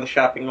you want on the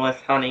shopping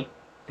list, honey?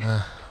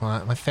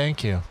 Well,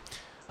 thank you.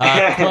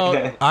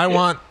 Quote, I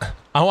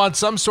want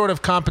some sort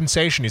of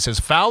compensation. He says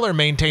Fowler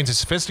maintains a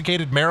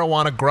sophisticated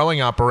marijuana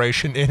growing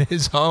operation in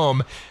his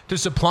home to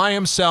supply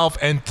himself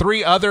and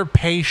 3 other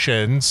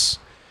patients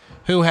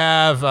who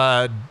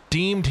have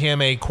deemed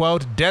him a,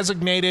 quote,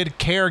 designated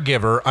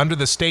caregiver under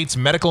the state's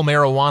medical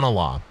marijuana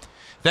law.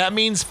 That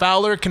means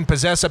Fowler can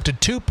possess up to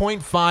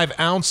 2.5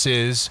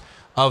 ounces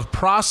of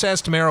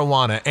processed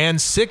marijuana and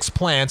 6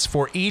 plants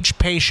for each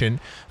patient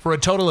for a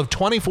total of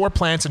 24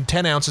 plants and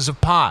 10 ounces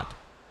of pot.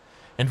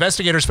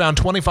 Investigators found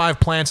 25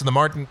 plants in the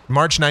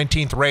March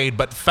 19th raid,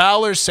 but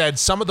Fowler said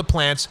some of the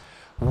plants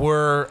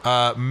were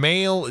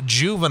male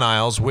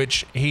juveniles,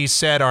 which he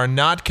said are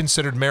not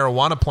considered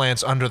marijuana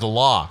plants under the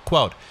law.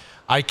 Quote,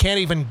 I can't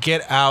even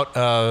get out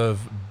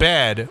of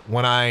bed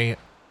when I...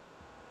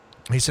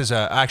 He says,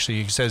 I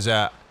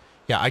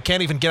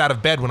can't even get out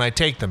of bed when I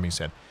take them, he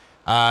said.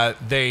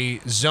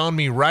 They zone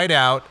me right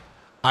out.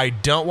 I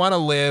don't want to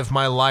live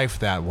my life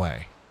that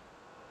way.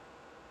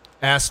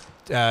 Asked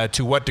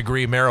to what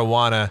degree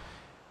marijuana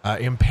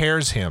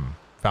impairs him,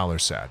 Fowler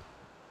said.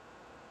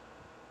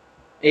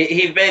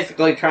 He's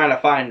basically trying to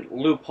find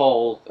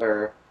loopholes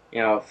or,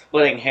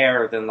 splitting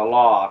hairs in the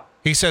law.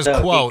 He says,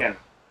 quote,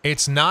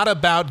 it's not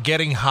about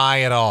getting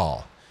high at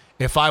all.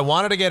 If I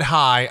wanted to get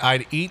high,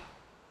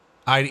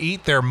 I'd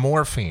eat their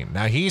morphine.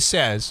 Now, he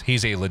says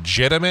he's a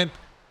legitimate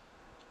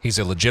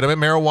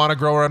marijuana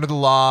grower under the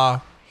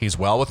law. He's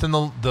well within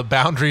the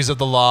boundaries of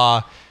the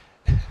law.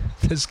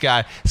 This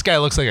guy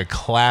looks like a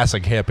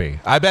classic hippie.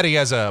 I bet he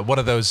has one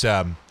of those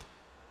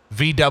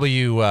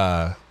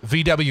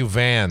VW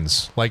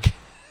vans. Like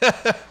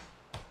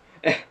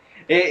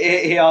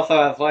he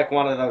also has like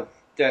one of those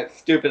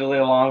stupidly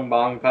long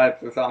bong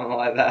pipes or something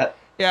like that.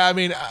 Yeah, I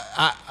mean,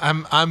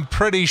 I'm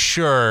pretty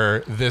sure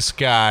this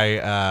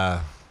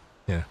guy.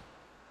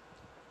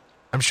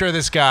 I'm sure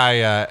this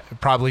guy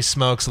probably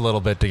smokes a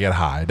little bit to get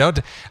high.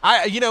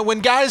 When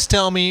guys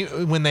tell me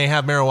when they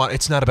have marijuana,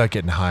 it's not about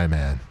getting high,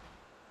 man.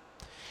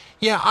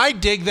 Yeah, I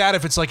dig that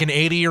if it's like an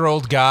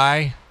 80-year-old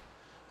guy.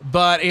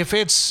 But if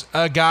it's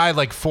a guy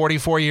like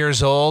 44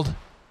 years old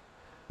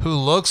who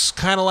looks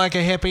kind of like a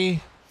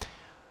hippie,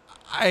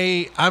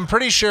 I'm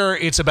pretty sure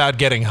it's about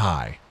getting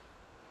high.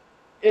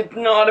 It's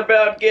not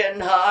about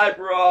getting high,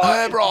 bro.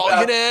 Hey,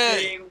 bro,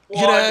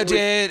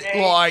 dude,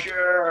 like,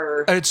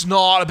 it's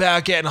not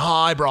about getting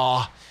high,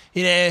 bro.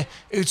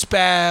 It's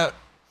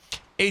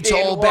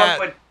all about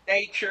with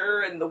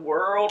nature and the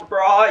world,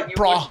 bro. You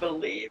wouldn't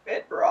believe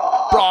it,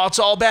 bro. Bro, it's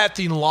all about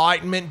the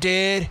enlightenment,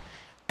 dude.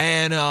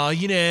 And,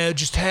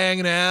 just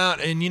hanging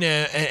out and,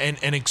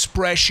 and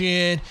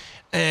expression.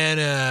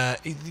 And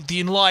the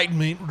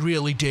enlightenment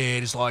really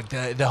did is like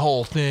the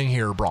whole thing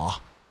here, bro.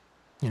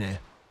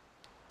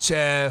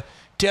 So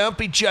don't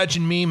be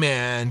judging me,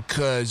 man,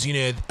 because,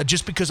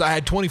 just because I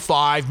had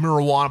 25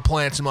 marijuana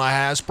plants in my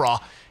house, bro.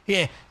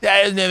 Yeah,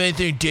 that doesn't have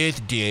anything to do with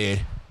it,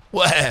 dude.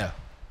 Wow.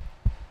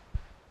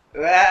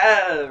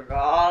 Well,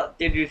 bro,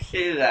 did you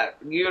see that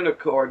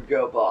unicorn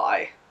go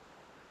by?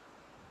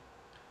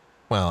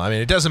 Well, I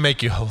mean, it doesn't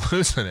make you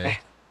hallucinate.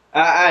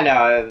 I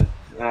know.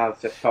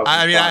 It's just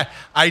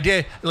I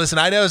did. Listen,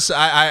 I know.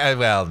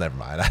 Well, never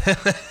mind.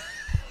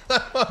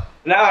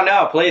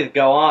 No, please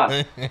go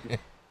on.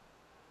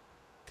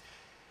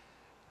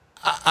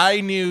 I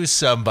knew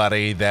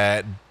somebody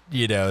that,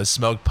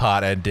 smoked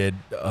pot and did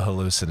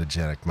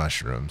hallucinogenic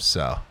mushrooms.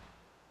 So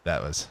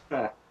that's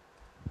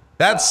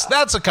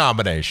a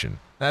combination.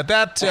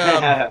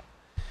 That'll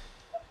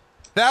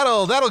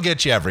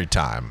get you every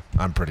time,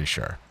 I'm pretty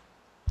sure.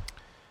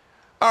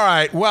 All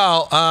right.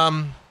 Well,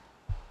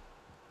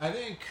 I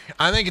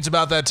think it's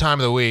about that time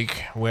of the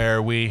week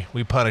where we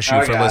punish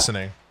you for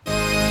listening.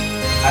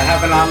 I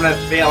have an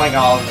ominous feeling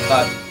all of a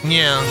sudden.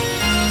 Yeah.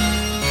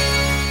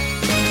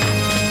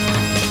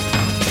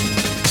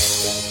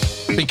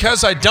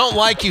 Because I don't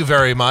like you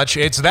very much,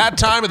 it's that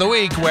time of the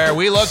week where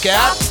we look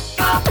at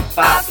pop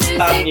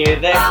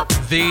music.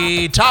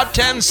 The top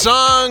 10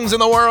 songs in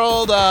the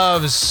world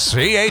of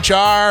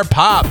CHR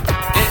Pop.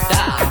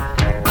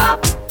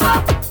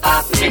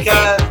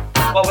 Because,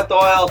 with the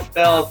oil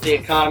spills, the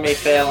economy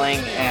failing,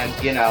 and,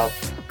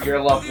 your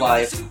love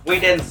life, we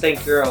didn't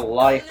think your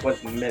life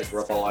was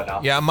miserable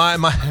enough. Yeah,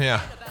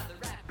 yeah.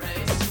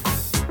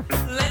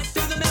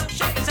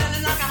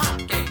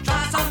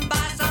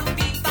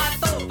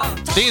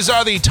 These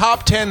are the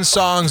top 10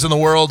 songs in the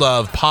world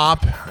of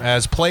pop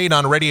as played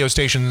on radio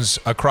stations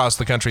across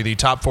the country. The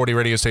top 40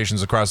 radio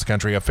stations across the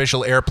country.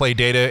 Official airplay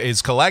data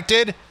is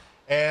collected.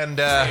 And,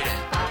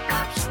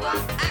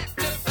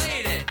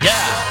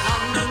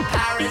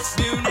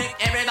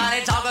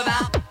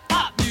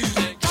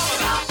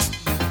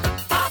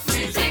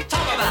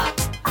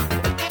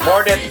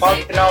 More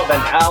dysfunctional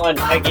than Alan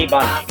Peggy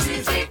Bunny.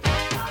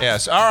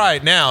 Yes. All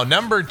right. Now,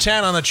 number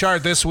 10 on the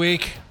chart this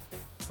week.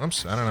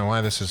 Oops. I don't know why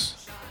this is...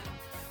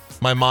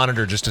 My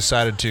monitor just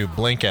decided to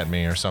blink at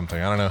me or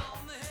something. I don't know.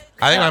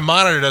 I think my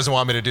monitor doesn't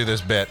want me to do this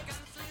bit.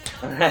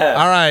 All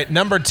right,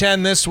 number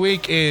 10 this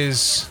week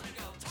is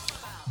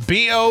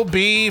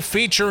B.O.B.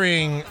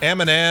 featuring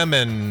Eminem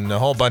and a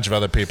whole bunch of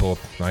other people,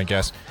 I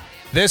guess.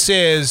 This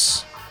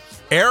is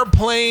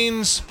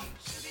Airplanes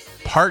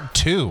Part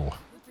 2.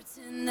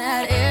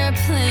 That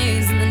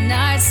airplanes in the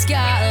night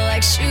sky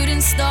like shooting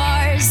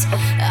stars.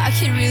 I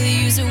could really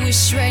use a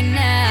wish right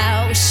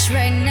now, wish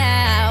right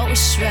now,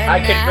 wish right now. I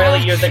could really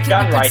use a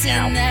gun right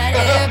now. That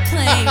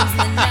airplanes in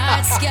the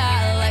night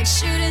sky like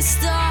shooting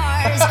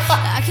stars.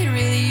 I could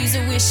really use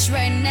a wish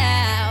right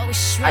now,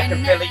 wish right now. I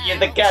could really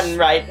use a gun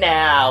right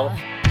now.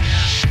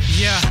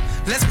 Yeah.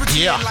 Let's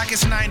pretend like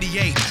it's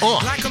 98.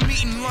 Like I'm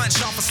eating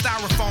lunch off a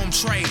styrofoam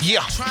tray. Yeah.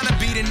 Trying to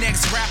be the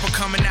next rapper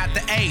coming out the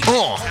A.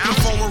 I'm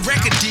for a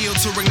record deal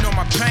to ignore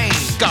my pain.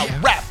 Got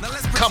rap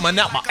coming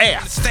out my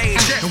ass.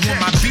 Stage. And when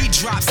my beat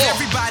drops,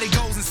 everybody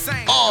goes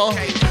insane.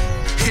 Okay.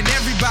 And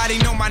everybody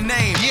know my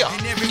name. Yeah.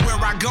 And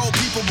everywhere I go,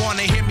 people want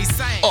to hear me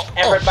sing.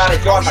 Everybody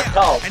join my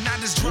call.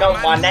 Know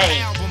my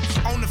name.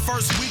 On the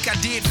first week, I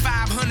did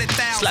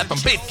 500,000. Slapping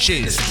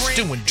bitches,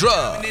 doing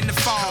drugs.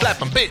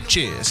 Slapping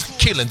bitches,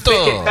 killing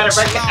thugs.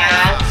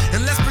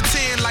 And let's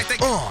pretend like they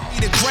be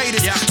the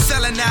greatest.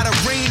 Selling out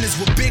arenas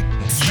with big.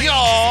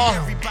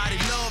 Everybody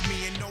love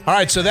me and know. All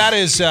right, so that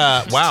is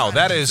wow.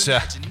 That is.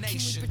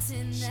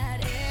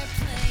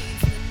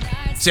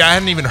 See, I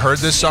hadn't even heard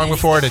this song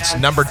before, and it's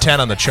number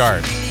 10 on the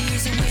chart.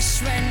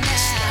 Wish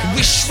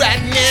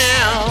right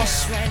now.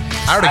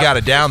 I already got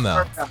it down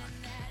though.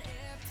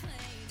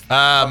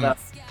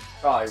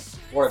 Probably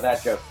where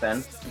that joke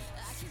then.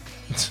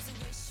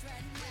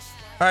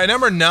 All right,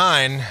 number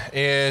 9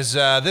 is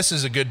this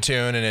is a good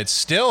tune, and it's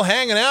still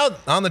hanging out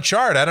on the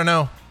chart. I don't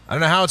know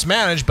how it's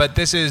managed, but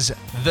this is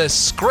The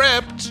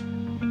Script.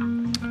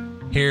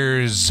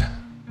 Here's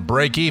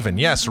Break Even.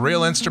 Yes,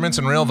 real instruments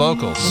and real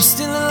vocals. I'm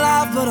still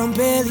alive, but I'm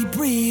barely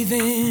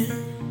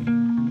breathing.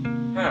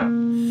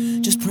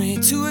 Just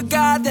praying to a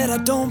God that I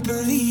don't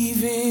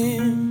believe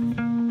in.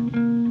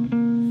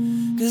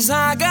 'Cause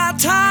I got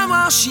time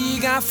while she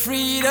got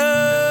freedom.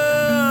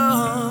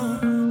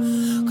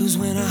 'Cause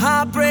when a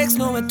heart breaks,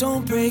 no, it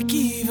don't break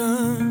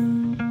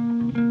even.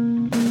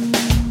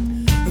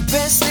 The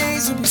best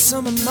days will be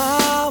some of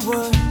my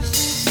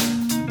worst.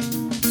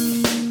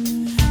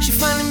 She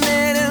finally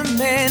met a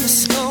man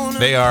that's gonna.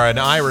 They are an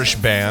Irish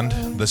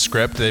band, The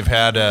Script. They've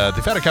had a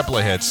couple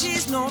of hits.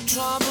 She's no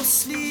trouble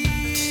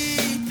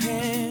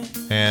sleeping.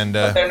 And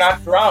but they're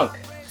not drunk.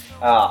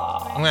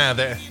 Well,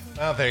 there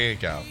you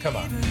go. Come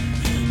on.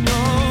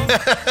 What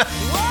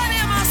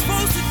am I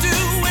supposed to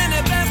do when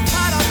the best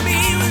part of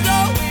me was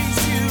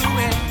always you?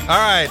 All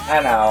right. I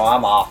know,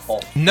 I'm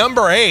awful.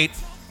 Number 8,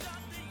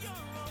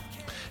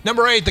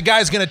 the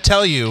guy's going to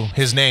tell you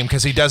his name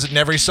because he does it in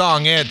every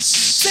song.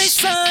 It's...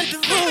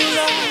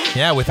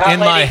 Yeah, with In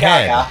My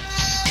Head.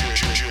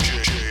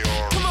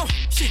 Come on,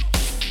 shit.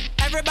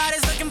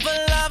 Everybody's looking for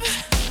love.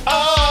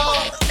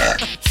 Oh.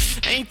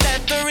 Ain't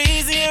that the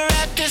reason you're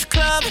at this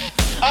club?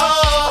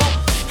 Oh.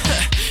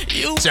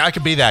 See, I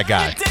could be that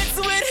guy.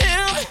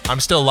 I'm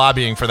still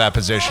lobbying for that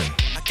position.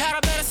 I got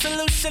a better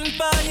solution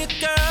for you,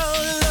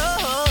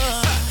 girl.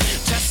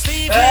 Just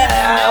leave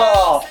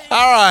All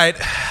right.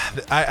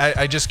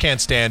 I just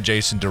can't stand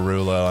Jason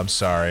Derulo. I'm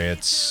sorry.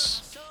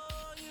 It's...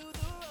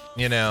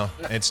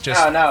 it's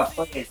just... No,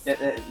 please. Mute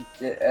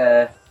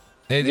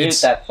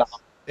that song.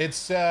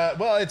 It's,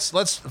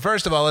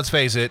 first of all, let's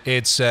face it.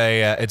 It's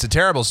a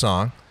terrible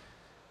song.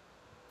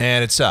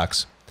 And it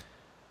sucks.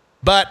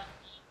 But...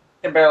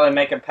 You can barely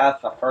make it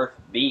past the first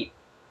beat.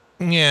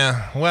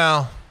 Yeah,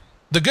 well,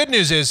 the good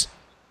news is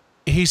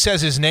he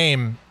says his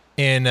name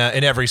in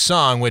every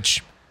song,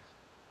 which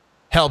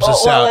helps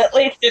us out. Well, at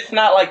least it's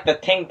not like the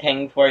Ting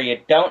Tings where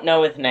you don't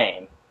know his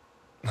name.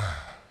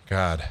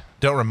 God,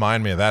 don't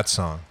remind me of that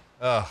song.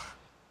 Ugh.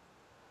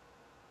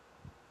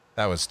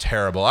 That was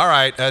terrible. All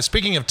right,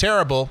 speaking of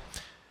terrible,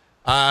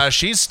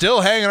 she's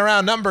still hanging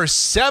around number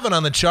 7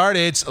 on the chart.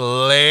 It's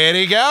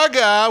Lady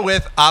Gaga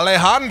with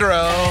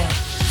Alejandro.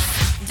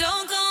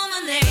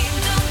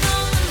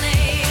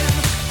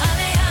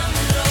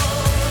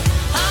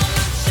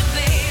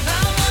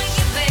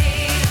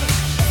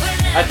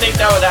 I think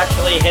that was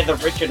actually his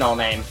original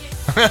name.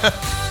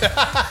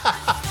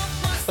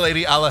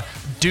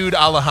 Dude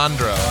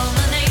Alejandro.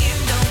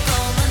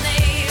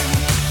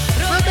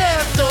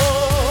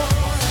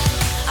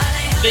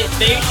 See,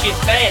 she's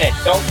saying it.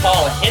 Don't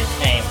call it his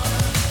name.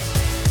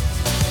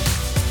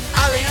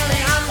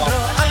 Alejandro.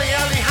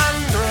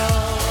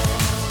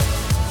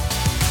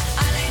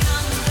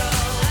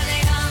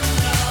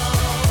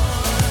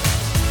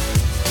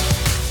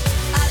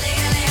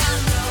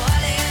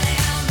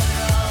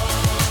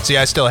 See,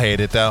 I still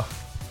hate it though.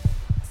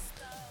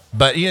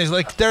 But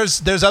like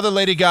there's other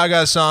Lady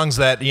Gaga songs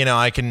that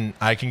I can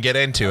get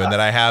into and that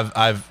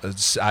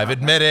I've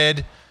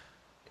admitted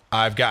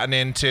I've gotten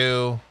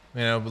into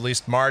at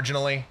least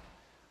marginally.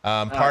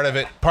 Part of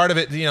it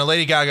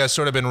Lady Gaga's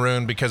sort of been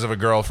ruined because of a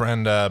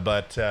girlfriend.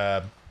 But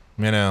I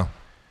think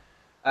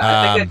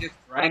I just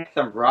drank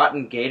some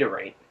rotten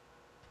Gatorade.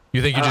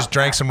 You think you just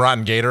drank some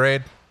rotten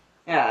Gatorade?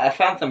 Yeah, I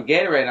found some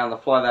Gatorade on the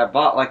floor that I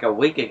bought like a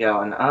week ago,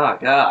 and oh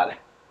god.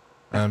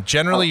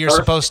 Generally, you're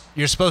supposed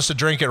to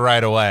drink it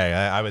right away.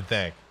 I would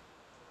think.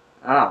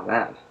 Oh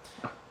man.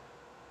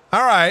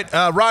 All right,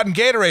 Rotten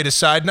Gatorade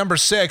aside, number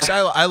 6.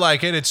 I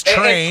like it. It's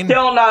Train. It's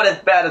still not as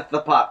bad as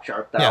the pop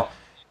chart, though. Yeah.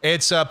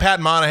 It's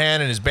Pat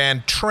Monahan and his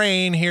band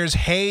Train. Here's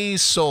Hey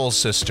Soul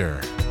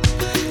Sister.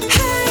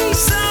 Hey,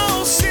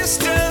 soul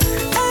sister,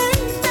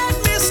 ain't that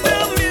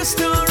Mr.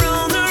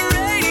 on the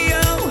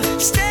radio?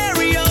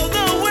 Stereo,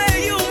 the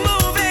way you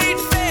move ain't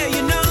fair,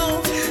 you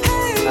know.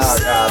 Hey,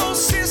 soul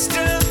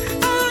sister,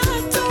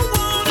 I don't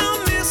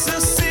wanna miss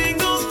a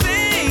single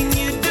thing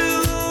you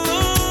do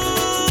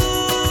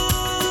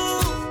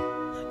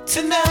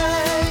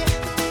tonight.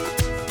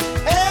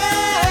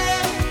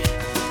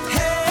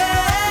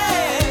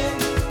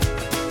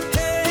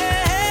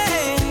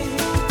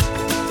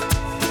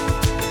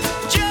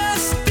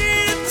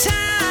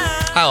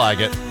 I like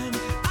it.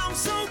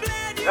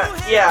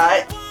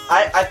 Yeah,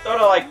 I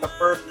thought of like the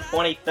first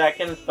 20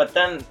 seconds, but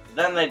then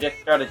they just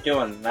started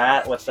doing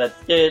that with the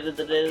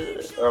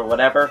or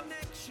whatever.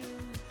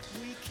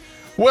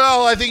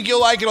 Well, I think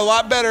you'll like it a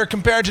lot better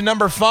compared to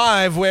number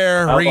 5,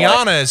 where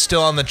Rihanna is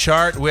still on the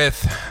chart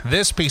with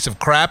this piece of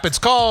crap. It's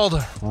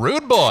called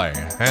Rude Boy,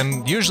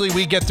 and usually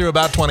we get through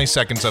about 20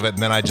 seconds of it,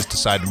 and then I just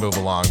decide to move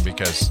along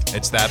because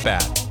it's that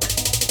bad.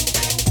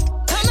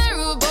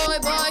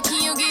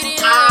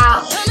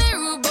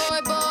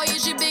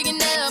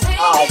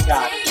 Oh,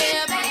 God.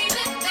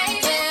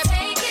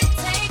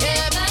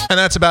 And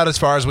that's about as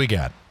far as we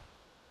get.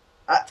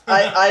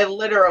 I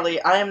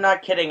literally, I am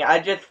not kidding, I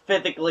just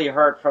physically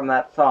hurt from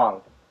that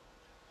song.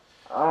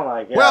 Oh,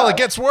 my God. Well, it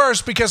gets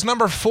worse because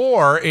number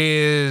 4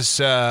 is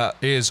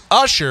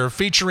Usher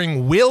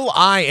featuring Will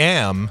I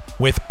Am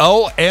with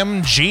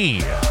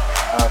OMG.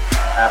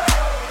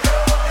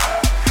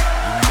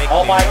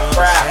 Oh, my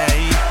crap.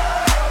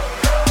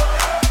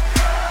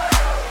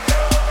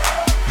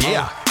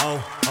 Yeah.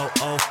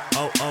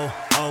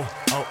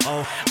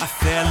 I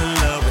fell in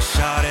love with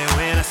Shawty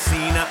when I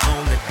seen her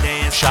on the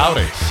dance floor.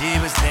 Shawty. She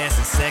was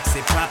dancing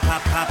sexy,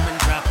 poppin',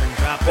 droppin'.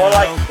 More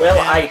like Will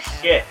I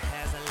Shit.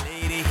 As a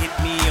lady hit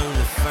me on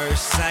the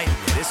first sight.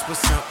 Yeah, this was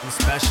something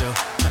special.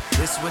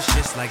 This was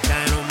just like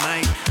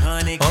dynamite.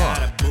 Honey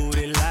got a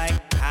booty like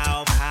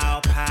pow,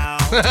 pow, pow.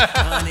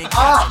 Honey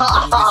got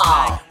some booties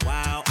like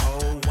wow,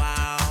 oh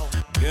wow.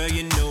 Girl,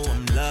 you know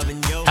I'm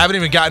loving you. Haven't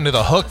even gotten to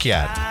the hook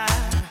yet.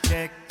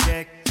 Check.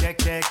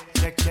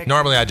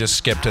 Normally I just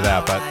skip to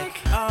that, but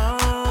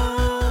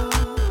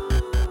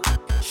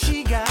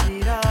She got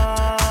it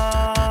all.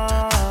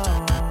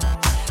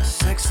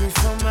 Sexy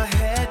from my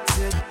head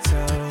to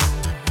toe.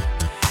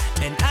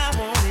 And I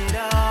want it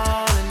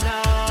all and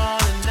all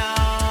and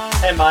all.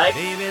 Hey, Mike.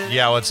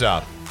 yeah, what's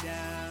up?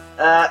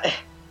 I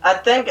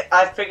think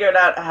I figured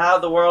out how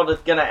the world is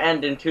gonna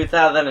end in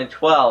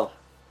 2012.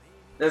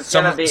 There's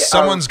gonna be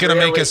someone's gonna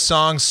make a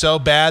song so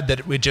bad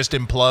that it just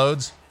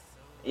implodes.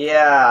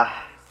 Yeah.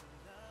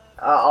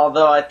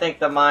 Although I think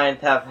the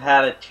Mayans have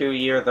had it 2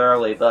 years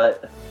early,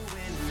 but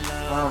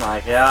oh my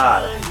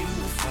God.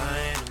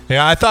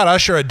 Yeah, I thought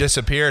Usher had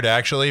disappeared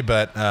actually,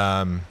 but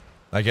I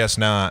guess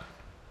not.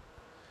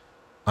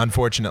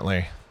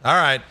 Unfortunately. All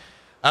right.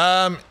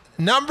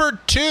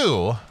 Number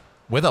 2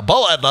 with a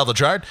bullet level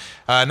chart.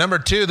 Number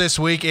 2 this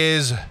week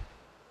is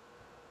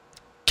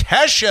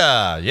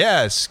Kesha.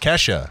 Yes,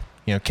 Kesha.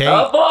 You know,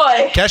 oh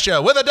boy.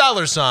 Kesha with a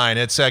 $.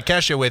 It's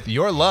Kesha with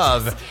Your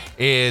Love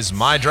Is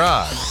My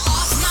Drug.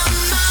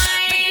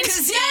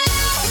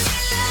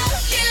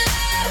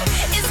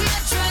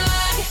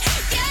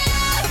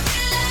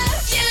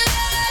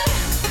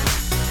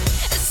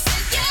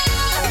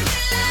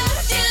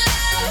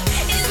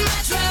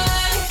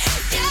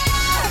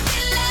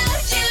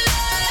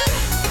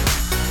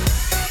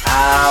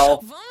 Ow.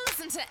 Won't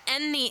listen to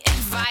any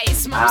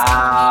advice. Most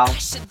Ow. I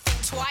should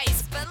think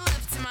twice, but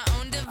left to my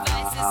own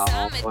devices,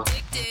 I'm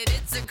addicted.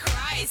 It's a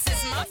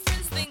crisis. My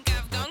friends think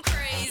I've gone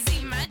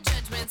crazy. My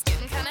judgment's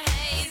getting kind of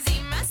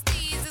hazy. My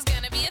steez is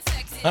gonna be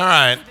affected. All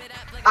right.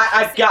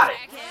 I've got it.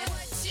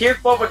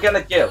 Here's what we're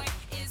gonna do.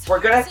 We're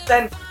gonna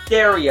send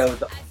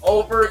stereos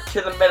over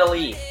to the Middle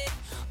East,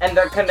 and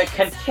they're gonna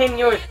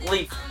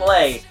continuously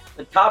play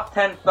the top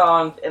 10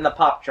 songs in the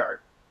pop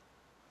chart.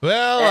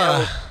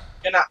 Well,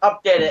 Gonna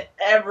update it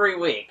every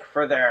week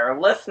for their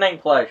listening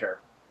pleasure.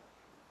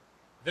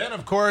 then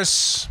of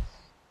course,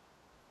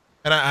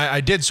 and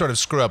I did sort of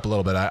screw up a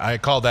little bit. I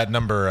called that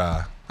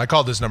number. I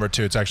called this number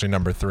 2. It's actually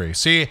number 3.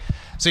 See,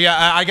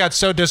 I got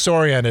so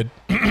disoriented.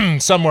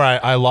 Somewhere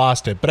I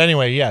lost it. But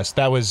anyway, yes,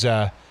 that was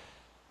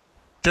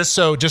just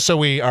so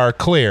we are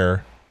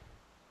clear.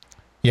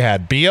 You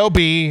had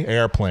B.O.B.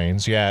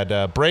 Airplanes. You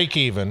had Break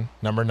Even,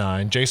 number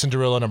 9. Jason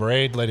Derulo, number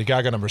 8. Lady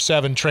Gaga, number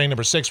 7. Train,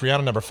 number 6.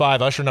 Rihanna, number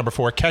 5. Usher, number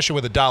 4. Kesha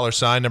with a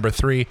 $, number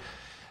 3.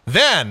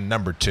 Then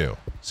number 2.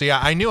 See,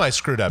 I knew I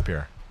screwed up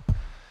here.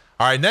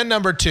 All right, then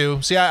number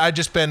 2. See, I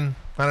just been,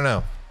 I don't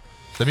know.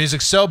 The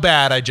music's so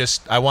bad,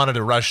 I wanted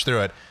to rush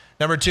through it.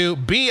 Number 2,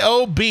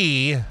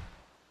 B.O.B.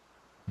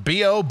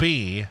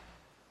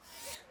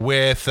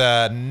 with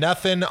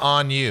Nothing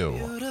on You.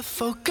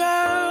 Beautiful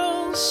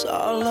girls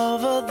all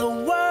over the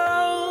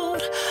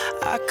world.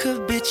 I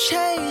could be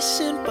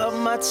chasing, but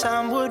my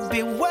time would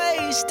be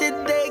wasted.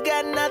 They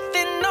got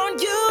nothing on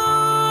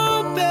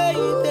you,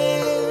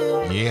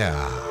 baby.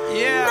 Yeah.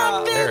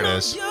 There it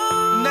is.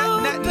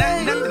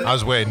 I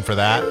was waiting for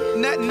that.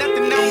 Nothing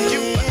on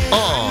you.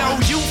 Know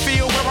you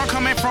feel where I'm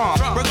coming from.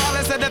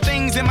 Regardless of the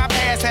things in my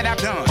past that I've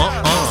done.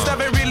 Most of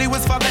it really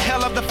was for the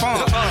hell of the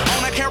fun.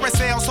 On a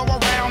carousel, so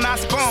around I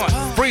spun.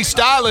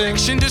 Freestyling.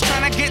 Just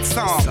trying to get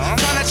some.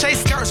 Trying to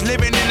chase skirts,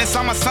 living in the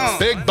summer sun.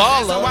 Big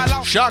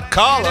baller. Shot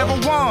caller.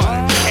 Never won.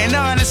 And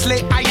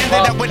honestly, I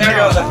ended up with there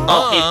goes a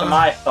piece of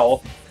my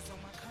soul.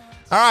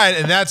 All right,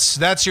 and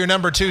that's your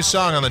number 2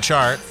 song on the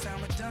chart.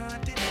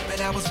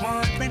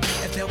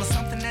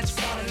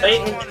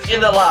 Satan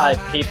is alive,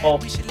 people.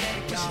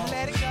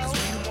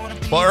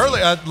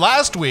 Well,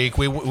 last week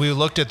we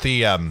looked at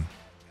the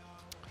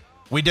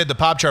we did the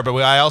pop chart, but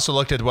I also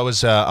looked at what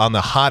was on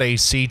the Hot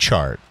AC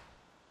chart,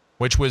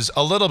 which was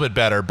a little bit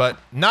better, but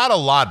not a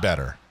lot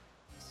better.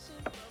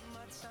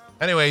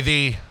 Anyway,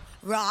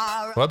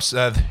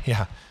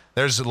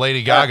 there's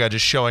Lady Gaga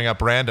just showing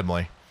up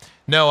randomly.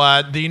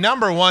 No, the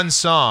number 1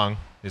 song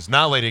is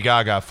not Lady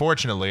Gaga,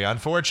 fortunately.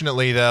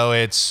 Unfortunately, though,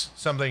 it's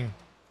something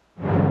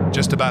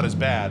just about as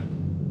bad.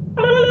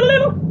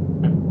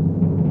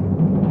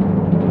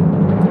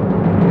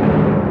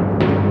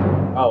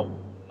 Oh.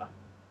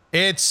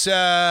 It's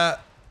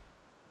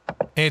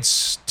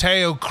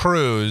Teo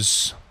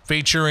Cruz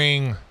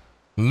featuring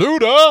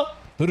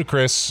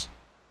Ludacris.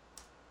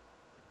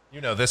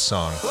 You know this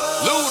song.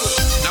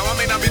 Luda. Now I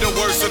may not be the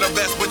worst or the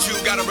best, but you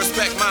gotta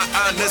respect my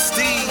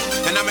honesty.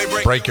 And I may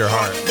break your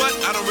heart. But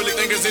I don't really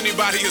think there's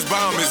anybody as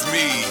bomb as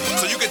me.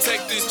 So you can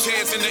take this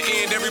chance in the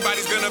end.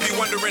 Everybody's gonna be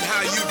wondering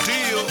how you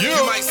deal. You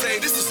might say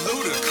this is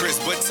Ludacris,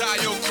 but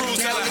Teo Cruz,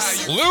 tell her how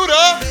you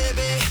Luda.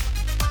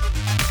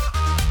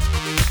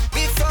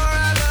 Before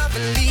I love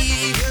and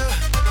leave you,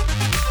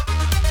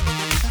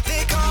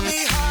 they call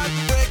me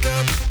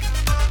heartbreaker.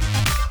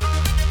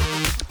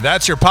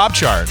 That's your pop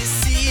chart.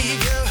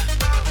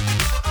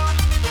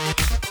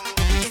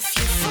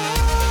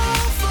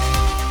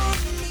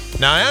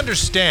 Now, I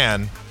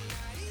understand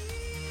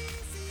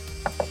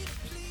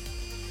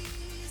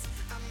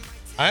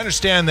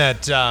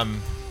that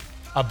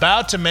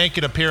about to make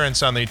an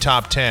appearance on the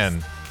top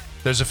 10,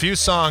 there's a few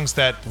songs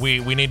that we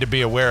need to be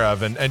aware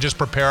of and just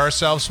prepare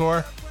ourselves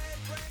for.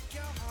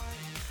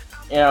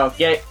 You know,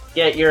 get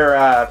your,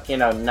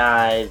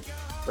 knives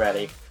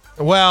ready.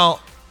 Well,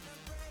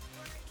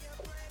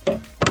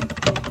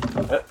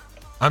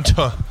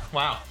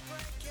 wow.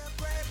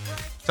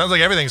 Sounds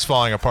like everything's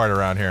falling apart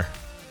around here.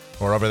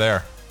 Or over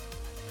there.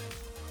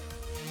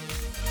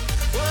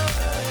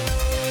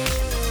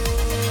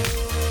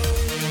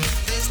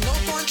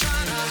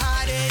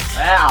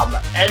 I'm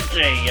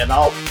edgy, you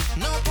know.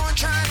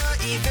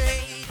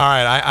 All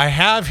right, I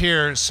have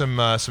here some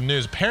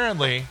news.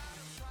 Apparently,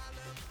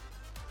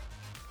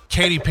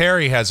 Katy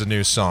Perry has a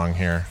new song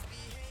here,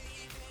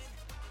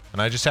 and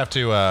I just have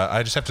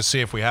to see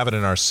if we have it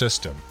in our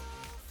system.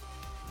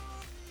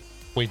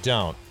 We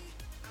don't.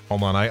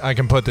 Hold on, I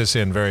can put this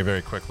in very,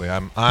 very quickly.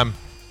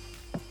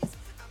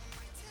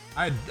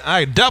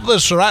 I dub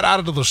this right out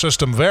of the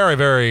system very,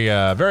 very,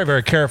 very,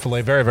 very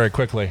carefully, very, very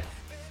quickly.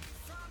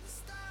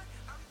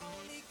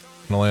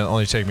 It'll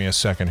only take me a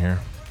second here.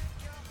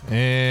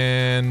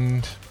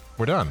 And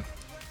we're done.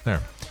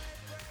 There.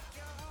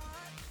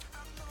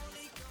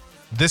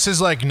 This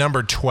is like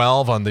number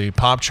 12 on the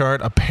pop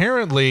chart.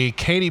 Apparently,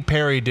 Katy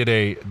Perry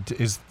I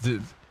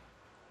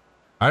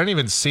didn't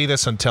even see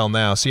this until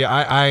now. See,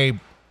 I've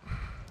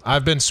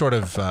been sort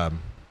of...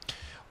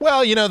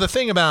 Well, you know, the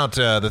thing about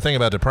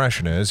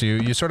depression is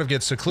you sort of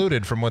get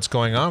secluded from what's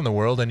going on in the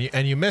world,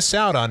 and you miss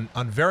out on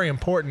very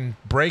important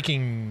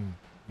breaking,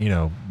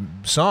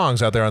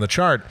 songs out there on the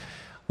chart,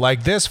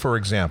 like this, for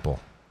example.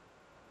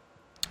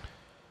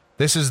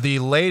 This is the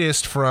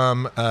latest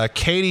from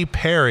Katy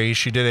Perry.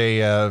 She did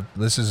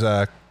this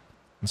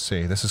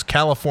is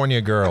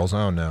California Girls.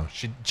 Oh no,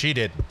 she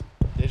did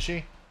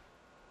she?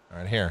 All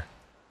right, here.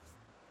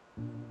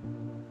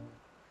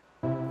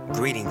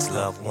 Greetings,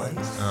 loved ones.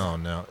 Oh,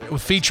 no.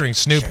 Featuring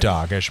Snoop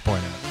Dogg, I should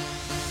point out.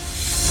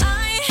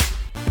 I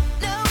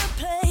know a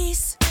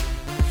place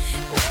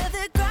where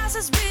the grass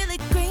is really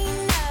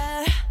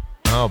greener.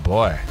 Oh,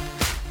 boy.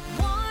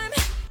 Warm,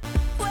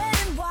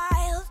 wet, and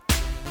wild.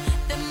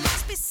 There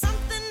must be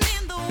something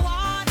in the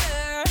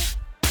water.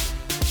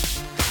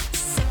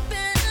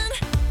 Sipping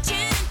gin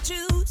and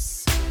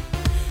juice.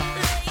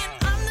 Laying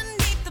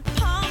underneath the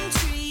palm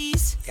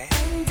trees.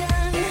 And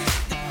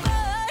the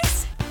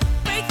birds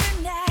break their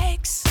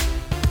necks.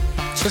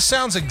 This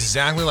sounds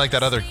exactly like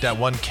that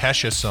one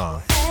Kesha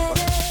song.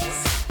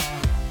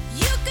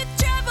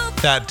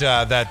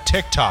 That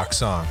TikTok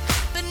song.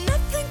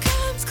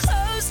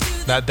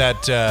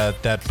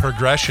 That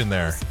progression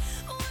there.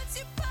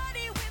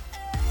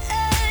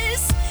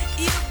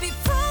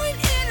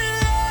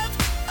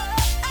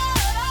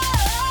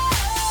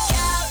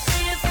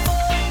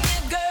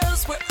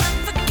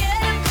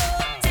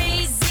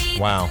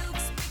 Wow.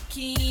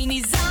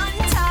 Bikinis on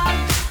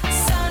top,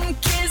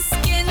 sun-kissed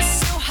skin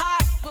so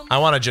hot. I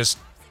want to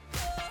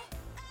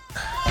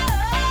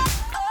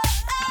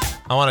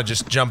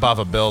just jump off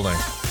a building.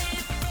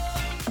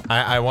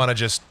 I want to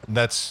just,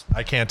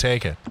 I can't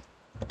take it.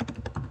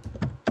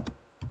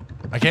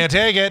 I can't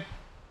take it.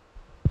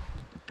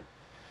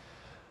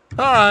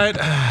 All right.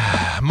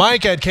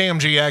 Mike at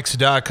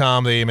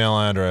kmgx.com, the email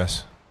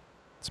address.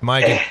 It's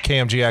Mike at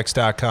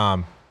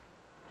kmgx.com.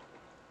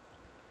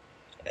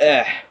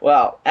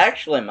 Well,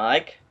 actually,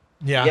 Mike.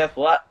 Yeah. Guess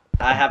what?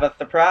 I have a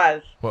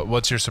surprise.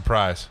 What's your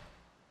surprise?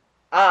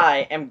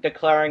 I am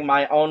declaring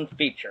my own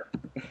feature.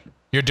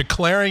 You're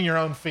declaring your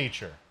own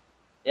feature.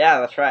 Yeah,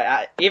 that's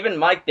right. Even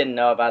Mike didn't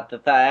know about this.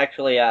 I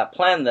actually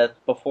planned this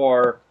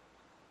before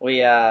we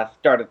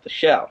started the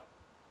show.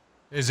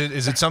 Is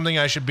it something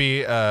I should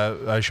be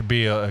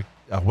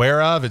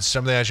aware of? It's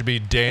something I should be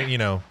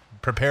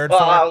prepared for.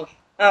 Well,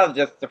 I was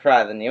just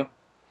surprising you.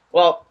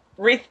 Well,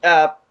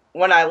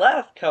 when I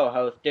last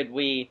co-hosted,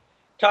 we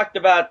talked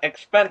about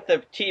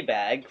expensive tea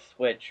bags,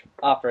 which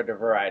offered a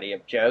variety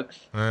of jokes.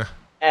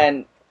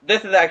 And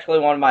this is actually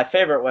one of my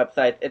favorite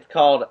websites. It's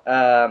called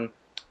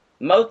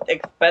Most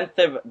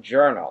Expensive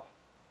Journal.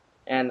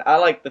 And I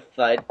like this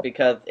site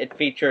because it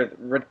features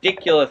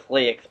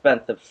ridiculously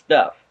expensive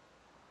stuff.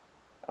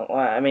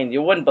 I mean,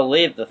 you wouldn't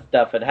believe the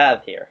stuff it has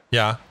here.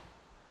 Yeah.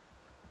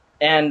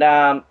 And,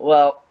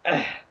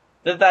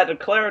 since I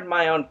declared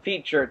my own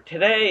feature,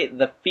 today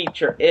the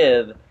feature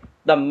is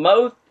the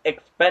most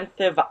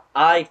expensive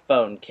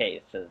iPhone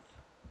cases.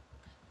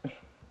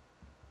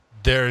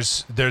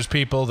 There's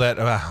people that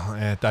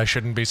I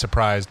shouldn't be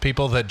surprised.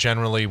 People that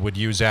generally would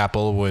use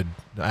Apple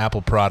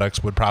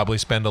products would probably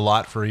spend a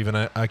lot for even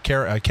a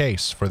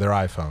case for their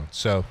iPhone.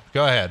 So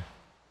go ahead.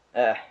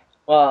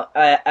 Well,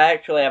 I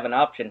actually have an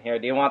option here.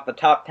 Do you want the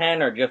top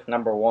 10 or just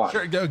number 1?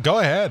 Sure, go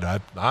ahead.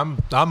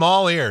 I'm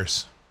all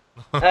ears.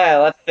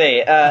 Let's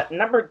see.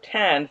 Number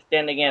 10,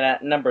 standing in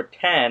at number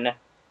 10,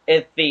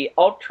 is the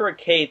Ultra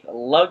Case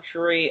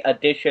Luxury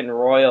Edition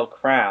Royal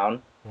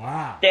Crown.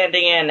 Wow.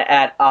 Standing in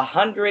at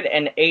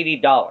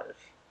 $180.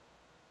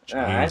 Jesus.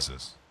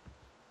 Right.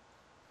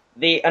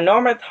 The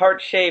enormous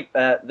heart-shaped,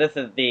 this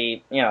is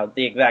the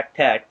exact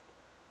text,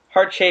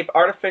 heart-shaped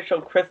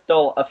artificial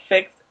crystal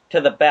affixed to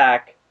the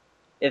back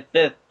is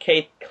this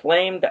case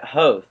claimed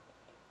host.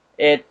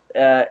 It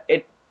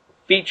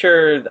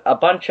features a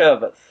bunch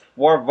of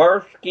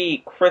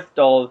Swarovski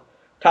crystals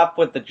topped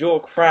with the jewel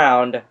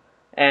crown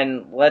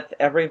and lets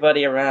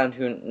everybody around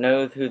who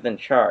knows who's in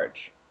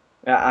charge.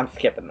 I'm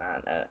skipping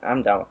that.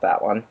 I'm done with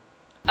that one.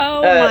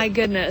 Oh my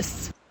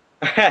goodness.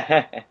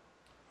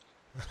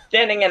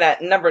 Standing in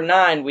at number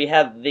 9, we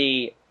have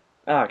the...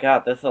 Oh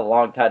god, this is a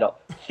long title.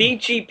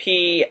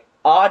 CGP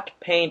Odd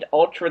Paint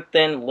Ultra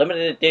Thin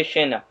Limited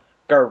Edition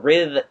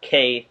Gariz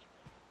Case.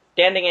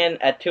 Standing in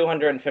at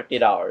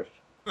 $250.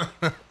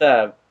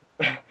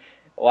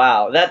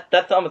 Wow,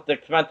 that's almost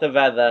expensive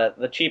as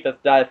the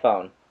cheapest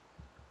iPhone.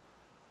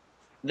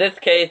 This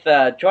case,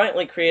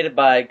 jointly created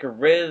by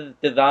Gariz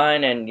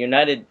Design and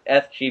United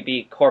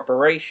SGB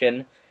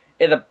Corporation,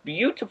 is a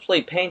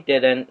beautifully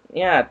painted and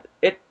I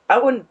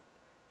wouldn't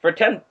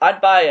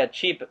I'd buy a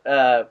cheap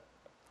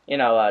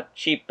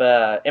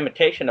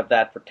imitation of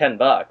that for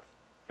 $10.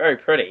 Very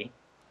pretty.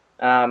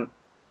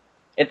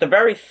 It's a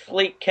very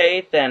sleek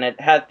case and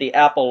it has the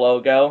Apple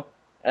logo.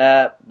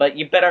 But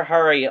you better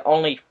hurry.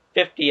 Only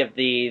 50 of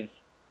these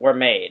were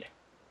made.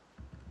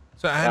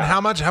 So, and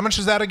how much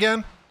is that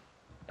again?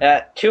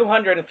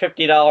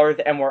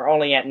 $250, and we're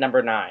only at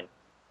number 9.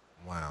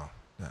 Wow.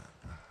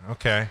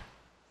 Okay.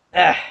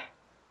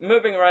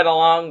 Moving right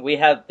along, we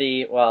have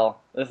this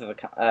is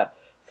a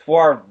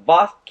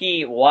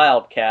Swarovski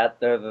Wildcat.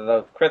 There's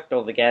those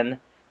crystals again,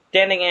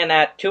 standing in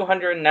at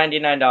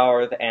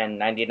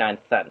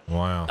 $299.99.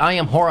 Wow. I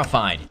am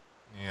horrified.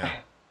 Yeah.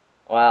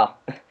 Wow.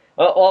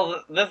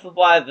 Well, this is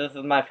why this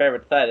is my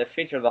favorite site. It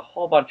features a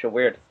whole bunch of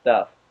weird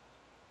stuff.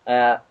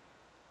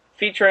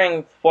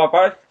 Featuring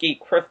Swarovski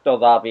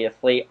crystals,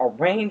 obviously,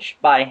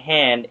 arranged by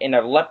hand in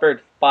a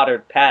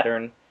leopard-spotted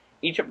pattern.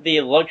 Each of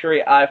the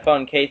luxury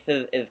iPhone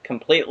cases is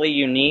completely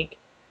unique,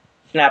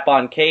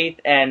 snap-on case,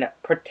 and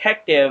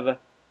protective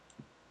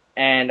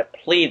and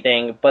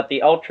pleasing, but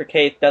the Ultra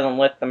case doesn't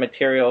list the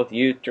materials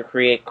used to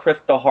create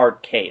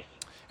crystal-hard case.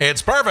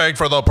 It's perfect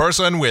for the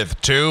person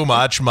with too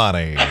much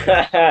money.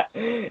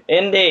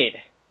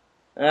 Indeed.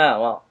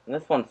 Oh, well,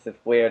 this one's just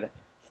weird.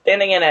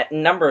 Standing in at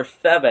number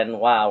 7,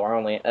 wow, we're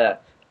only,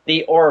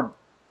 the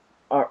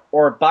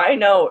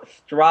Urbino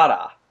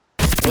Strata.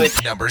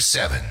 With number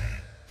 7.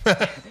 Oh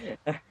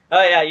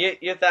yeah,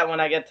 use that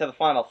when I get to the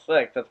final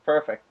 6, that's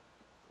perfect.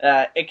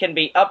 It can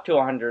be up to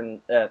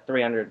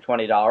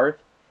 $320. Wow.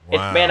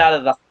 It's made out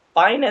of the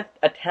finest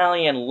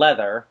Italian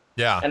leather.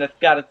 Yeah. And it's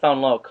got its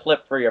own little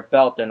clip for your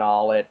belt and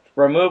all. It's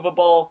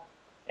removable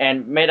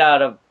and made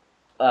out of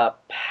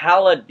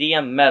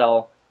palladium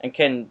metal and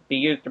can be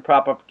used to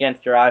prop up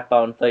against your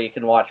iPhone so you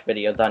can watch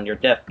videos on your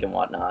desk and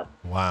whatnot.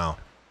 Wow.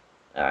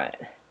 Alright.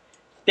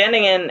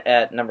 Standing in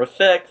at number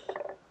 6.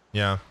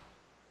 Yeah.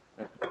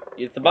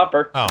 Use the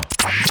bumper. Oh.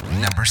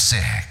 Number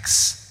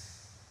 6.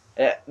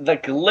 The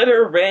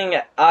glitter ring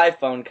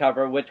iPhone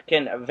cover, which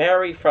can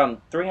vary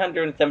from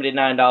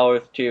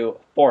 $379 to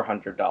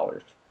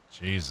 $400.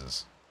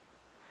 Jesus.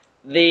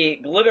 The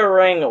glitter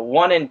ring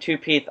 1- and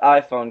 2-piece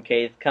iPhone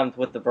case comes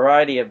with a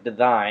variety of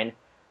design.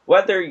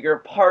 Whether you're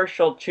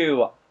partial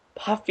to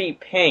puffy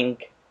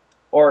pink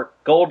or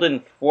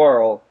golden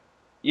swirl,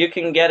 you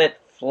can get it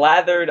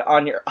slathered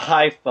on your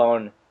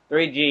iPhone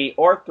 3G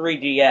or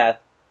 3GS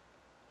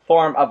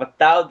form of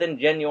 1,000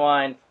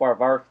 genuine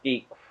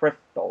Swarovski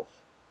crystals.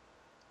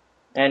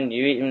 And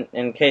you even,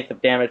 in case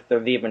of damage,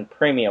 there's even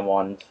premium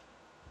ones.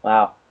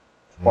 Wow.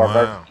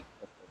 Wow.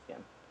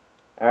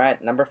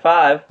 Alright, number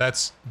 5.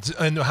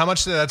 And how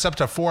much? That's up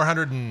to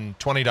 $420?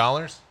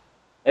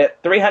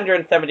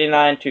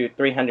 $379 to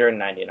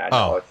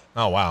 $399.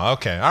 Oh, wow.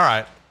 Okay. All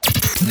right.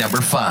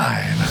 Number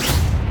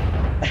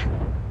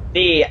 5.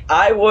 The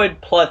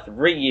iWood plus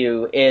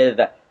Ryu is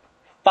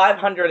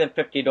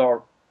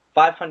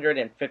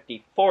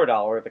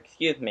 $554,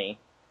 excuse me.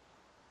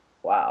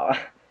 Wow.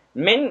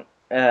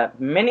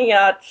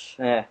 Miniat's,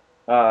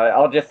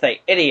 I'll just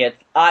say idiots,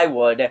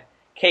 iWood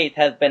case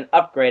has been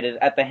upgraded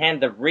at the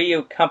hands of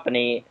Ryu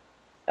Company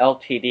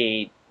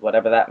Ltd,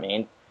 whatever that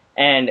means,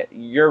 and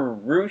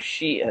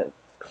Yorushi,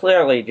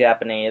 clearly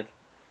Japanese.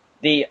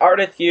 The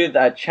artist used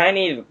a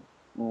Chinese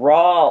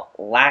raw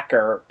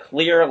lacquer,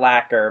 clear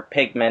lacquer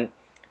pigment,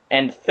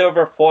 and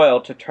silver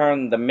foil to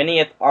turn the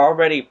miniature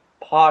already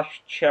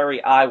posh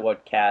cherry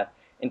iWood cast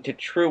into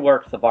true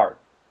works of art.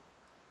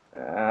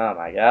 Oh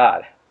my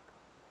god.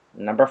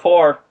 Number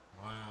 4.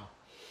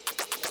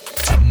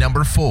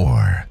 Number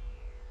 4.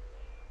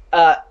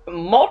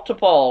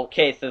 Multiple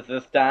cases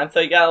this time, so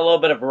you got a little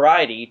bit of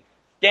variety.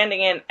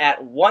 Standing in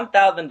at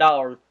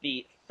 $1,000,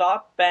 the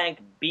SoftBank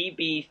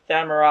BB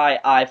Samurai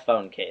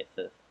iPhone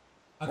cases.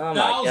 Oh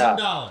my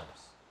god.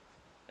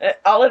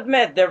 I'll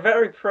admit, they're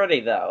very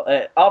pretty,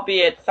 though.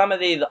 Albeit, some of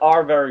these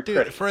are very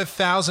pretty. For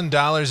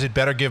 $1,000, it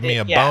better give me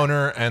a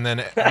boner, and then,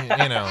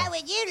 you know. How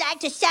would you like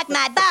to suck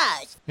my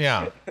balls?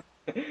 Yeah.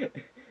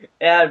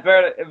 Yeah, it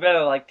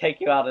better, like,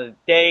 take you out on a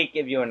date,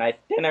 give you a nice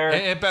dinner.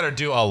 It better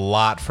do a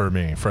lot for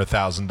me for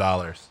 $1,000.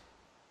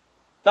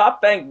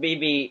 SoftBank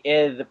BB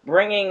is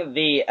bringing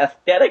the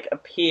aesthetic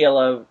appeal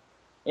of...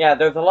 Yeah,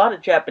 there's a lot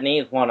of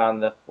Japanese one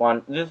on this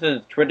one. This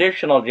is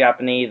traditional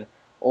Japanese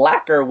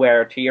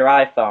lacquerware to your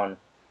iPhone.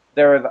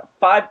 There's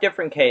 5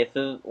 different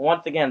cases.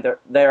 Once again,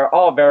 they're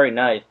all very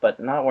nice, but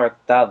not worth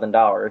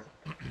 $1,000.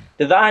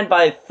 Designed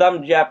by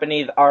some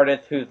Japanese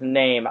artist whose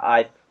name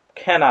I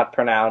cannot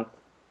pronounce.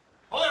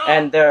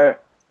 And the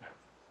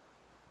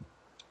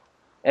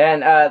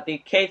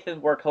cases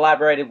were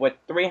collaborated with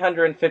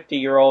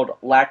 350-year-old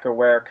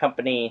lacquerware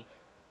company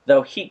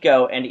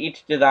Zohiko, and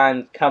each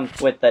design comes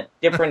with a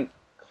different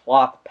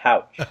cloth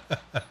pouch.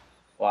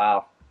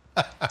 Wow.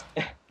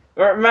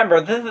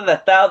 Remember, this is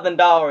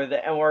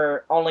 $1,000, and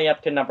we're only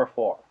up to number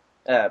 4.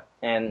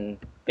 And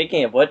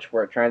speaking of which,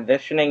 we're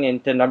transitioning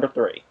into number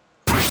 3.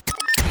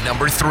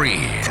 Number 3.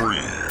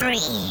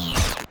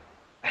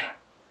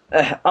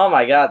 Oh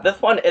my god,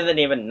 this one isn't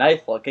even nice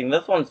looking.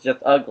 This one's just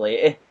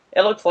ugly.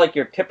 It looks like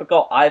your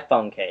typical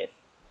iPhone case.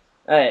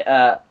 Hey,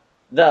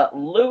 the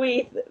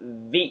Louis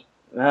Vuitton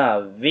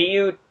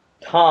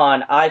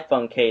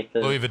iPhone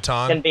cases Louis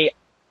Vuitton? can be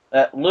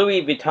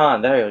Louis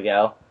Vuitton. There you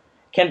go.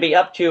 Can be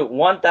up to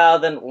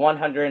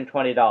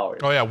 $1,120.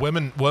 Oh yeah,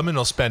 women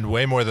will spend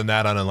way more than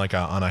that on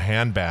a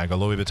handbag, a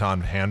Louis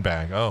Vuitton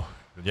handbag. Oh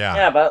yeah.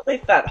 Yeah, but at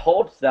least that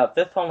holds stuff.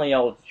 This only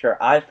holds your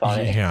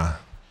iPhone. Yeah.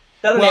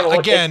 Doesn't even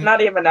look, it's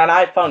not even an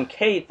iPhone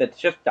case. It's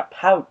just a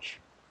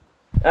pouch.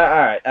 All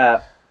right.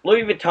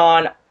 Louis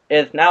Vuitton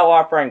is now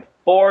offering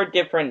 4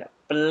 different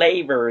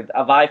flavors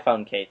of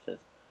iPhone cases: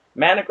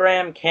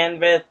 Monogram,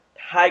 Canvas,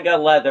 Taiga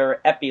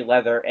Leather, Epi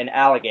Leather, and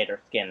Alligator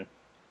Skin.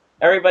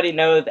 Everybody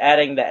knows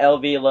adding the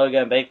LV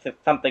logo makes it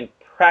something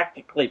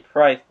practically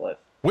priceless.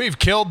 We've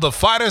killed the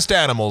finest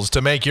animals to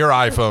make your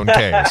iPhone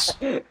case.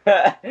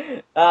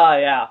 Oh,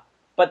 yeah.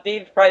 But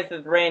these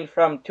prices range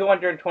from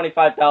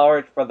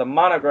 $225 for the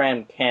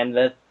Monogram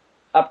Canvas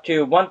up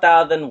to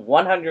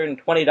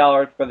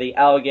 $1,120 for the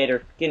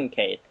Alligator Skin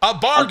case. A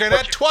bargain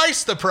at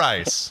twice the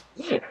price.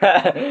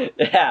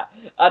 Yeah.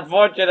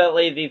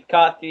 Unfortunately, these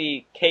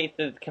costly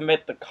cases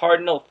commit the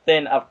cardinal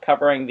sin of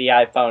covering the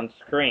iPhone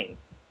screen.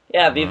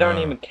 Yeah, these aren't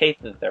even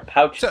cases; they're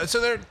pouches. So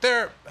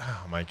they're.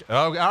 Oh my god!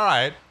 Oh, all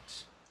right.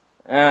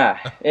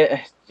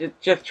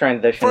 Just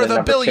transition for to the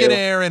number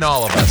billionaire 2. in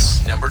all of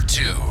us. Number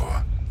 2.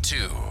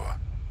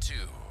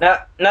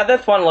 Now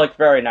this one looks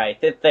very nice.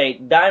 It's a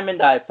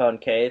diamond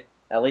iPhone case.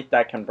 At least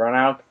I can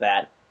pronounce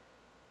that.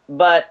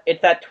 But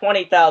it's at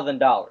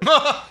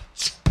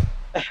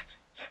 $20,000.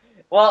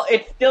 Well,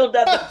 it still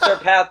doesn't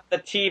surpass the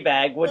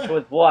teabag, which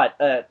was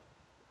what?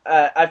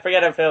 I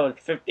forget if it was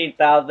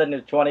 15,000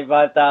 or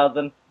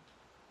 25,000.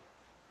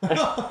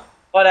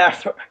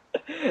 Whatever.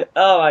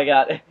 Oh my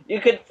god.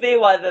 You can see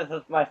why this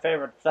is my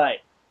favorite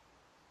site.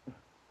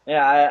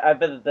 Yeah, I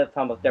visit this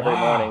almost every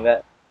morning.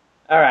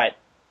 Alright.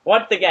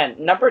 Once again,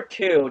 number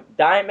 2,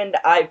 diamond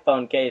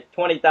iPhone case,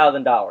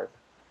 $20,000.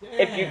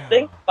 If you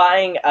think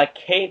buying a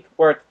case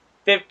worth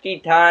 50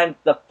 times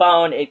the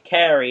phone it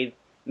carries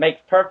makes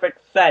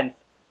perfect sense,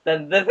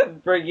 then this is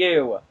for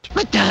you.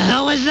 What the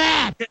hell is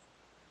that?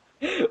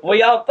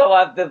 We also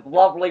have this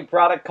lovely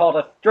product called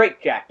a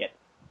straitjacket.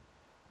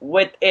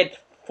 With its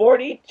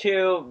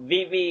 42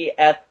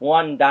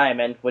 VVS1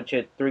 diamond, which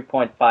is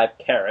 3.5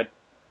 carat,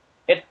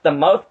 it's the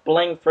most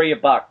bling for your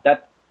buck.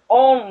 That's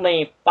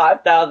only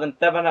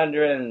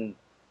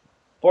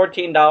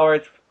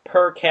 $5,714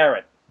 per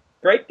carat.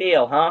 Great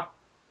deal, huh?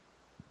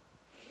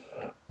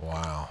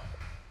 Wow.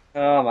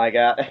 Oh my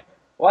god.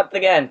 Once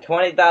again,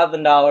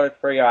 $20,000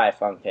 for your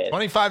iPhone case.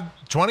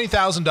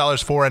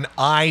 $20,000 for an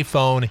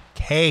iPhone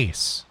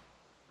case.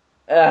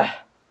 Oh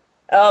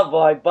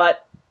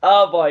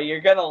boy,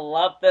 you're gonna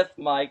love this,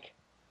 Mike.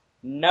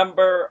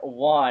 Number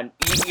 1.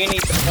 You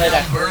need to play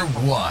that.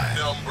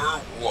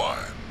 Number 1.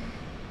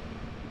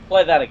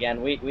 Play that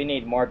again. We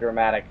need more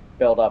dramatic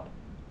build up.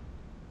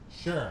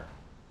 Sure.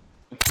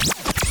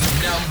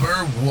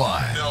 Number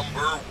 1.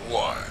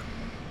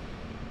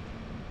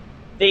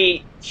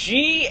 The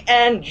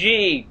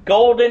G&G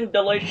Golden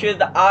Delicious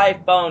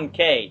iPhone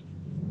case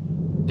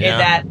is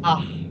at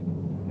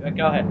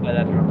go ahead, play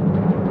that drum.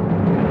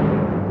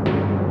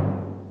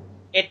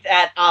 It's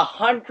at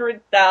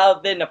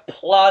 $100,000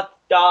 plus.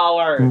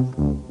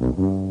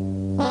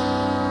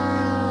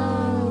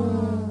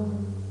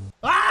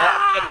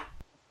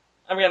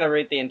 I'm gonna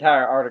read the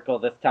entire article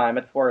this time.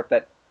 It's worth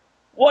it.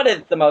 What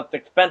is the most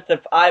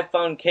expensive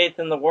iPhone case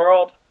in the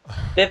world?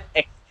 This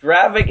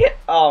extravagant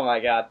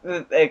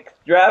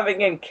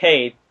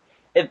case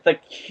is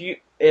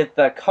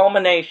the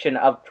culmination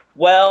of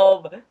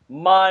 12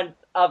 months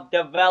of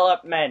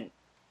development.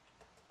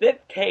 This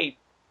case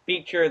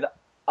features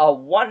a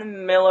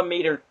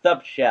 1mm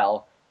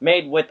subshell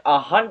made with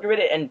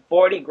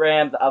 140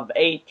 grams of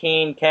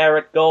 18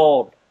 karat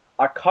gold,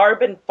 a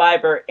carbon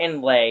fiber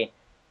inlay,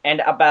 and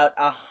about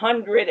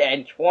 200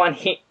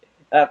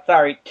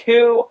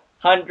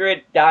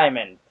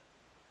 diamonds.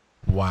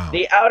 Wow.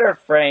 The outer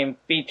frame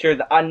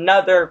features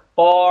another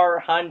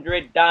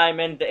 400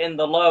 diamonds in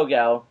the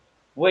logo,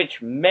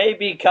 which may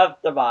be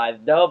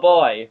customized, oh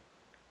boy.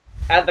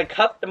 As a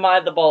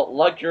customizable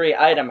luxury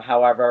item,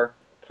 however,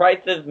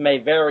 prices may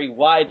vary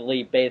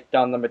widely based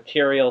on the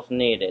materials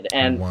needed.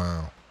 And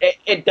wow.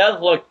 It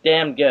does look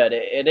damn good.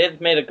 It is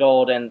made of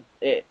gold, and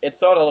it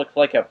sort of looks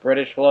like a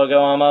British logo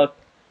almost.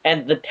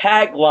 And the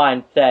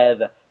tagline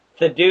says,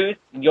 "Seduce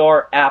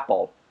your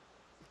apple."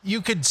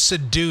 You could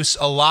seduce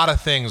a lot of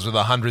things with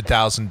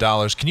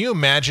 $100,000. Can you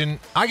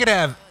imagine? I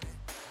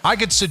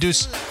could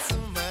seduce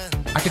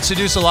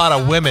a lot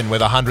of women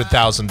with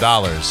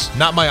 $100,000.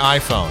 Not my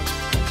iPhone.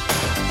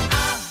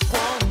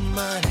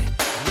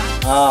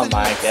 Oh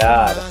my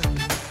god.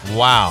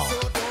 Wow.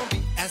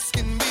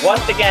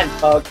 Once again,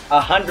 folks,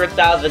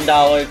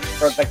 $100,000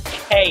 for the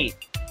case.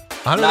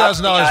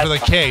 $100,000 for the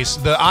case.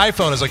 The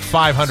iPhone is like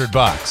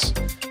 $500,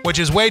 which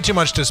is way too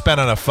much to spend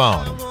on a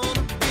phone.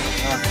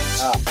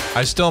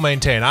 I still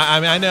maintain.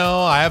 I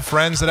know I have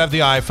friends that have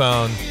the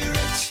iPhone,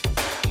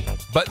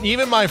 but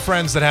even my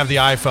friends that have the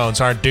iPhones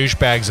aren't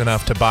douchebags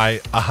enough to buy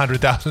a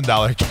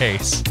 $100,000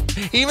 case.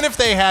 Even if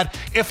I had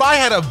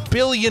 $1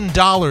 billion,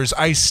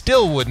 I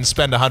still wouldn't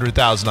spend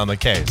 $100,000 on the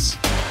case.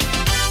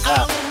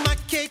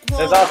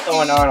 There's also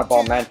an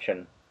honorable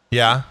mention.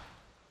 Yeah.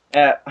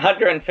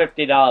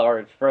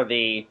 $150 for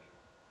the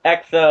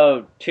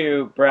XO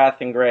 2 brass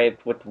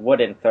engraved with wood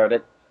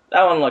inserted.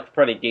 That one looks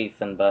pretty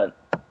decent, but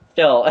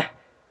still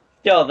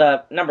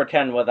the number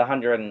 10 was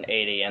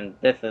 $180, and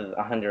this is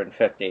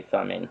 $150. So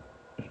I mean,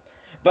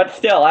 but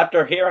still,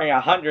 after hearing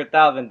 $100,000,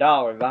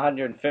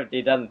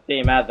 $150 doesn't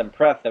seem as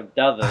impressive,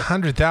 does it?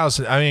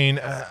 $100,000. I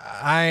mean,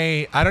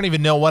 I don't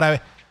even know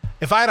what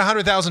If I had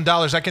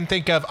 $100,000, I can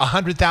think of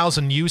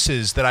 100,000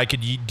 uses that I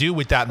could do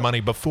with that money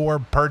before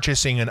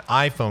purchasing an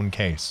iPhone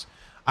case.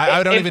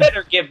 I don't even. It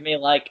better give me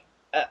like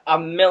a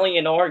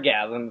million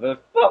orgasms or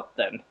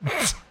something.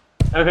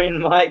 I mean,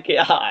 my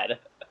God.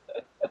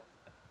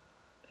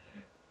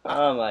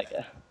 Oh my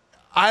God.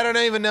 I don't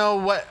even know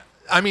what.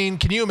 I mean,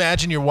 can you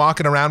imagine you're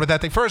walking around with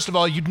that thing? First of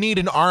all, you'd need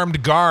an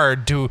armed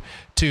guard to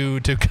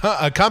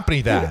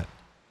accompany that.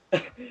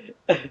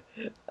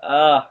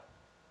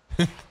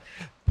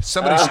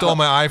 Somebody stole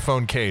my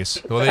iPhone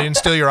case. Well, they didn't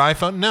steal your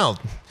iPhone? No.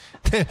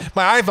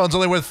 My iPhone's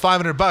only worth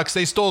 $500.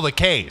 They stole the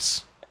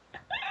case.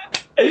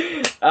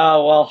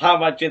 Well, how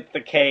much is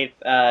the case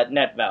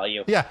net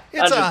value? Yeah,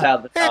 it's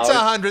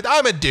 $100,000.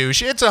 I'm a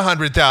douche. It's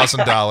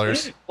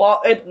 $100,000.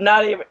 Well, it's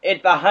not even.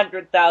 It's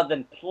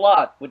 $100,000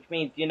 plus, which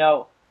means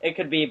it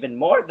could be even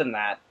more than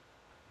that.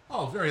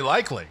 Oh, very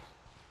likely.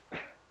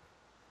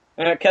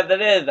 Because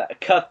it is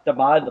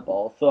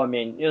customizable. So I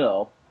mean,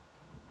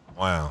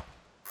 Wow.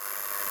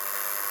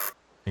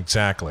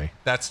 Exactly.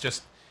 That's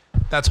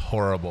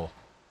horrible.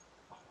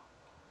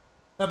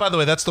 Now, by the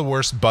way, that's the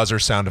worst buzzer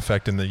sound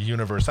effect in the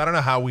universe. I don't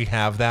know how we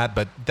have that,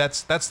 but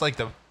that's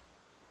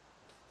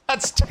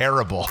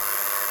terrible.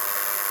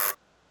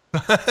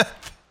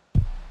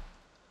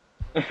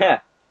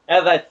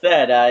 as I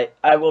said,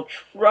 I will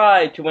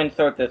try to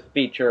insert this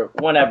feature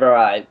whenever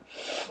I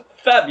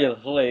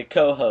fabulously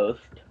co-host.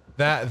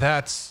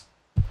 That's.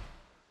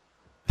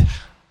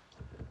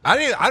 I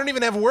don't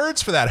even have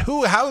words for that.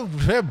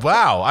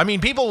 Wow. I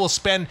mean, people will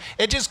spend,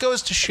 it just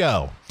goes to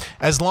show.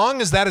 As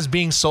long as that is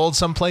being sold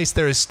someplace,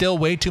 there is still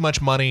way too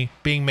much money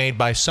being made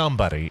by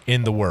somebody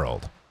in the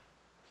world.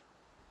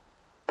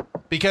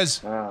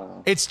 Because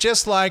it's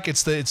just like,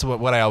 it's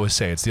what I always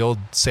say. It's the old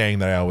saying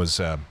that I always,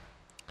 I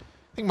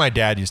think my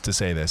dad used to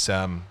say this.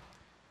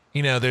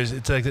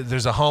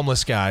 There's a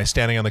homeless guy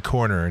standing on the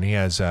corner, and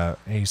he's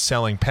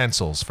selling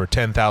pencils for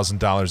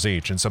 $10,000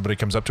 each. And somebody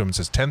comes up to him and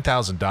says,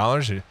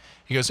 $10,000?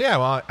 He goes, yeah,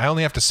 well, I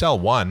only have to sell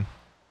one.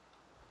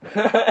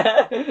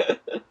 And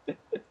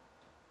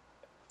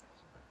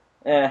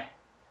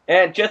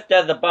just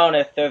as a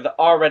bonus, there's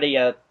already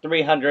a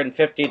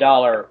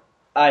 $350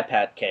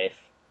 iPad case.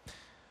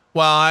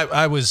 Well,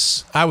 I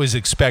was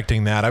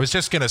expecting that. I was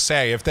just gonna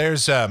say if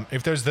there's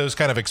those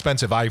kind of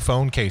expensive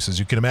iPhone cases,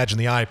 you can imagine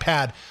the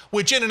iPad,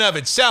 which in and of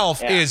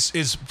itself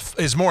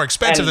is more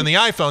expensive than the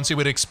iPhone. So you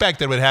would expect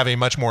that it would have a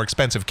much more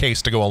expensive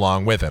case to go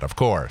along with it. Of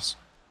course,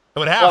 it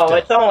would have to.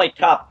 Well, it's only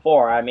top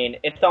 4. I mean,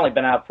 it's only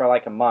been out for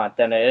like a month,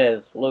 and it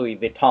is Louis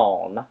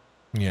Vuitton.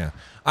 Yeah.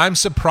 I'm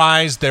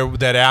surprised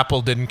that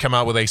Apple didn't come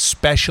out with a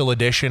special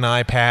edition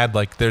iPad.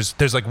 Like there's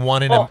like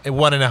one in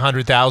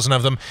 100,000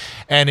 of them,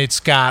 and it's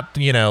got,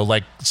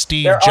 like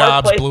Steve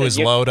Jobs blew his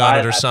load on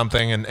it or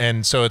something,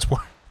 and so it's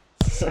worth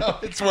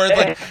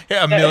like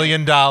 $1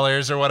 million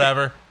or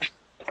whatever.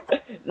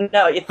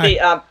 No, you see,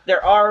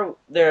 there are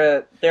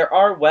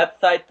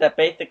websites that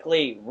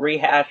basically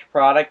rehash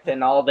products,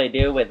 and all they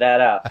do with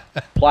that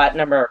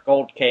platinum or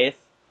gold case.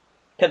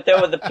 Because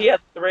there was a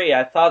PS3,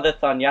 I saw this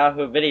on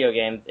Yahoo Video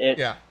Games. It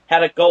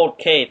had a gold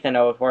case, and it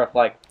was worth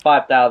like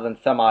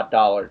 $5,000 some odd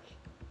dollars.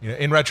 Yeah,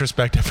 in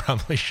retrospect, I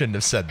probably shouldn't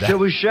have said that. Shall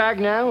we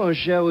shag now, or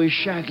shall we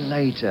shag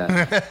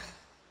later?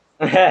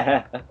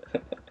 Oh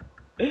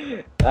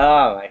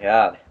my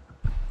god.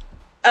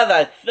 As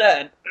I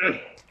said,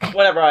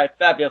 whenever I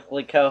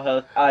fabulously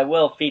co-host, I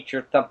will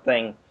feature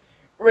something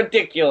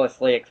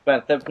ridiculously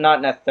expensive,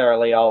 not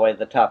necessarily always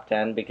the top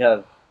 10,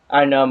 because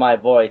I know my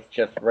voice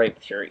just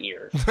rapes your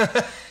ears.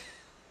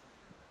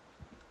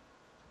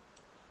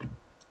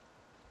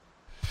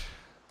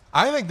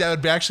 I think that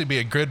would actually be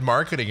a good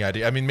marketing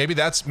idea. I mean, maybe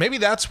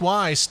that's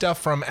why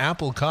stuff from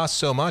Apple costs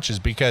so much, is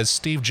because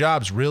Steve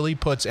Jobs really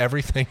puts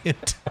everything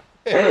into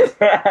it.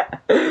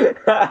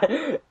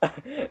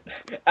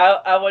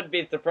 I wouldn't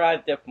be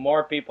surprised if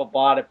more people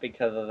bought it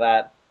because of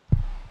that.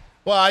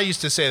 Well, I used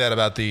to say that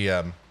about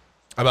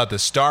the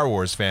Star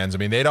Wars fans. I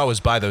mean, they'd always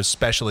buy those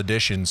special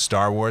edition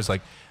Star Wars.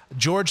 Like,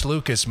 George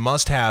Lucas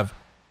must have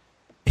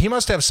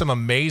some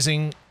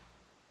amazing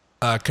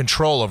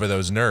control over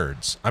those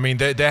nerds. I mean,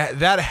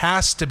 that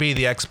has to be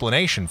the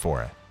explanation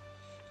for it.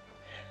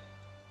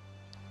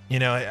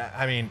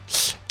 I mean,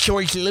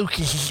 George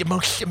Lucas is the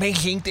most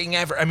amazing thing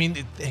ever. I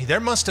mean, there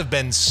must have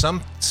been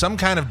some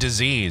kind of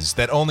disease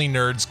that only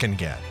nerds can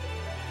get.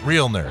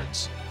 Real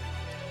nerds.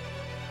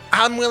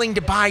 I'm willing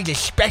to buy the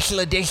special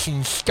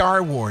edition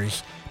Star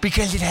Wars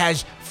because it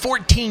has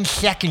 14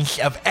 seconds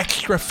of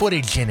extra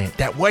footage in it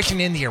that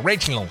wasn't in the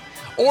original,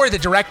 or the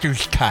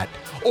director's cut,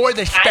 or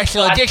the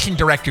special edition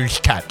director's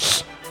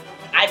cuts.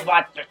 I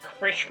bought the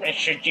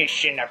Christmas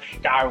edition of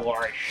Star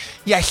Wars.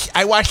 Yes,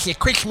 I watched the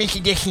Christmas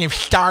edition of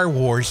Star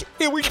Wars.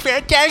 It was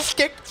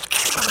fantastic.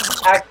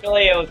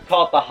 Actually, it was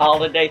called The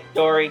Holiday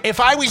Story. If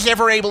I was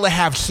ever able to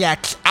have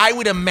sex, I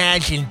would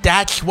imagine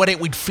that's what it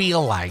would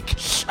feel like.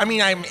 I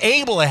mean, I'm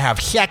able to have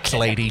sex,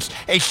 ladies.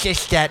 It's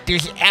just that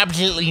there's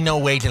absolutely no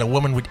way that a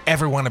woman would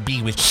ever want to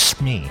be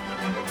with me.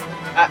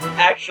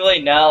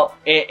 Actually, no.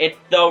 It's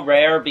so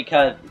rare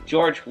because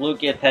George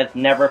Lucas has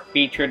never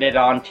featured it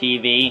on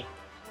TV.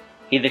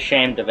 He's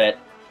ashamed of it,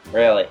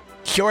 really.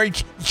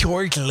 George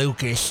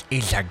Lucas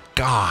is a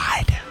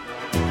god.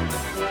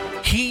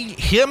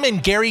 Him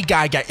and Gary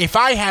Gygax. If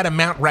I had a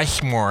Mount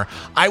Rushmore,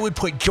 I would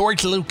put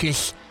George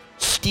Lucas,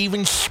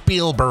 Steven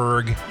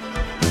Spielberg,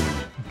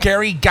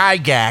 Gary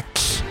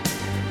Gygax,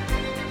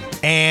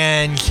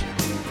 and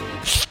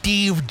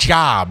Steve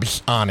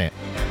Jobs on it.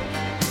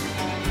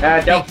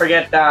 Don't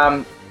forget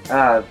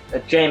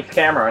James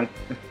Cameron.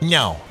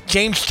 No,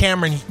 James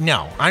Cameron.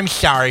 No, I'm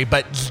sorry,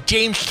 but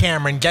James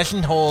Cameron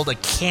doesn't hold a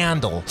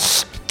candle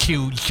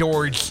to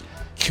George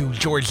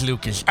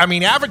Lucas. I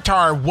mean,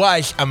 Avatar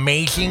was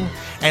amazing,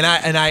 and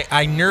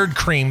I nerd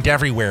creamed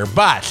everywhere.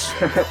 But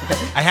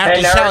I have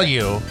to tell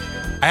you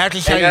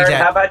that.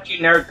 How about you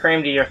nerd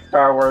cream to your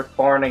Star Wars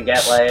porn and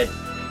get laid?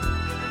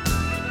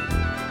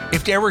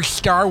 If there were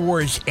Star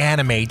Wars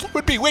anime, it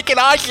would be wicked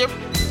awesome.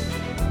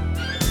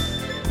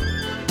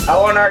 I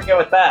won't argue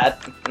with that.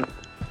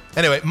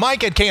 Anyway,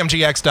 Mike at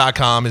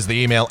KMGX.com is the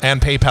email and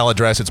PayPal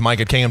address. It's Mike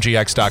at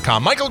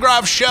KMGX.com. Michael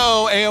Groff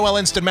Show, AOL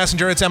Instant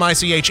Messenger. It's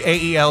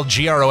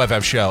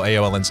MICHAELGROFF Show,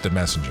 AOL Instant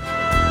Messenger.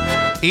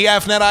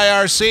 EFNet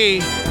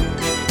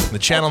IRC, the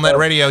Channel Net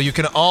Radio. You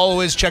can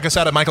always check us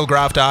out at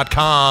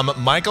michaelgroff.com.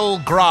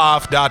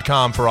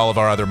 michaelgroff.com for all of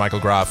our other Michael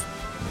Groff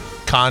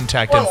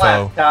contact One info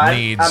last time,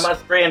 needs. I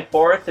must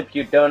reinforce, if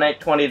you donate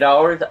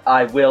 $20,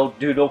 I will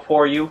doodle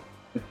for you.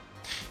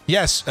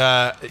 Yes,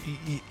 I'm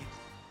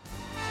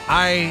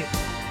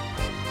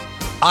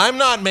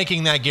not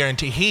making that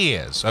guarantee. He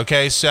is,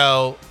 okay?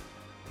 So,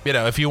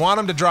 if you want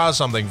him to draw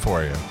something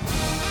for you,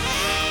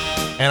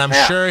 and I'm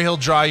sure he'll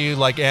draw you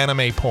like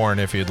anime porn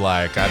if you'd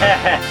like. I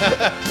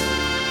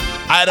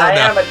don't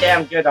know. I am a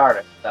damn good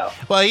artist, though.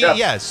 Well,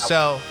 yes,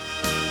 so...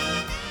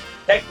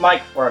 Take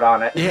Mike's word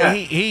on it. Yeah,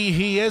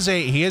 he is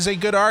a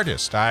good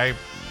artist.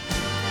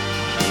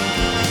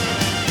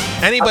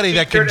 Anybody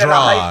that can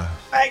draw...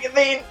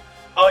 Magazine?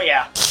 Oh,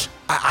 yeah.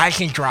 I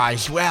can draw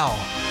as well.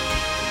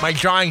 My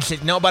drawings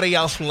that nobody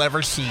else will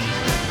ever see.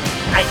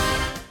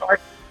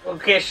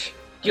 Lucas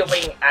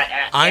doing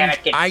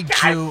I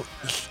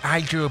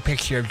drew a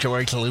picture of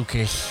George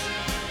Lucas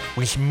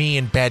with me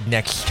in bed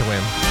next to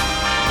him.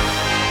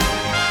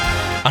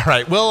 All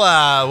right,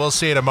 we'll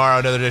see you tomorrow.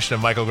 Another edition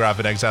of Michael Groff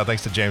in Exile.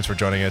 Thanks to James for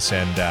joining us,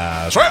 and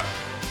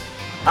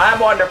I'm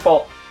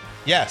wonderful.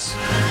 Yes.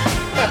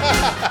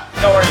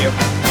 So are you.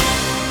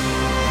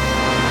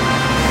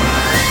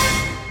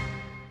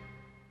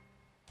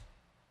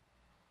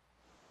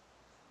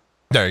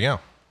 There you go.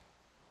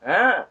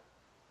 Ah.